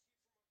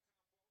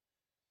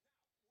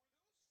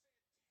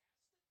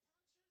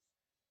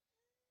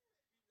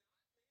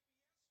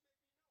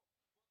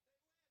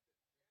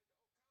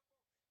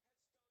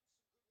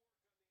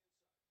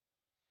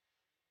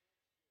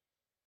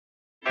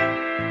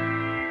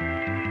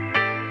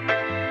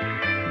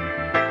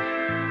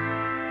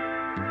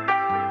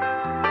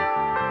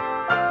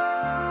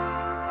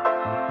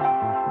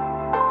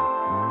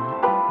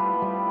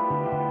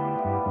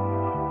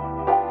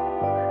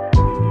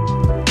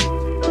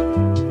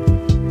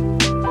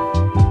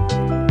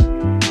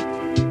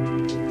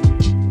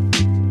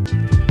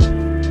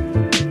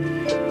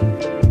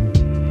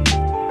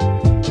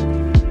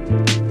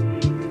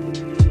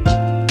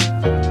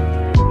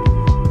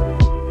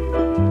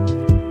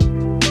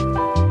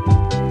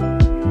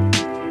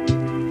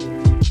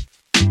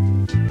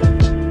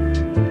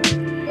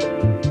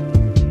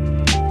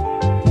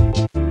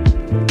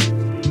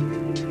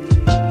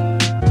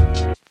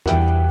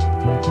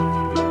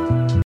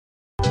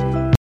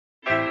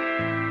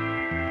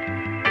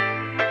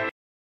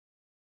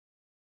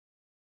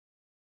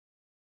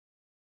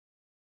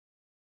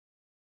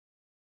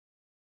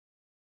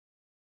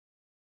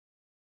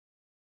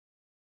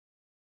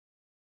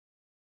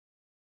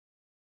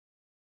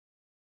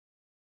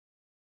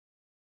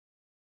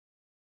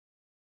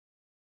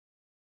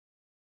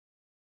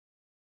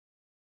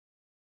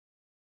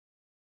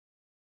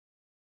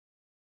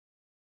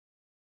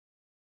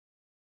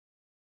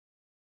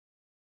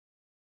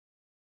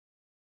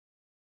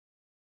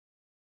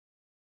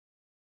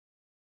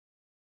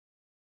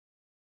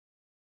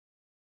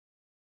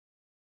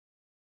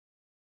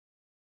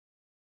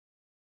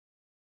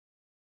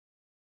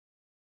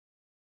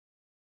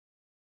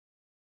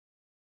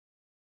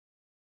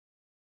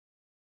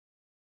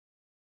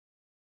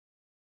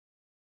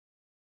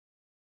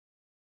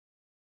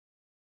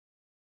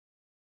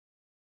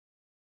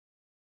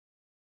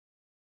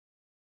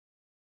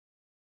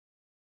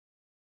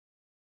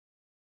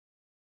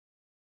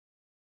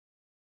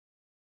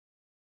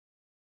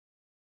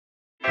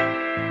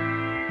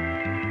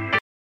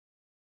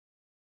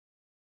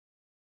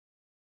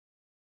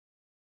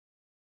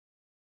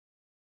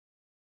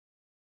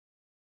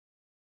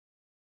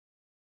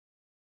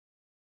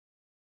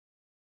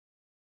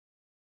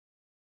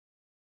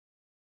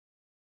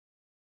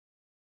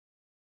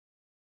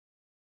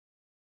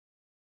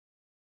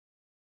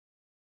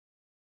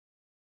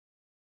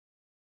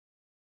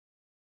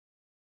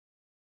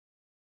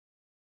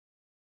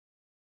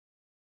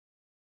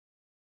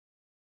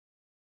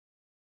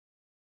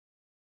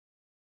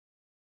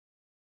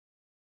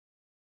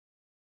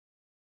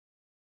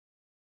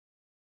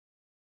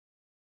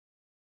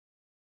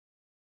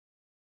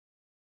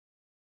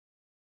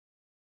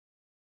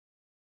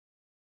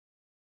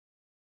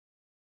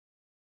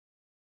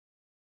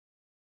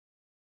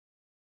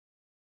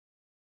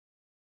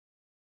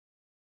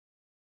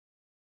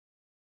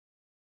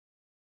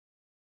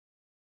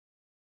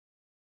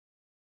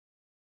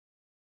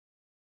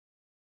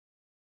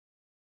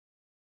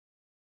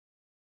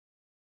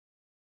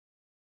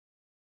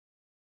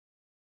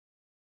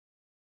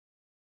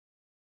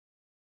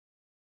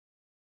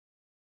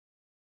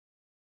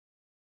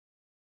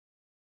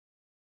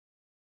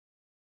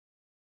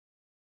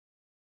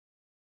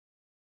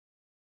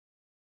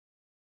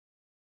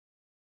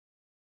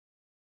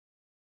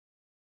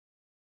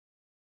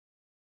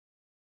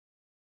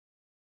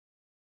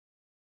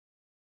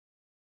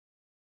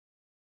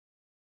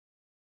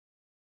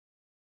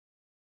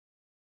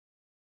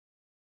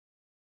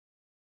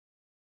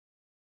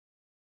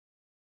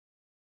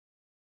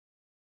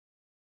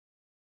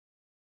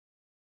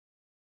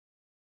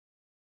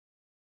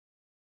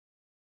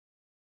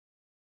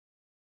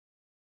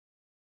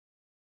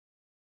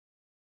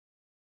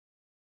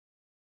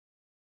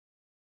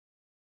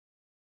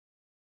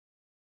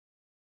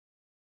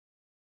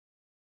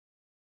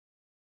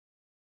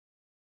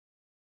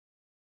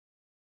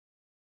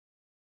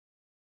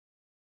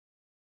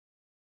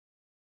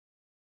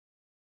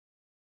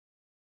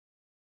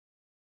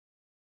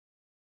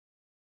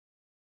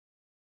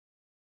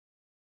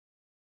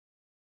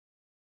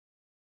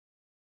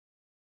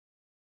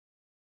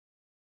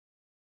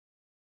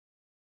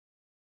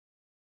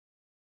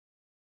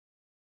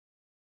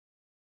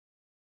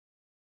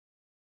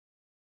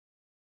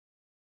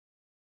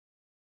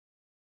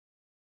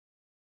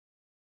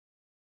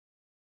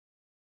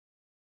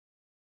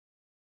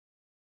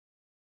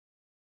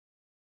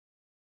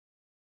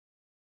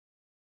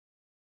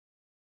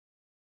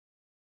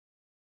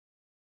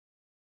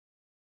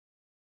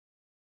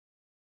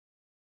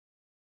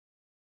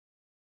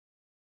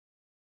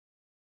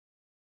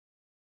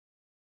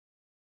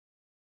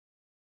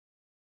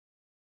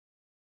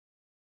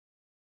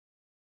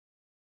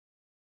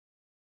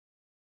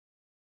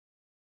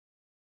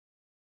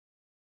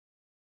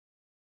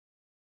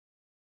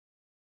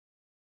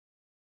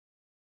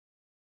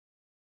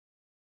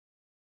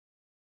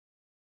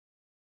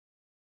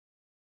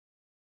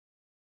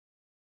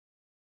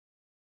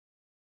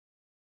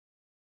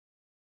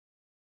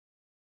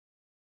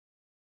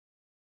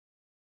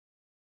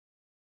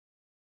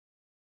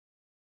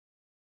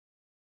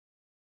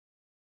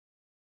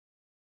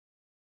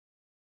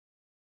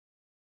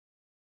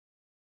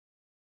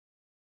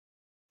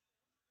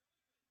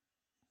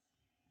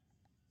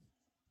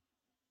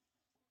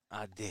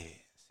 I did.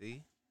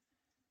 See,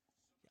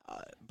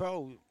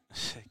 bro,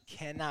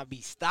 cannot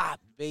be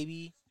stopped,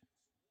 baby.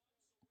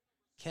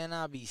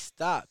 Cannot be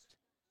stopped.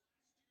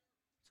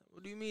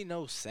 What do you mean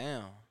no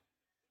sound?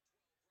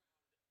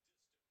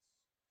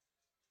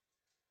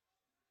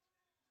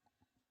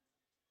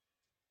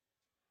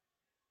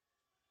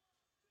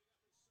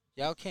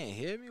 Y'all can't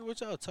hear me?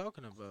 What y'all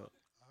talking about?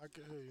 I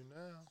can hear you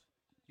now.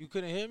 You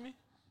couldn't hear me?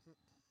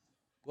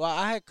 Well,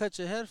 I had cut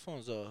your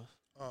headphones off.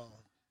 Oh,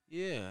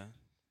 Yeah.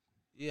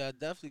 Yeah, I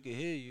definitely could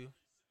hear you.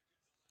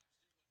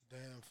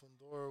 damn.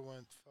 Fundora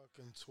went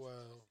fucking 12.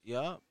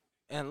 Yup.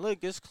 And look,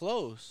 it's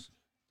close.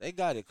 They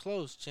got it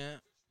close,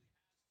 champ.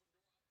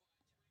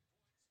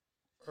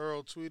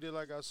 Earl tweeted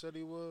like I said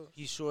he would.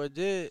 He sure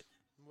did.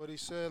 What he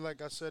said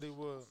like I said he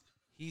would.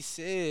 He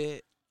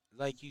said,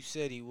 like you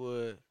said he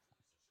would,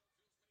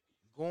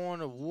 going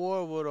to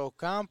war with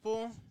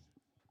Ocampo.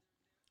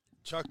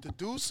 Chuck the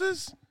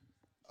deuces?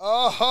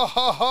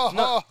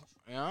 Oh,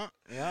 No.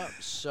 Yeah.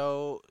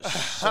 So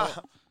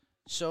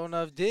sure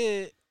enough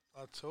did.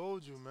 I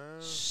told you,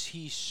 man.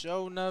 He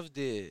sure enough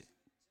did.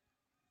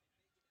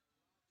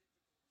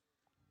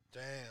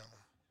 Damn.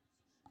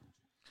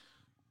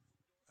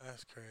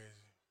 That's crazy.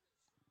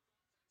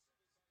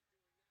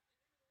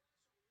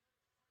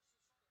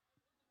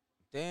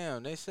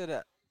 Damn, they said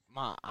that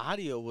my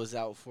audio was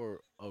out for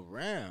a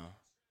round.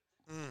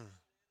 Mm.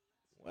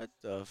 What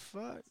the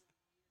fuck?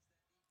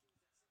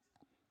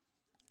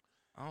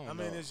 I don't I know.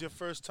 mean, it's your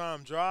first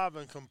time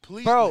driving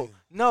completely. Bro,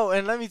 no,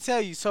 and let me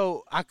tell you,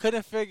 so I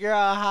couldn't figure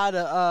out how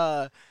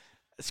to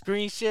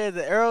screen share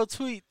the arrow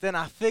tweet, then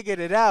I figured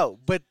it out.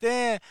 But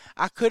then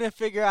I couldn't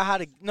figure out how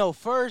to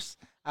first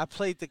I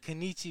played the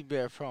Kenichi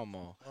Bear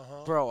promo.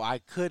 Uh-huh. Bro, I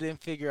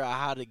couldn't figure out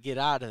how to get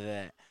out of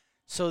that.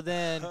 So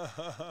then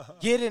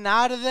getting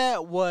out of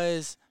that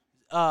was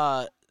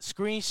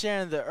screen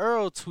sharing the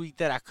Earl tweet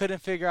that I couldn't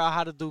figure out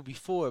how to do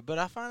before. But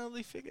I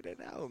finally figured it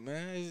out,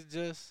 man. It's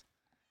just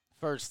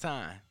first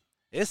time.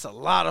 It's a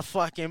lot of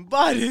fucking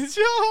buttons,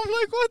 yo. I'm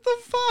like, what the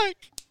fuck?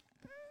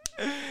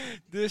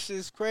 This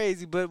is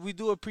crazy. But we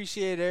do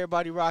appreciate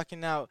everybody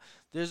rocking out.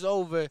 There's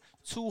over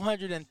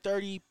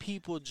 230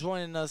 people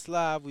joining us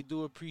live. We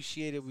do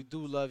appreciate it. We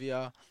do love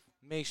y'all.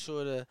 Make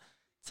sure to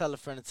tell a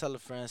friend,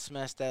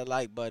 smash that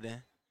like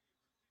button.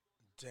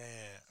 Damn,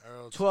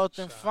 Earl. 12th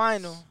and shots.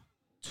 final.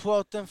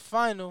 12th and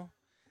final.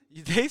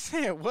 They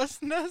saying,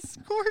 what's Ness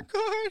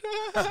scorecard?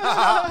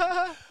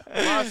 My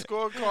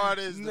scorecard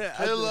is the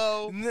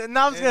pillow. No, I was and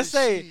going to the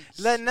say, sheets.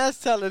 let Ness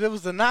tell it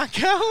was a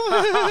knockout.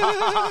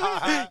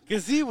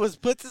 Because he was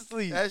put to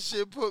sleep. That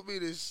shit put me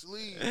to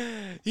sleep.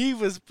 He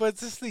was put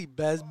to sleep.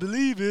 Best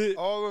believe it.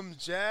 All them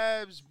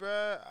jabs,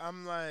 bruh.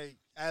 I'm like,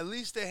 at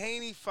least the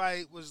Haney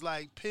fight was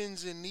like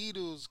pins and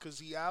needles because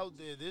he out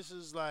there. This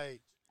is like,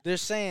 They're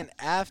saying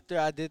after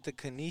I did the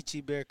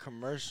Kenichi Bear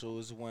commercial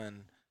is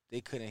when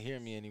they couldn't hear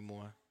me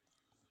anymore.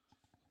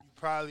 you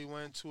probably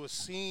went to a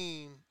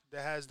scene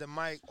that has the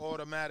mic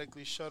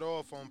automatically shut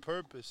off on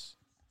purpose.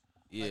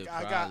 Yeah,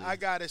 Like probably. I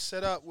got it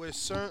set up where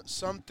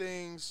some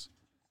things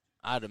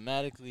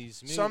Automatically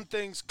it's mute. some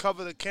things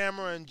cover the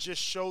camera and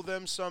just show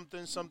them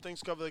something. Some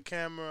things cover the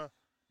camera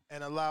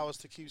and allow us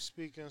to keep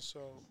speaking.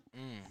 So,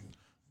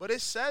 but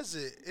it says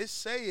it. It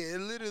say it. It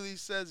literally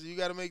says it. You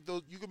gotta make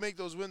those. You can make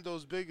those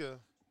windows bigger.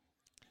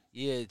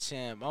 Yeah,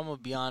 champ. I'm gonna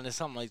be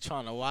honest. I'm like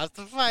trying to watch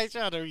the fight,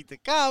 trying to read the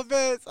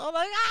comments. I'm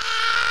like,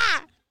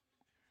 ah!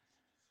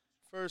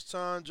 First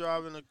time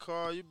driving a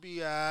car, you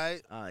be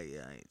alright. Oh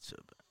yeah, I ain't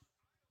tripping.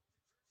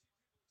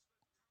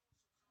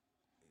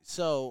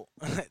 So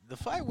the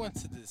fight went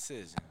to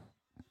decision.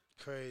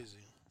 Crazy,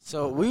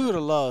 So we would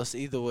have lost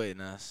either way,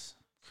 Nas.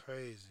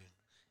 crazy.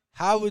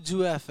 How would you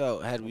have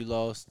felt had we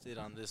lost it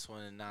on this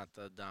one and not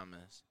the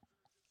Adames?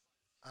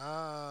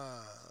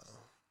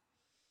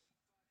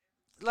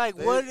 Like,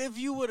 They- what if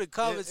you would have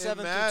covered it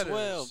 7 matters. through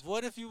 12?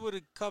 What if you would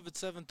have covered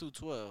 7 through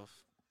 12?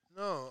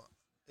 No,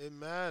 it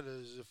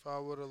matters. If I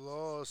would have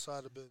lost,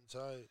 I'd have been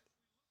tight.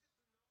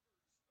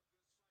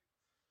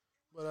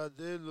 But I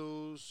did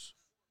lose.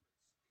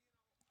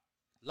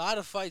 A lot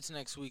of fights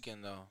next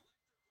weekend, though.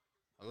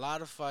 A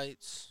lot of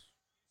fights.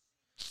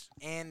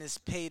 And it's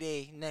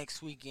payday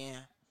next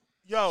weekend.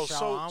 Yo,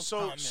 I'm so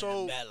coming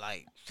to bet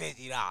like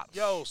 $50.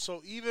 yo,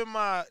 so even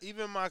my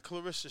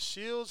Clarissa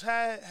Shields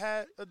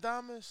had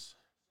Adamas.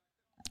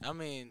 I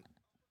mean,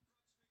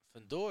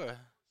 Fedora.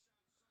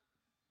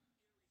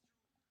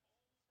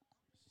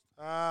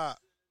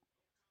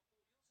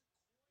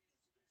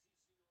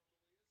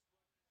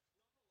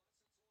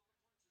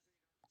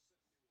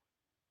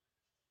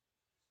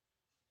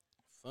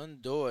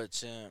 Fedora,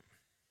 champ.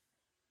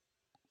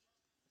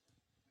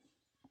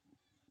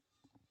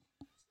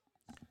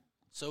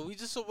 So we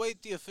just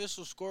await the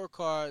official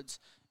scorecards.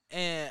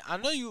 And I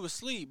know you were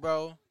asleep,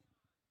 bro.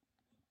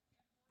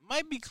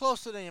 Might be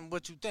closer than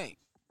what you think.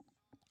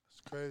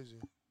 It's crazy.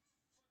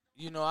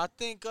 You know, I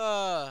think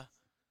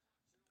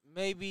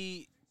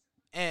maybe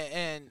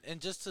and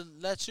just to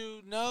let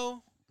you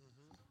know,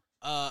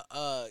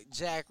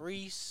 Jack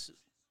Reese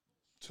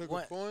Took a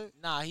went, point.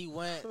 nah, he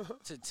went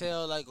to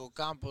tell like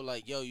Ocampo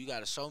like, yo, you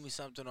gotta show me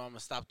something or I'm gonna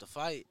stop the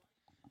fight.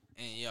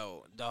 And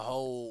yo, the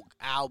whole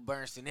Al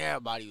Bernstein,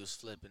 everybody was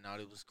flipping out.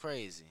 It was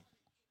crazy.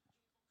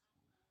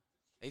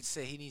 They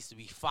said he needs to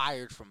be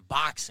fired from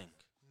boxing.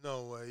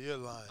 No way, you're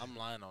lying. I'm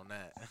lying on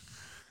that.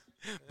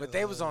 But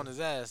they was on his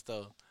ass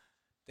though.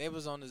 They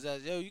was on his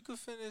ass. Yo, you could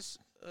finish.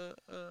 Nah,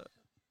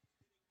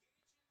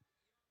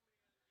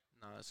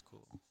 that's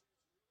cool.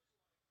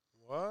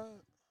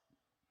 What?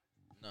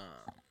 Nah,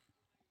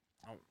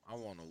 I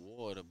want a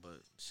water, but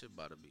shit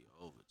about to be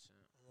over,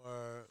 champ.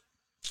 Word.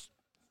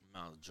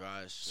 Mouth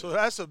dry as shit. So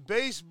that's a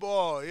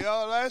baseball,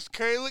 yo. That's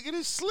crazy. Look at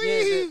his Yeah,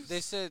 sleeves. they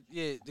said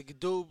the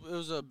dude. It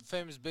was a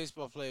famous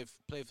baseball player.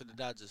 Played for the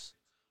Dodgers.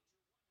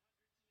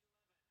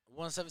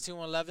 117,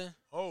 111.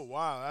 Oh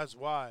wow, that's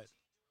wide.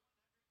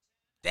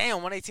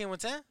 Damn, 118,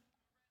 110.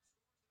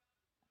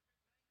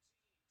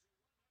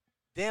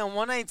 Damn,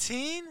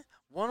 119,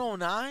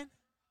 109.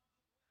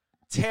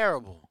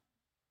 Terrible.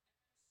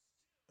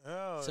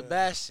 Hell yeah.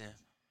 Sebastian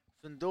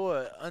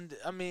Fundora.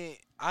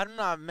 I'm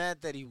not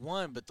mad that he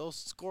won, but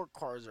those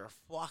scorecards are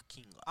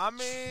fucking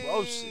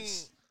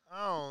atrocious.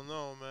 I don't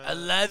know, man.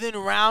 11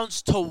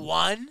 rounds to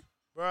 1.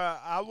 Bruh,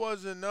 I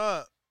wasn't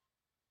up,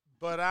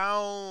 but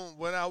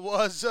when I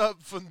was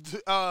up from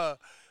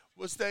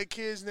what's that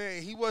kid's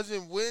name? He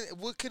wasn't win.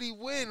 What could he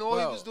win? All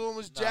he was doing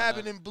was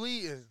jabbing and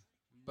bleeding.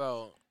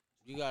 Bro,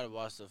 you gotta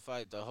watch the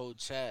fight. The whole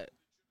chat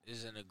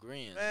is in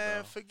agreement.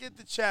 Man, bro. forget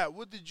the chat.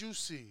 What did you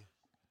see?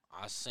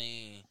 I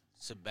seen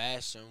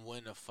Sebastian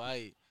win the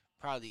fight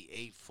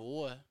probably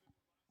 8-4,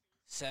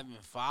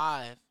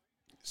 7-5.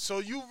 So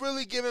you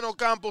really giving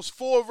Ocampos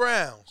 4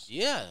 rounds?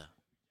 Yeah.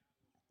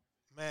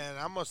 Man,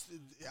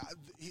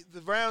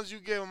 the rounds you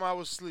gave him, I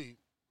was asleep.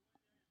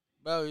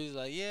 Bro, he's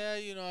like, yeah,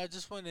 I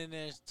just went in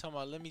there talking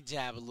about, let me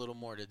jab a little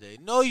more today.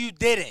 No, you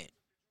didn't.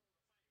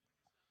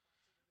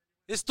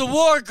 It's the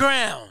war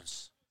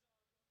grounds.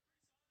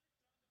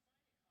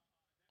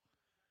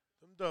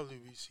 Them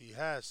WBC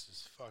hats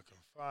is fucking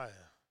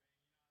fire.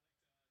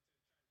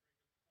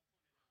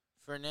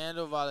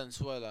 Fernando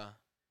Valenzuela.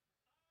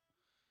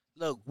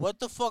 Look, what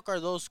the fuck are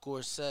those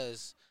scores,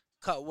 says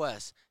Cut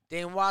West.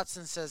 Dane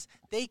Watson says,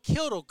 they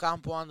killed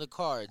Ocampo on the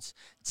cards.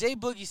 Jay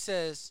Boogie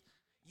says,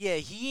 yeah,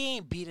 he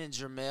ain't beating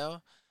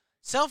Jermell.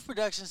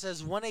 Self-Production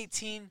says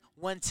 118,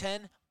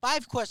 110,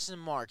 5 question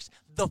marks.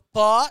 The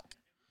fuck?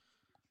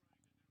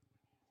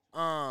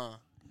 Tone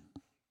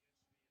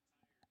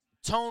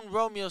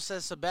Romeo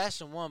says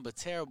Sebastian won, but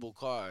terrible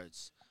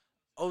cards.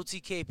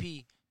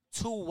 OTKP,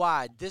 too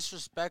wide,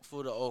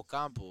 disrespectful to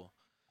Ocampo.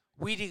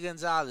 Weedy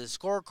Gonzalez,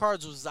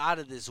 scorecards was out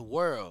of this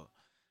world.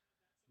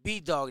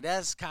 B-Dog,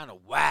 that's kind of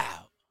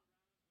wild.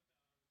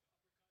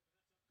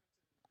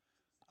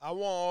 I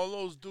want all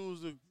those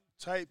dudes to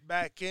type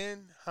back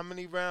in how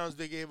many rounds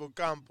they gave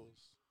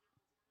Ocampos.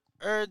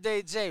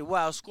 Day J,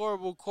 wow,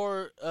 scoreable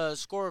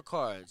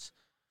scorecards.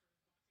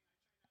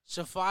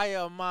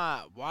 Shafia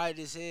Ahmad, wide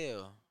as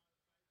hell.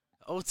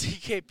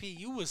 OTKP,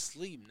 you was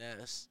asleep,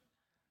 Ness.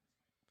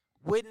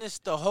 Witness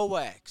the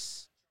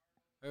Hoax.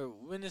 Or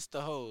witness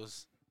the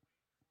Hoes.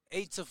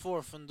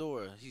 8-4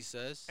 Fundora, he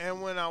says.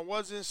 And when I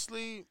wasn't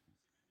asleep,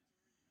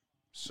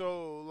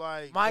 so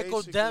like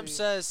Michael Demp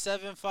says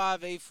 7-5,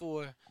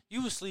 8-4.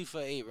 You was asleep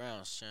for 8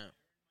 rounds, champ.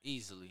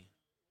 Easily.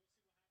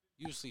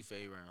 You was asleep for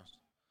 8 rounds.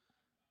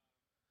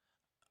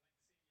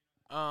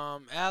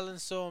 Alan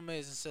So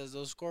Amazing says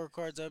those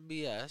scorecards are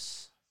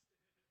BS.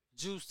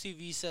 Juice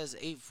TV says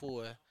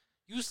 8-4.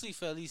 You sleep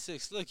for at least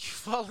 6. Look, you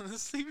falling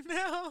asleep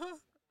now.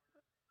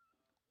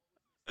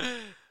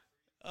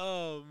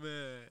 Oh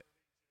man.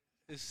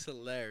 It's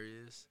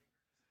hilarious.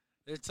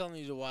 They're telling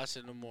you to watch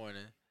it in the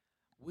morning.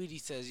 Weedy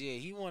says, yeah,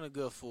 he won a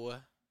good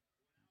 4.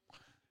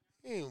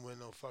 He ain't win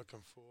no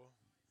fucking 4.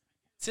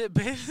 Tip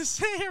Bader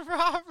saying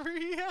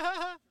robbery.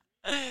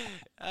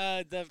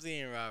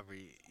 Definitely ain't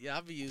robbery. Yeah,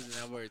 I'll be using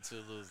that word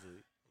too loosely.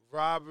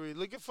 Robbery.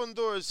 Look at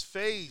Fundora's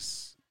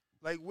face.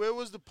 Like, where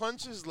was the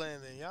punches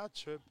landing? Y'all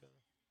tripping.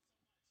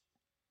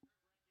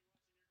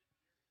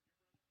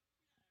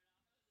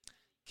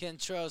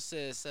 Kentrell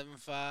says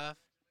 7-5.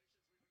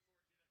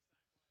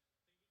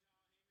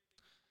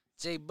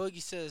 Jay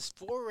Boogie says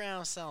 4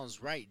 rounds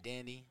sounds right,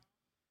 Danny.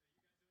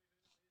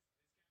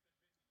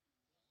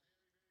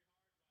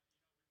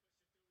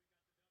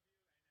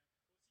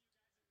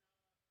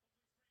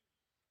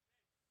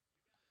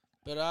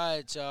 But all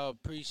right, y'all.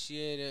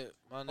 Appreciate it.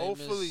 My name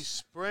Hopefully is...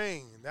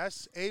 spring.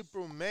 That's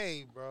April,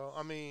 May, bro.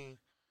 I mean,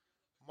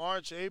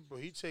 March, April.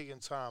 He taking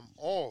time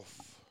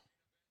off.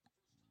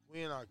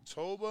 We in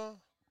October.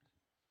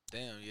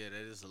 Damn, yeah,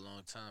 that is a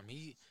long time.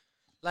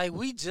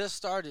 We just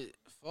started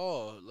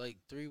fall,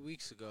 3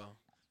 weeks ago.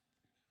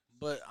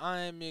 But I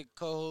am your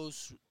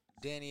co-host,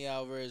 Danny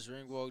Alvarez,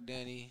 Ringwalk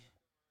Danny,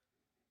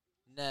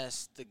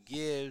 Ness, the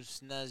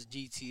Gibbs, Ness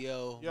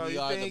GTO. Yo, we you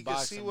are think the he can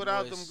Boxing see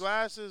without Boys. them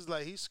glasses?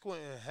 Like, he's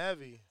squinting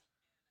heavy.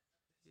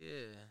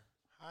 Yeah.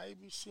 How you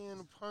be seeing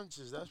the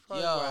punches? That's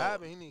probably Yo. what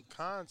happened. He need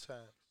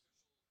contact.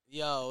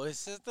 Yo, his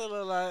sister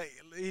look like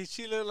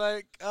she look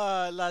like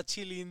La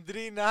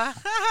Chilindrina.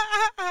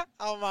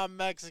 All my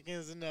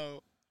Mexicans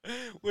know.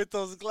 With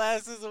those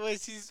glasses, the way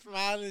she's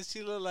smiling,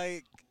 she look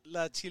like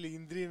La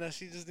Chilindrina.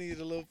 She just needed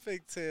a little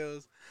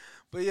pigtails.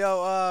 But yo,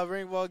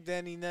 Ringwalk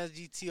Danny Ness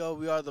GTO.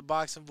 We are the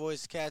Boxing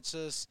Voice. Catch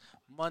us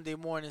Monday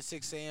morning,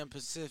 6 a.m.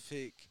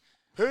 Pacific.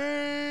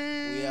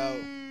 Hey. We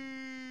out.